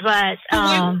really, but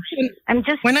I'm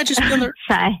just... Why not just be on the...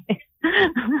 shy.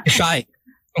 Shy.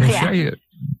 Yeah.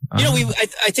 You know,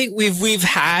 I think we've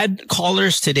had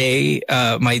callers today,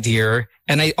 my dear,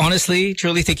 and I honestly,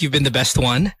 truly think you've been the best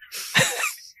one.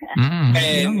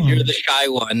 And you're the shy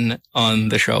one on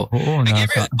the show.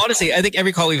 Honestly, I think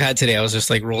every call we've had today, I was just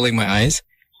like rolling my eyes.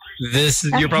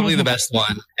 You're probably the best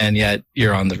one, and yet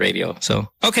you're on the radio. So,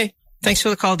 okay. Thanks for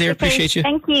the call, dear. Appreciate you.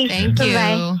 Thank you. Thank you.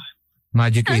 Bye.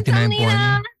 Magic 89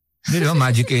 point. You know,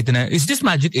 Magic 89. Is this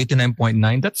Magic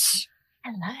 89.9?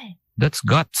 That's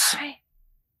guts. Right.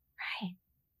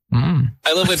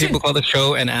 I love when people call the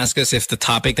show and ask us if the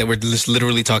topic that we're just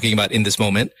literally talking about in this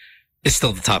moment is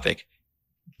still the topic.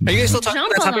 Are you guys still talking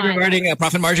about that topic regarding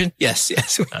profit margin? Yes.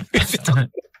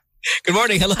 Good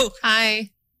morning. Hello.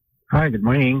 Hi. Hi, good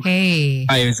morning. Hey.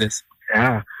 Hi, who's this?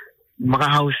 Yeah. Mga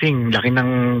housing, laki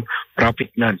ng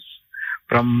profit nun.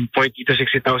 From 40 to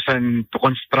 60,000 to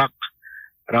construct,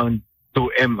 around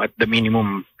 2M at the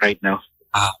minimum right now.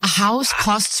 A house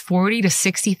costs 40 to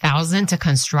 60,000 to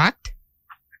construct?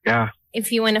 Yeah.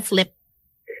 If you want to flip.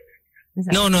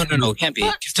 No. Can't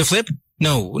be. To flip?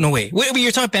 No way. Wait,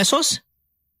 you're talking pesos?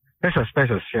 Pesos,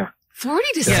 yeah. 40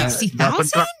 to 60,000? The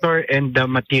contractor and the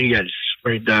materials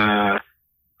for the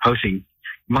housing.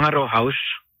 Mga row house.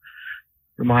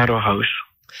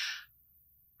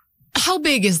 How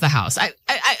big is the house? I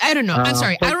don't know. I'm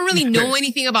sorry. I don't really know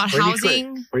anything about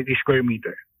housing. 40 square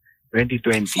meter.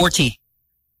 2020.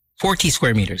 40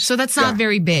 square meters. So that's not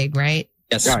very big, right?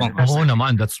 Yes. Yeah, Oh,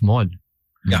 naman. That's small.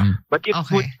 Yeah. But it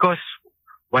would cost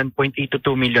 1.8 to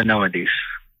 2 million nowadays.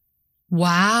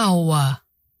 Wow.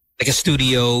 Like a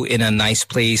studio in a nice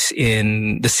place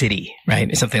in the city,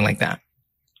 right? Something like that.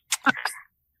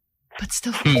 But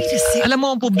still 40 to 60. Alam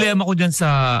mo, ang problema ko dyan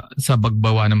sa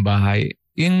bagbawa ng bahay,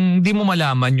 yung di mo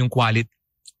malaman yung quality.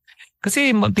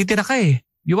 Kasi titira ka eh.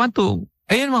 You want to,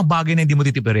 ayun mga bagay na hindi mo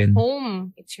titipirin.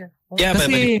 Home. It's your home. Yeah, but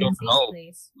you don't know.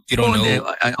 You don't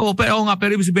know. Pero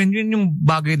ibig sabihin, yun yung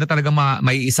bagay na talaga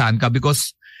maiisahan ka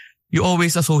because you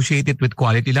always associate it with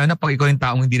quality. Lalo na pag ikaw yung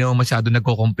taong hindi naman masyado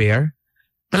nagko-compare.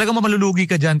 Talaga malulugi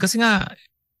ka dyan. Kasi nga,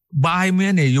 bahay mo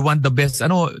yan eh. You want the best.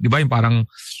 Di ba yung parang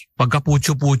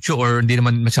pagka-pucho-pucho or hindi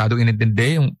naman masyadong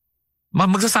inintindi. Yung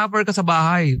magsasuffer ka sa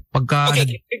bahay.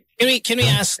 Okay, can we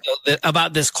ask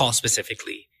about this call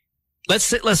specifically?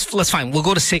 Let's fine. We'll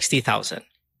go to 60,000.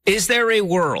 Is there a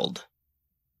world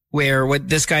where what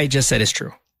this guy just said is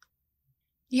true?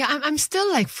 Yeah, I'm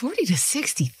still like 40 to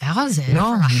 60,000.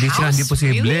 No, hindi posible.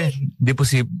 Really? Hindi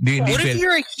posible. What if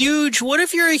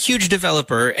you're a huge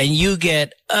developer and you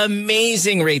get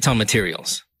amazing rates on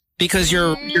materials because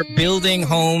you're building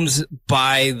homes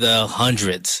by the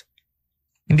hundreds.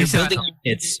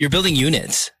 You're building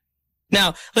units.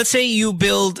 Now, let's say you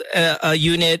build a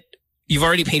unit. You've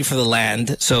already paid for the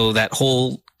land, so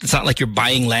it's not like you're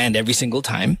buying land every single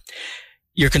time.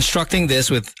 You're constructing this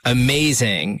with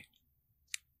amazing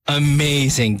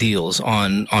deals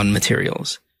on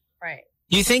materials. Right.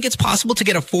 Do you think it's possible to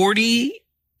get a 40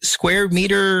 square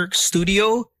meter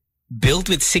studio built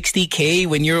with 60K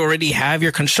when you already have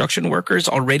your construction workers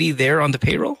already there on the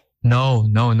payroll? No.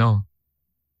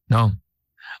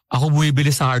 Ako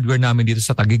bumibili sa hardware namin dito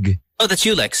sa Taguig eh. Oh, that's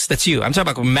you, Lex. That's you. I'm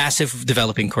talking about a massive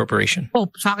developing corporation.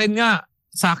 Oh, sa akin nga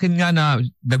na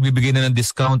nagbibigay na ng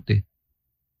discount eh.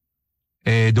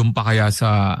 Doon pa kaya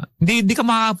sa hindi ka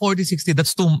maka 40 60,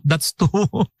 that's too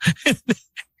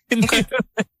Okay.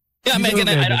 Yeah, Megan,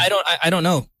 I don't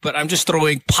know, but I'm just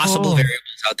throwing possible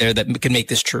variables out there that can make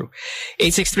this true.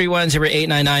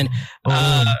 8631-0899.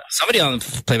 Somebody on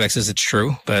Playback says it's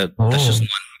true, but that's just one.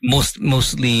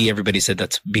 Mostly everybody said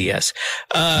that's BS.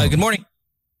 Good morning.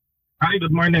 Hi,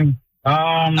 good morning.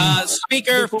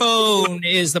 Speakerphone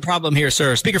is the problem here,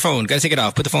 sir. Speakerphone, gotta take it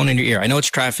off. Put the phone in your ear. I know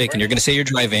it's traffic and you're gonna say you're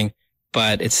driving,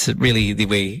 but it's really the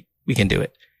way we can do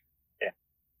it. Yeah.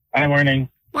 Hi, morning.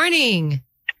 Morning.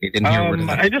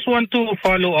 I just want to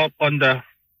follow up on the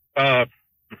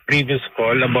previous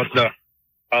call about the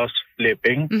house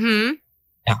flipping. Mm-hmm.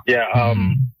 Yeah.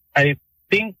 I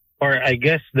think, or I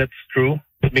guess that's true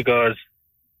because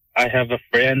I have a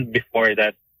friend before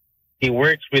that. He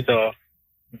works with a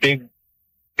big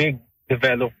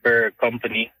developer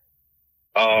company.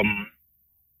 And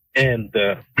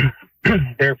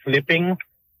they're flipping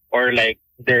or like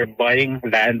they're buying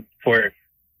land for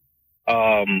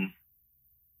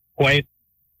quite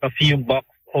a few bucks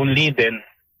only, then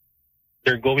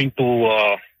they're going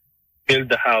to build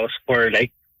the house for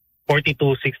like 40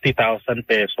 to 60,000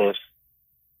 pesos,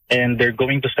 and they're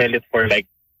going to sell it for like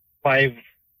 5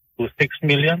 to 6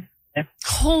 million. Yeah.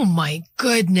 Oh my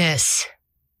goodness!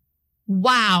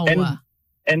 Wow.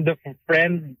 And the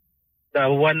friend, the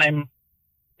one I'm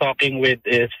talking with,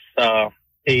 is a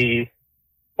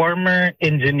former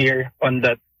engineer on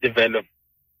that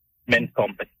men's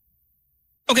company.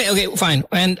 Okay, fine.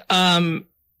 And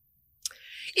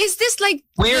is this like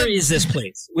where is this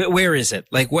place? Where is it?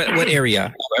 Like what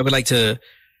area? I would like to.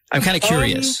 I'm kind of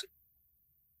curious.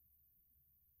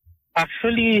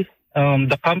 Actually,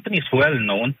 the company is well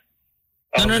known.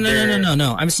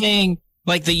 No. I'm saying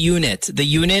like the unit. The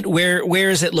unit. Where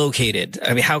is it located?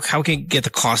 I mean, how can you get the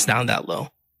cost down that low?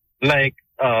 Like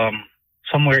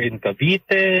somewhere in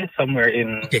Cavite, somewhere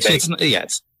in. Okay, so it's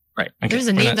right. Okay. There's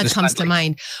a name that comes to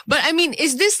mind. But I mean,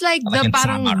 is this like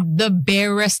the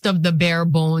barest of the bare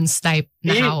bones type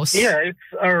house? Yeah, it's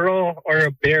a raw or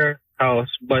a bare house.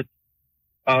 But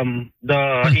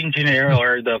the engineer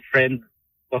or the friend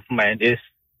of mine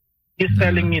he's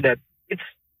telling me that it's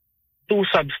too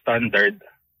substandard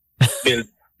build.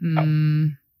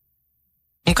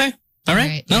 Okay. All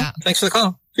right. No, thanks for the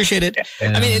call. Appreciate it.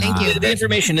 I mean, thank you. The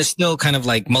information is still kind of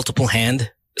like multiple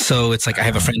hand. So it's like I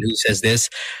have a friend who says this,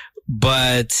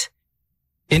 but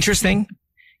interesting.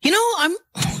 You know,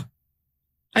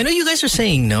 I know you guys are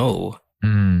saying no.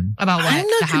 About what? I'm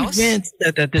not the house? convinced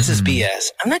that this is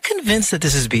BS. I'm not convinced that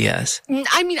this is BS.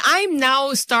 I mean, I'm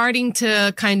now starting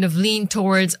to kind of lean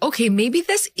towards, okay, maybe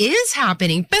this is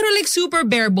happening. Pero like super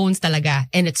bare bones talaga.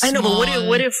 And it's I know, small. but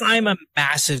what if I'm a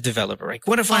massive developer? Like,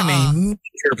 what if I'm a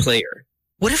major player?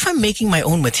 What if I'm making my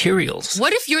own materials?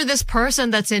 What if you're this person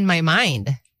that's in my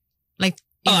mind? Like,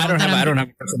 I don't have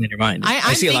a person in your mind.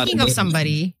 I'm see thinking of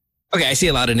somebody. Okay, I see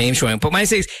a lot of names showing. But mine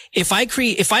says, if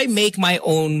I make my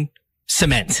own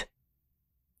cement,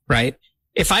 right?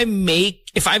 If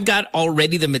I've got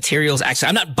already the materials, actually,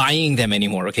 I'm not buying them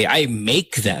anymore. Okay. I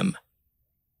make them.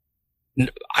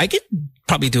 I could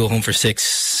probably do a home for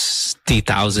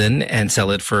 $60,000 and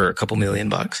sell it for a couple $1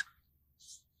 million.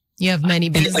 You have many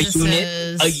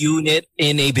businesses. A unit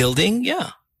in a building.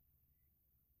 Yeah.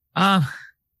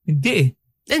 Hindi.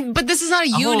 But this is not a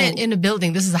unit in a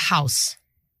building. This is a house.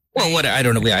 Well, what I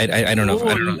don't know. I don't know.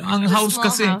 I don't know. Ang house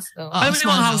kasi. Alam mo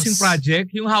yung housing project?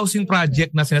 Yung housing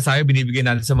project na sinasabi binibigyan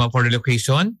natin sa mga for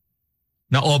relocation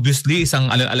na obviously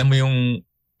isang alam mo yung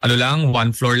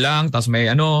one floor lang tapos may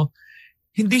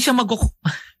hindi siya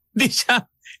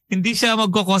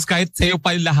magko-cost kahit sa'yo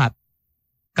pa yung lahat.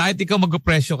 Kahit ikaw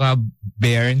magpo-presyo ka,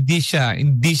 Bear, hindi siya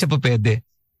pa pwede.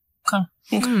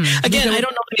 Okay. Again, I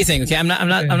don't know anything. Okay, I'm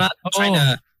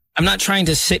not trying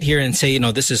to sit here and say,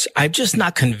 I'm just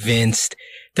not convinced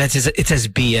that it's as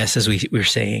BS as we were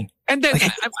saying. And then, like,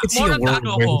 I could see a world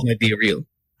where this might be real.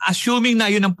 Assuming na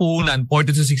yun ang puhunan,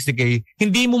 40 to 60K,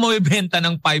 hindi mo mabibenta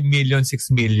ng 5 million,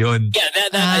 6 million. Yeah,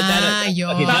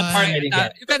 that part I didn't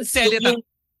get. You can sell it at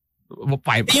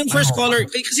 5. Yung first caller,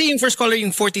 kasi yung first caller,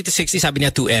 yung 40 to 60, sabi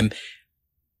niya 2M.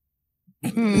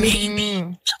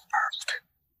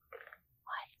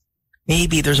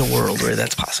 Maybe there's a world where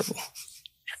that's possible.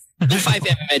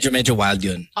 5M medyo wild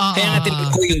yun. Kaya nga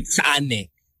tinanong ko yung saan eh.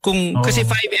 Kasi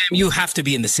 5M, you have to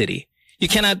be in the city. You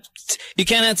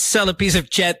cannot sell a piece of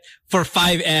jet for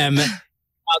 5M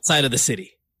outside of the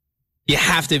city. You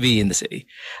have to be in the city.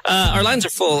 Our lines are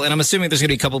full, and I'm assuming there's going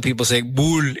to be a couple people saying,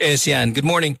 Bull es yan. Good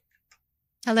morning.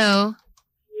 Hello.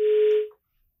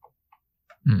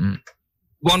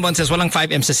 One says, walang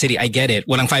 5M sa city. I get it.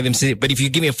 Walang 5M sa city. But if you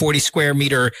give me a 40 square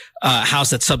meter house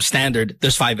that's substandard,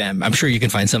 there's 5M. I'm sure you can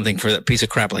find something for a piece of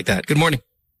crap like that. Good morning.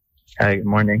 Hi, good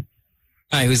morning.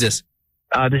 Hi, who's this?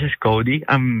 This is Cody.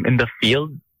 I'm in the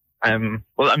field. I'm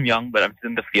young, but I'm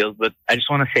still in the field. But I just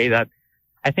want to say that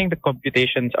I think the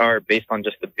computations are based on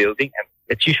just the building, and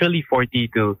it's usually 40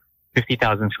 to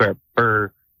 50,000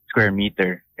 per square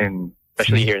meter,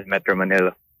 especially here in Metro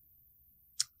Manila.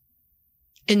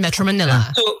 In Metro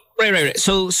Manila. So, right.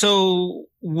 So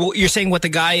you're saying what the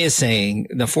guy is saying,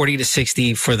 the 40 to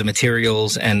 60 for the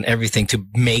materials and everything to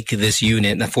make this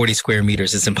unit, the 40 square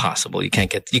meters, is impossible. You can't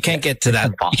get to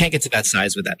that. You can't get to that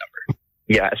size with that number.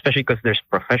 Yeah, especially because there's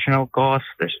professional costs,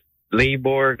 there's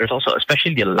labor, there's also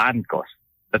especially the land cost.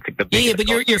 That's like the biggest. Yeah, but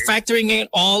you're factoring in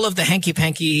all of the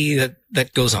hanky-panky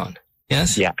that goes on.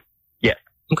 Yes? Yeah.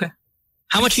 Okay.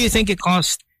 How much do you think it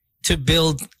costs to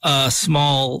build a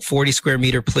small 40 square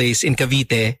meter place in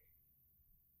Cavite?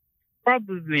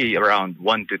 Probably around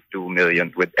 1 to 2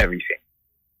 million with everything.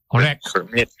 Correct. With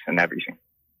permits and everything.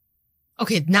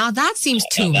 Okay, now that seems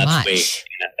too much. That's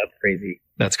crazy.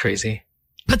 That's crazy.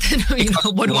 But then,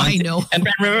 what do I know? And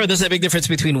remember, there's a big difference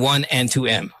between 1 and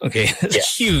 2M. Okay, there's a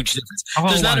huge difference.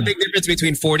 There's not a big difference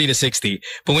between 40 to 60.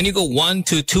 But when you go 1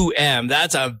 to 2M,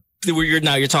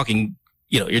 you're talking,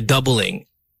 you're doubling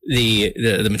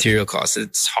the material cost.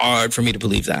 It's hard for me to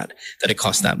believe that it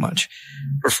costs that much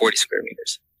for 40 square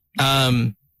meters.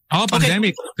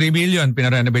 Pandemic, 3 million,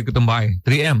 pinarenovate ko itong bahay.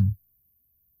 3M.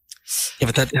 Yeah,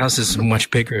 but that house is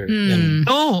much bigger.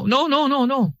 No.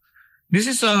 This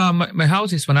is, my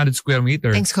house is 100 square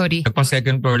meters. Thanks, Cody.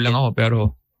 Nagpa-second floor lang ako,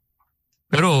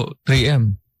 pero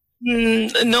 3M.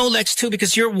 No, Lex, too,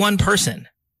 because you're one person.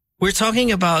 We're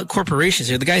talking about corporations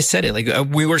here. The guy said it. Like,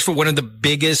 we work for one of the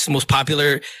biggest, most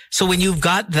popular. So when you've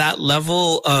got that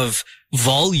level of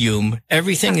volume,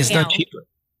 everything is not cheaper.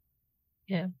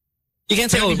 Yeah. You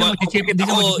can't say, Hindi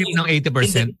ng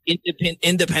 80%.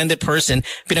 Independent person,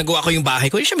 pinagawa ko yung bahay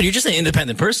ko. You're just an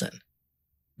independent person.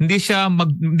 Hindi siya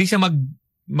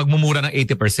magmumura ng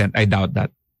 80%. I doubt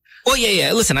that. Well,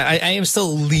 yeah. Listen, I am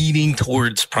still leaning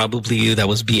towards probably that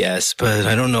was BS, but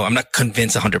I don't know. I'm not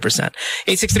convinced 100%.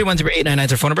 863-10899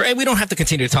 is our phone number. And we don't have to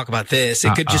continue to talk about this.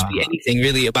 It could just be anything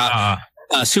really about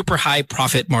super high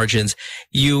profit margins.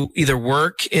 You either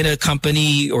work in a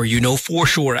company or you know for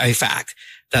sure a fact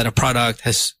that a product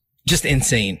has just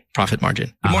insane profit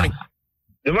margin. Good morning.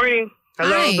 Good morning.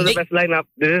 Hello to the best lineup.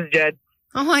 This is Jed.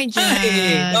 Oh, hi, Jed.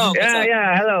 Hey. Oh,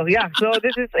 yeah. Hello. Yeah. So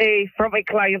this is from a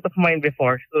client of mine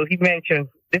before. So he mentioned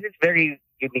this is very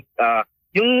unique.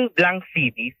 Yung blank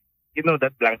CDs. You know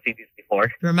that blank CDs before?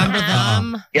 Remember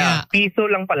them? Yeah. Piso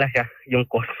lang pala siya yung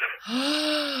cost.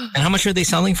 And how much are they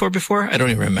selling for before? I don't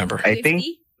even remember. I think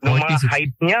nung mga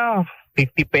height niya,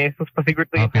 50 pesos pa siguro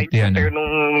ito yung height niya. Pero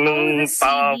nung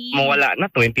mawala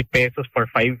na, 20 pesos for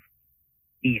 5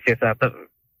 pieces ata.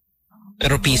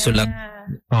 Pero piso lang.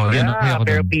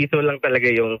 Pero piso lang talaga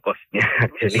yung cost niya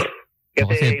actually.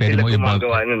 Kasi sila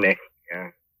gumagawa nun eh.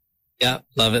 Yeah,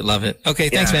 love it. Okay,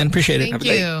 thanks, man. Appreciate it. Thank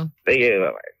you. Thank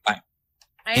you. Bye.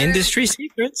 Industry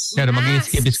secrets. Pero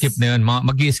mag-i-skip na yun.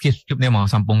 Mag-i-skip na yung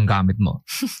mga 10 gamit mo.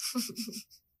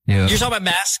 You're talking about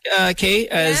mask, Kay?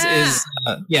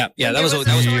 That was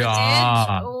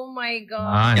Oh my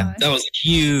God. Yeah, that was a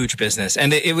huge business.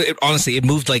 And it honestly, it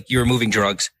moved like you were moving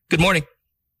drugs. Good morning.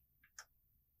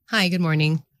 Hi, good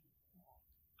morning.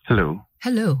 Hello.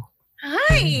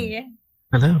 Hi.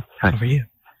 Hello. Hi. How are you?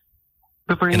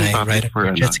 Preparing a topic for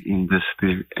industry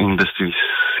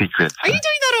secrets. Are you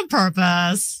doing that on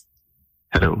purpose?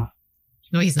 Hello.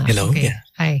 No, he's not. Hello. Okay. Yeah.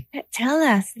 Hi. Tell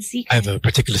us the secret. I have a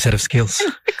particular set of skills.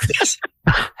 Yes.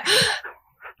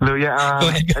 Hello. Yeah.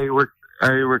 I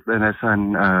worked as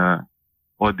an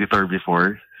auditor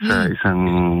before sa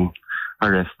isang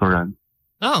restaurant.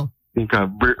 Oh. I think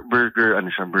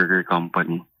burger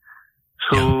company.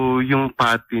 So yung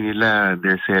patty nila,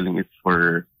 they're selling it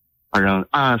for around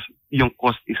yung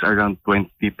cost is around 20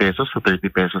 pesos or 30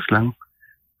 pesos lang.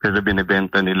 Pero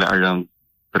binibenta nila around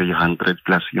 300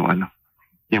 plus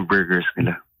yung burgers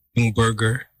nila. Yung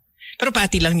burger. Pero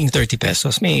patty lang yung 30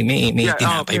 pesos. May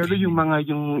tinapay. Pero yung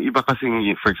iba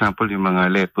kasing, for example, yung mga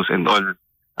lettuce and all,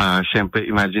 syempre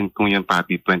imagine kung yung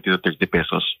patty 20 to 30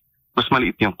 pesos. Mas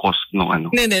maliit yung cost nung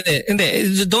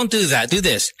Hindi. Don't do that. Do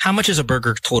this. How much is a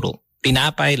burger total?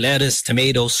 Tinapay, lettuce,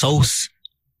 tomato, sauce,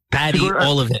 patty,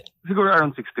 all of it. Siguro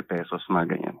around 60 pesos,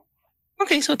 mga ganyan.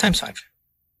 Okay, so times 5.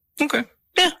 Okay.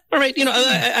 Yeah, all right. You know,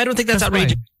 I don't think that's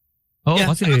outrageous. Oh, yeah, I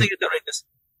don't think it's outrageous.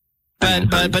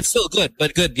 But still good.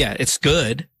 But good, yeah, it's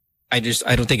good. I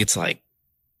don't think it's like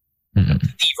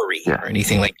thievery or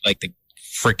anything like the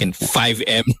freaking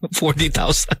 5M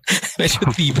 40,000.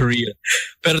 Medyo thievery.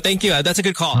 But thank you. That's a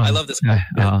good call. I love this call.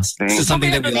 This is something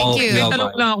that we all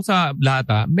Tanong lang ako sa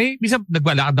lahat. May minsan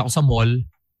nagbalakad ako sa mall,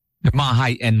 mga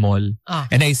high-end mall,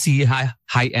 and I see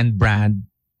high-end brand.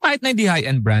 Kahit na hindi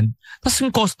high-end brand. Tapos yung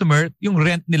customer, yung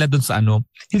rent nila dun sa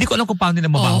hindi ko alam kung paano nila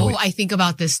mabawi. Oh, I think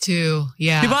about this too.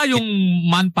 Yeah. Diba yung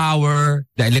manpower,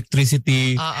 the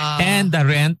electricity, and the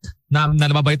rent na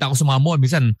nababayta ako sa mga mall.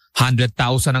 Minsan, 100,000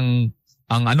 ang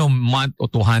month o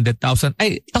 200,000.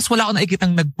 Ay, tapos wala ako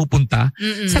nakikitang nagpupunta.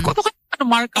 Sa ko,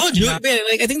 markup.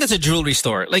 I think that's a jewelry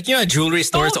store. Like, a jewelry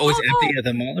store is always empty at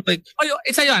the mall. Like,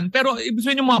 isa yan. Pero ibig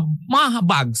sabihin yung mga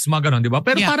bags, mga ganon, di ba?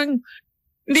 Pero parang,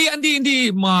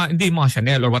 hindi mga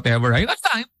Chanel or whatever. Right?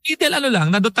 Detail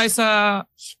lang. Nandun tayo sa,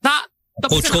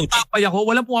 tapos natapay ako,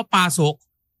 walang pumapasok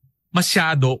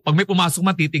masyado. Pag may pumasok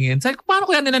matitingin, sabi ko, paano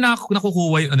kaya nila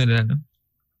nakukuha yung nila?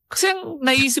 Kasi ang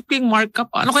naisip ko yung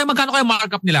markup, magkano kaya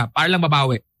markup nila para lang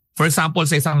mabawi? For example,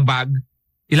 sa isang bag,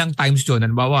 ilang times yun?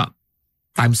 Halimbawa,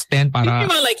 times 10 para...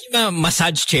 Yung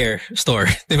massage chair store,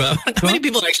 di ba? How many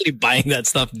people are actually buying that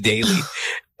stuff daily?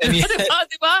 And di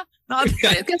ba?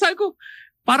 Kaya sabi ko,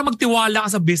 para magtiwala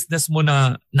ka sa business mo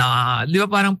na di ba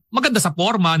parang maganda sa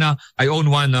forma na I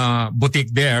own one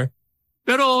boutique there.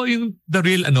 Pero yung the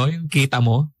real, yung kita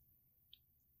mo,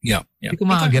 yeah. Hindi ko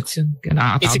ma-gets yun.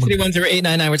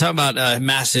 863-10899. We're talking about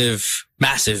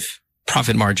massive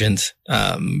profit margins.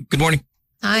 Good morning.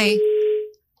 Hi.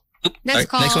 Next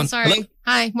call. Next one. Sorry. Hello?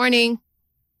 Hi. Morning.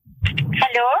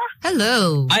 Hello?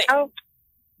 Hello. Hi. Oh,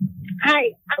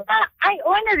 hi. I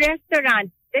own a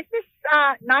restaurant. This is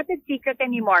not a secret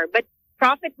anymore, but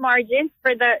profit margins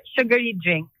for the sugary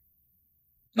drink.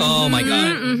 Oh my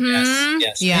God.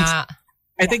 Yes. Yeah.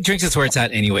 I think drinks is where it's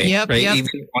at anyway. Yep, right? yep.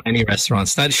 Even on any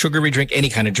restaurants. Not sugary drink, any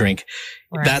kind of drink.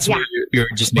 Right. That's where you're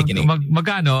just making it.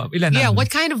 Magkano? Ilan Yeah, ang-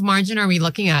 what kind of margin are we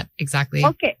looking at exactly?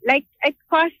 Okay, like it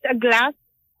costs a glass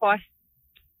costs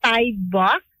 $5.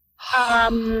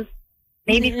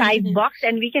 Maybe $5,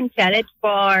 and we can sell it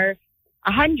for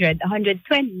 100,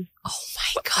 120. Oh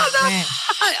my God.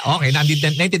 Okay,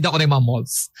 naintindihan ko na yung mga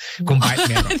malls. Kung bakit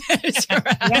meron. There's your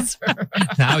answer.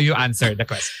 Now you answer the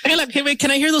question. Hey, look, hey, wait, can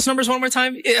I hear those numbers one more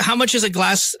time? How much is a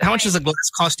glass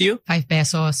cost you? 5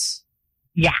 pesos.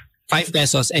 Yeah. 5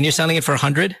 pesos. And you're selling it for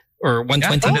 100 or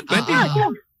 120?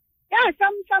 Yeah,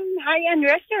 some high-end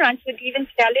restaurants would even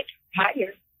sell it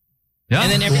higher. Yeah.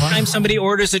 And then every time somebody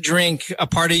orders a drink, a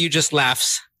part of you just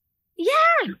laughs.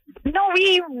 Yeah. No,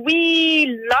 we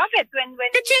love it when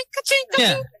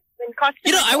Yeah. when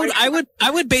customers I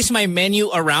would base my menu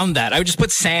around that. I would just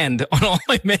put sand on all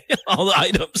my menu, all the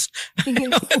items.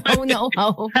 Oh no.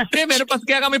 Kaya meron pa,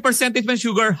 kaya kami percentage ng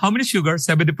sugar. How many sugar?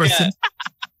 70%?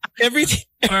 Everything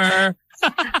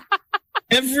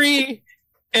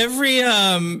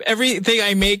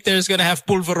I make, there's gonna have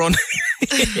pulveron.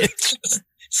 It's just,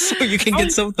 so you can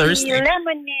get so thirsty.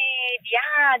 Lemonade,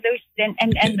 yeah, those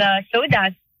and the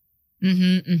sodas.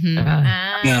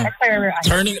 Yeah. That's our,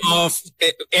 Turning off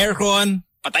aircon.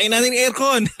 Patayin natin yung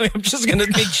aircon. I'm just gonna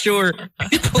make sure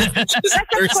people are just That's of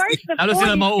thirsty. course the Ano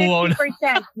sila mauuwaw na?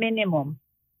 40% minimum.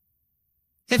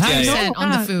 50% on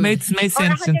the food. May Or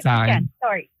sense yun sa 100%. akin.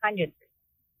 Sorry, 100%.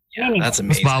 Yeah, that's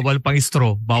Mas amazing. bawal pang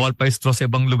straw. Bawal pa straw sa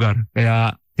ibang lugar.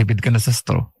 Kaya tipid ka na sa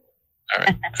straw. All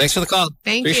right. Thanks for the call.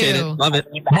 Thank Appreciate you. it. Love it.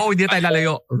 Mo, hindi tayo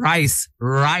lalayo. Rice.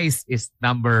 Rice is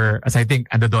number, as I think,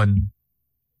 ano doon.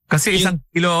 Kasi isang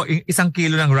kilo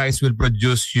ng rice will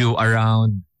produce you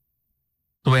around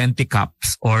 20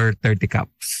 cups or 30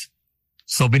 cups.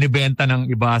 So, binibenta ng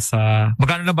iba sa,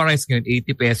 magkano na ba rice ngayon?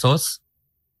 80 pesos?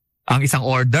 Ang isang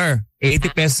order.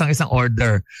 80 pesos ang isang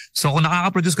order. So, kung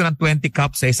nakaka-produce ka ng 20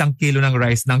 cups sa isang kilo ng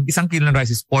rice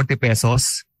is 40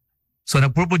 pesos. So,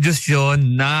 nagpo-produce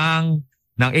yun ng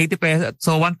 80 pesos.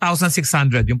 So,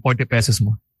 1,600 yung 40 pesos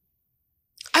mo.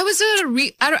 I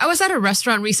was at a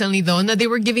restaurant recently though na they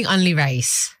were giving only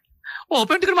rice. Oh,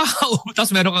 pero hindi ka na makakaubos.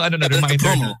 Tapos meron kang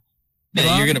reminder.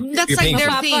 Yeah, That's you're like paying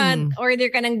their for it. thing. Order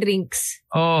ka ng drinks.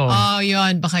 Oh,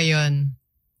 yun. Baka yun.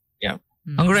 Yeah.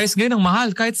 Ang rice ngayon ang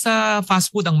mahal. Kahit sa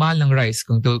fast food, ang mahal ng rice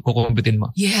kung kukumpitin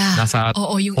mo. Yeah. Nasa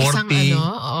Oo, yung 40. isang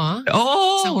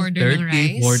isang order 30, ng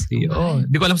rice. 40. Oh,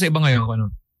 hindi ko alam sa iba ngayon kung ano.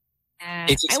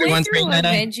 I went through a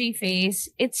veggie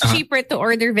phase. It's cheaper to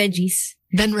order veggies.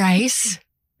 Than rice?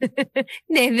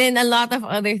 Than a lot of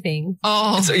other things.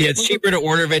 Oh. So, it's cheaper to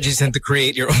order veggies than to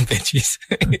create your own veggies.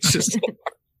 It's just so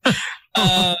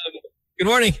hard. Good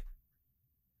morning.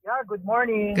 Yeah, good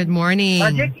morning. Good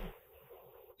morning.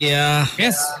 Yeah.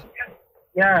 Yes.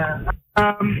 Yeah.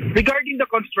 Regarding the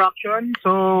construction,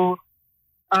 so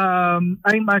I'm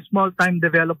a small-time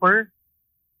developer.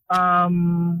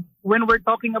 When we're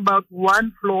talking about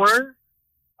one floor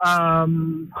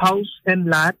house and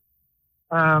lot,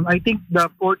 I think the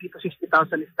 40 to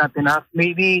 60,000 is not enough.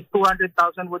 Maybe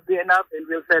 200,000 would be enough, and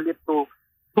we'll sell it to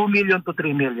 2 million to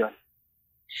 3 million.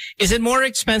 Is it more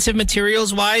expensive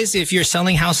materials-wise if you're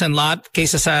selling house and lot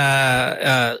kaysa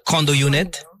sa condo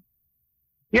unit?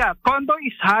 Yeah, condo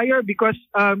is higher because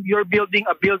you're building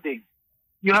a building.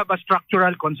 You have a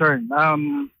structural concern.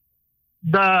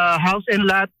 The house and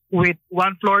lot with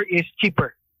one floor is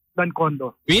cheaper than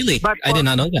condo. Really? But I did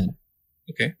not know that.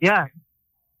 Okay. Yeah,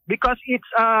 because it's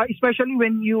especially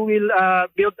when you will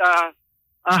build a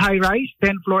high-rise,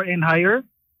 10 floor and higher,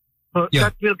 so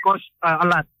that will cost a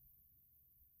lot.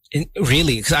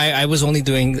 Really? Because I was only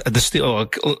doing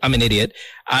I'm an idiot.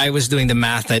 I was doing the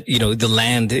math that, the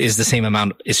land is the same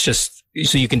amount. It's just,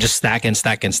 so you can just stack and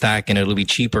stack and stack and it'll be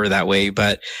cheaper that way.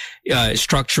 But,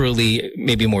 structurally,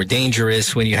 maybe more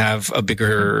dangerous when you have a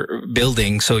bigger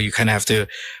building. So you kind of have to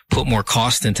put more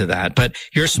cost into that. But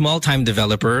you're a small time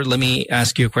developer. Let me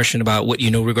ask you a question about what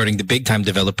you know regarding the big time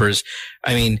developers.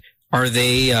 I mean, are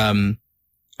they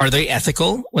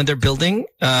ethical when they're building,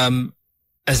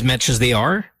 as much as they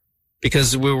are?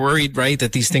 Because we're worried, right,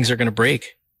 that these things are going to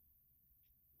break.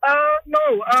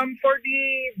 No. For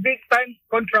the big time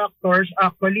contractors,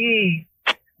 actually,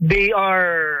 they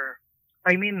are.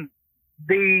 I mean,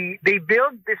 they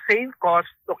build the same cost.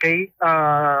 Okay,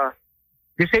 the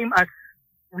same as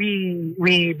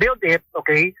we build it.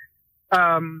 Okay,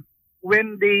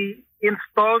 when they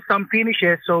install some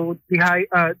finishes, so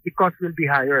the cost will be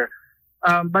higher.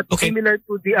 But similar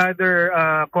to the other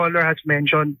caller has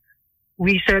mentioned,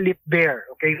 we sell it bare.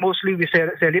 Okay, mostly we sell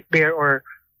it bare, or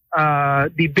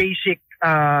the basic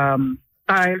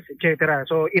tiles, etc.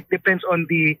 So it depends on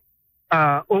the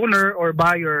owner or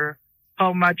buyer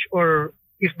how much, or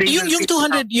if they yung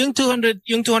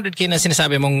 200K na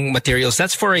sinasabi mong materials,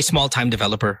 that's for a small time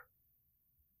developer.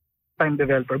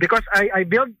 Because I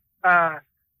build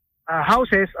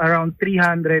houses around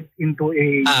 300 into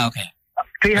a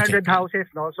 300 houses,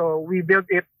 no? So we build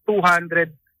it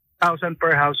 200,000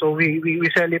 per house. So we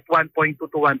sell it 1.2 to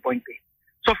 1.8.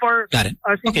 So for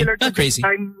similar to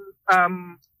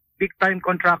big time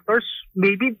contractors,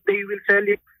 maybe they will sell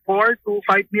it 4 to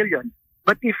 5 million.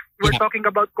 But if we're talking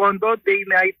about condo, they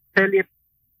might sell it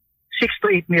 6 to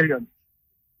 8 million.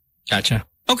 Gotcha.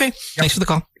 Okay. Thanks for the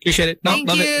call. Appreciate it. No, Thank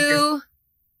love you. it.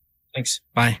 Thanks.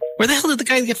 Bye. Where the hell did the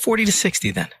guy get 40 to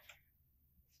 60 then?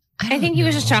 I think he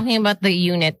was just talking about the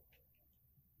unit.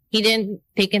 He didn't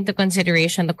take into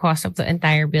consideration the cost of the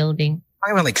entire building.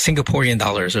 Talking about like Singaporean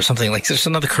dollars or something, like there's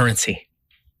another currency.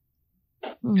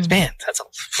 Man, that's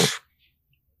all.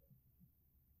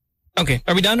 Okay.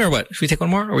 Are we done or what? Should we take one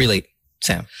more or are we late,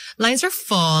 Sam? Lines are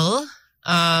full.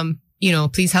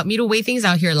 Please help me to weigh things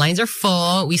out here. Lines are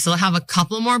full. We still have a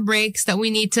couple more breaks that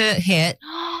we need to hit.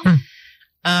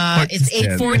 It's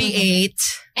 8:48.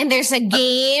 And there's a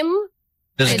game.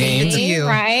 There's a game.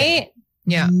 Right?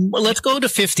 Yeah. Well, let's go to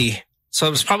 50.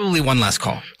 So it's probably one last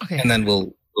call. Okay. And then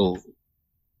we'll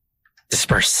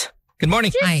disperse. Good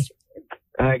morning. Hi.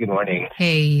 Hi, good morning.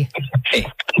 Hey. Hey.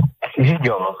 This is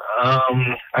Joel.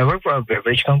 I work for a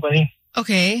beverage company.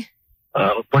 Okay.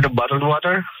 For the bottled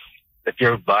water that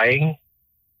you're buying,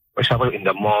 for example, in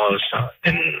the malls,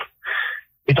 and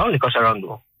it only costs around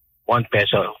 1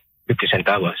 peso, 50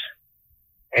 centavos.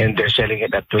 And they're selling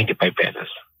it at 25 pesos.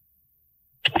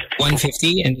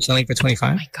 150 and selling for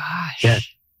 25? Oh my gosh. Yes.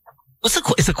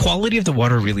 Is the quality of the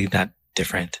water really that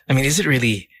different? I mean, is it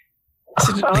really...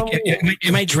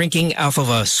 am I drinking off of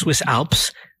a Swiss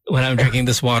Alps when I'm drinking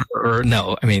this water, or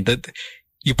no? I mean,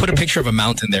 you put a picture of a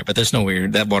mountain there, but there's no way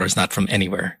that water is not from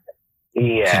anywhere.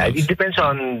 Yeah, it depends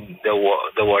on the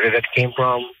water that came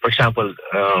from. For example,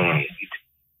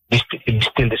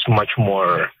 distilled is much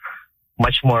more,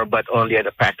 but only at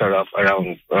a factor of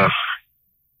around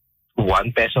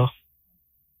 1 peso.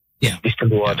 Yeah,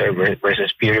 distilled water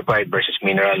versus purified versus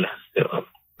mineral,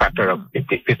 factor of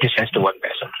 50 cents to 1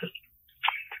 peso.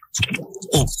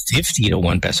 Oh, 50 to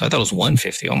 1 peso. I thought it was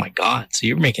 150. Oh my God. So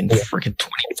you're making freaking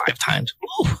 25 times.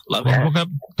 Ooh, love it.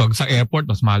 Tog sa airport,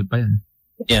 mas mahal pa yan.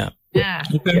 Yeah. Yeah.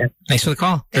 Okay. Thanks for the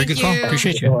call. Very good call.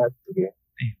 Appreciate you.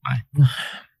 Hey, bye.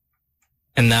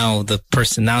 And now the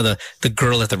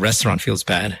girl at the restaurant feels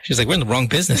bad. She's like, we're in the wrong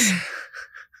business.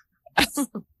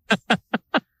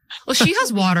 Well, she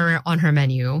has water on her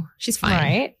menu. She's fine.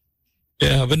 Right?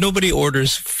 Yeah, but nobody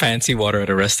orders fancy water at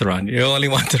a restaurant. You only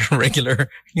want the regular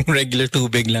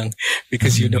tubig lang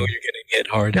because you know you're gonna get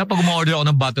hard. Kaya pag umorder ako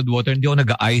ng bottled water, hindi ako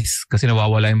nag-ice kasi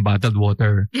nawawala yung bottled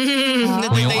water.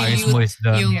 Kung yung ice mo is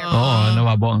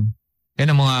nawabong.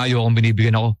 Yan ang mga ayokong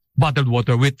binibigyan ako. Bottled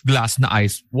water with glass na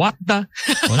ice. What the?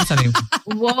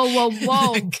 Whoa.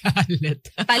 Galit.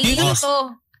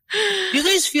 Palito. You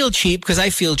guys feel cheap? Because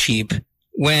I feel cheap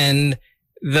when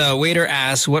the waiter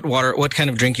asks what kind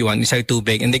of drink you want. You say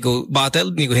tubig, and they go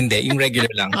bottled. Hindi ko hindi, yung regular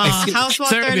lang. House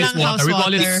water lang, house We call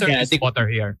water. it service water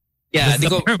here. Yeah, they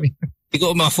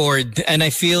go afford, and I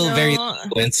feel very low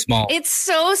and small. It's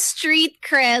so street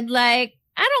cred. Like,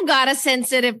 I don't got a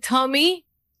sensitive tummy.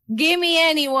 Give me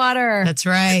any water. That's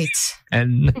right.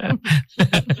 And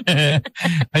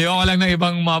ayoko lang ng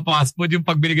ibang mga fast food yung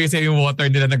pag binigay sa yung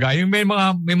water nila yung may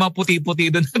mga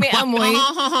puti-puti doon. May amoy.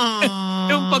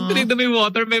 Yung pag tinignan mo yung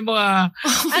water, may mga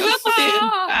puti.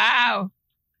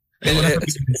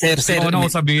 Sir, ano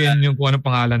ko sabihin yung kung anong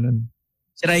pangalan nun.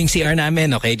 Sira yung CR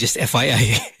namin, okay? Just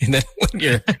FYI. And then when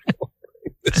you're...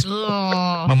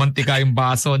 Mamantika yung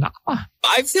baso.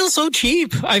 I feel so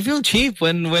cheap. I feel cheap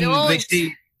when they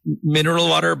say mineral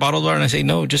water, bottled water, and I say,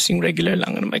 no, just yung regular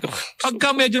lang. And I'm like, pagka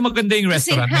medyo maganda yung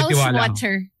restaurant, may house tiwala.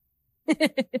 water.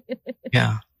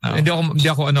 Yeah. No. Hindi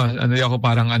ako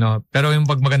parang pero yung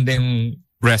pag maganda yung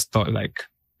resto, like,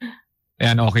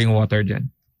 ayan, okay yung water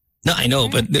dyan. No, I know,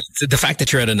 but the fact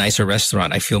that you're at a nicer restaurant,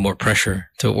 I feel more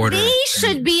pressure to order. They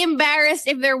should be embarrassed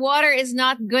if their water is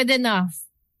not good enough.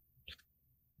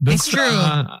 It's true.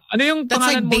 Ano yung that's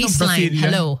like baseline.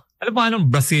 Hello. Ano ba anong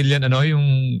Brazilian,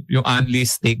 yung Anli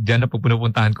steak dyan na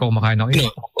pupuntahan ko, kumakain ako. Yung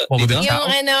Coco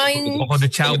de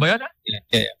Chao ba yan?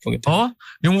 Yeah.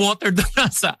 Yung water doon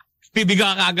nasa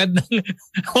bibiga ka agad ng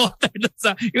water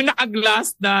sa, yung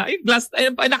naka-glass na, yung glass,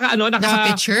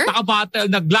 naka-bottle,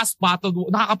 na glass bottle,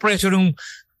 nakaka-pressure yung,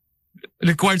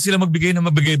 required sila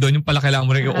magbigay doon, yung pala kailangan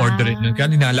mo rin i-order yun. Kaya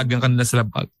nilalagyan ka na sa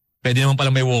labag. Pwede naman pala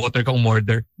may water kang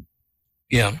umorder.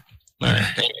 Yeah.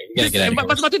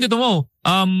 Ba't dito mo?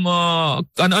 Ano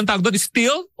ang tawag doon?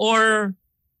 Still or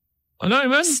ano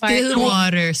naman? Still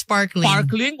water, sparkling.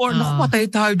 Sparkling or patay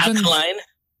tayo dyan. Alkaline?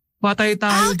 Patay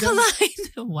tayo dyan.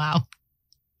 Alkaline. Wow.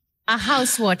 A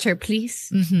house water, please.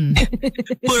 Mm-hmm.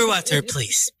 Pour water,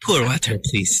 please. Pour water,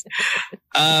 please.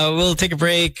 We'll take a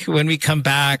break. When we come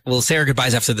back, we'll say our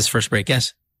goodbyes after this first break.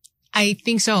 Yes? I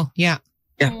think so. Yeah.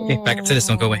 Yeah. Okay, back after this.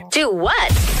 Don't go away. Do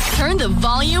what? Turn the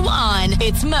volume on.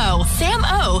 It's Mo, Sam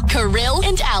O, Karylle,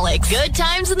 and Alex. Good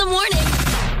times in the morning.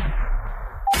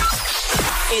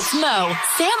 It's Mo,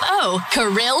 Sam O,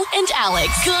 Karylle, and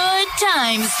Alex. Good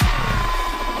times.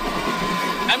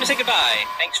 Time to say goodbye.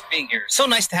 Thanks for being here. So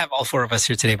nice to have all four of us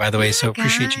here today, by the way. So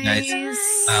appreciate you guys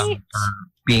for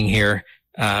being here.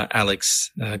 Alex,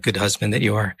 good husband that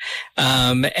you are.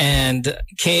 And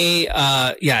Kay,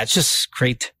 it's just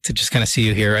great to just kind of see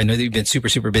you here. I know that you've been super,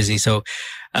 super busy. So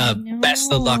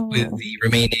best of luck with the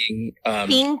remaining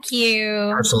thank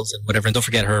you parcels and whatever. And don't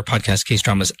forget her podcast, Case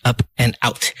Drama's up and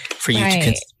out for you to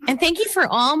consume. And thank you for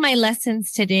all my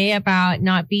lessons today about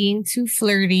not being too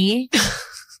flirty.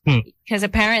 Because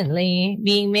apparently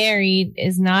being married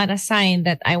is not a sign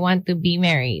that I want to be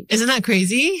married. Isn't that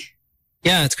crazy?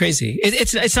 Yeah, it's crazy.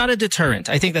 It's not a deterrent.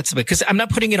 I think that's because I'm not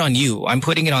putting it on you. I'm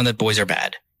putting it on that boys are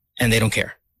bad and they don't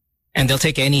care. And they'll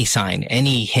take any sign,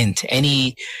 any hint,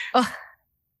 anything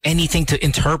to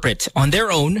interpret on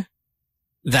their own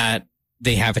that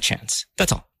they have a chance.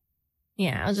 That's all.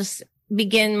 Yeah, I'll just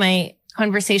begin my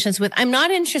conversations with, I'm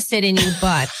not interested in you,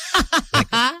 but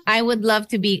I would love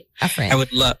to be a friend.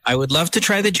 I would love to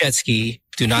try the jet ski.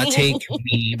 Do not take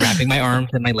me wrapping my arms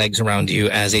and my legs around you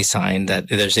as a sign that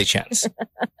there's a chance.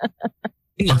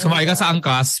 Pag sumakay ka sa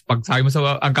angkas, pag sabi mo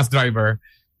sa angkas driver,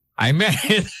 I'm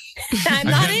married. I'm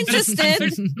not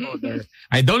interested.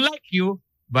 I don't like you,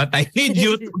 but I need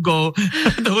you to go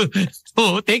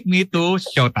to take me to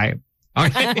showtime.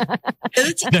 Okay.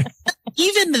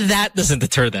 Even that doesn't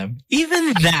deter them.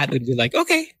 Even that would be like,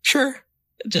 okay, sure.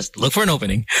 Just look for an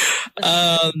opening.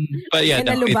 But yeah,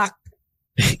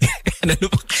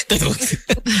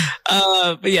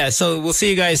 but yeah, so we'll see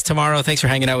you guys tomorrow. Thanks for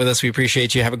hanging out with us. We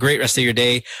appreciate you. Have a great rest of your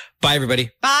day. Bye,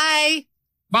 everybody. Bye.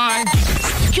 Bye.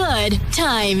 Good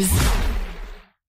times.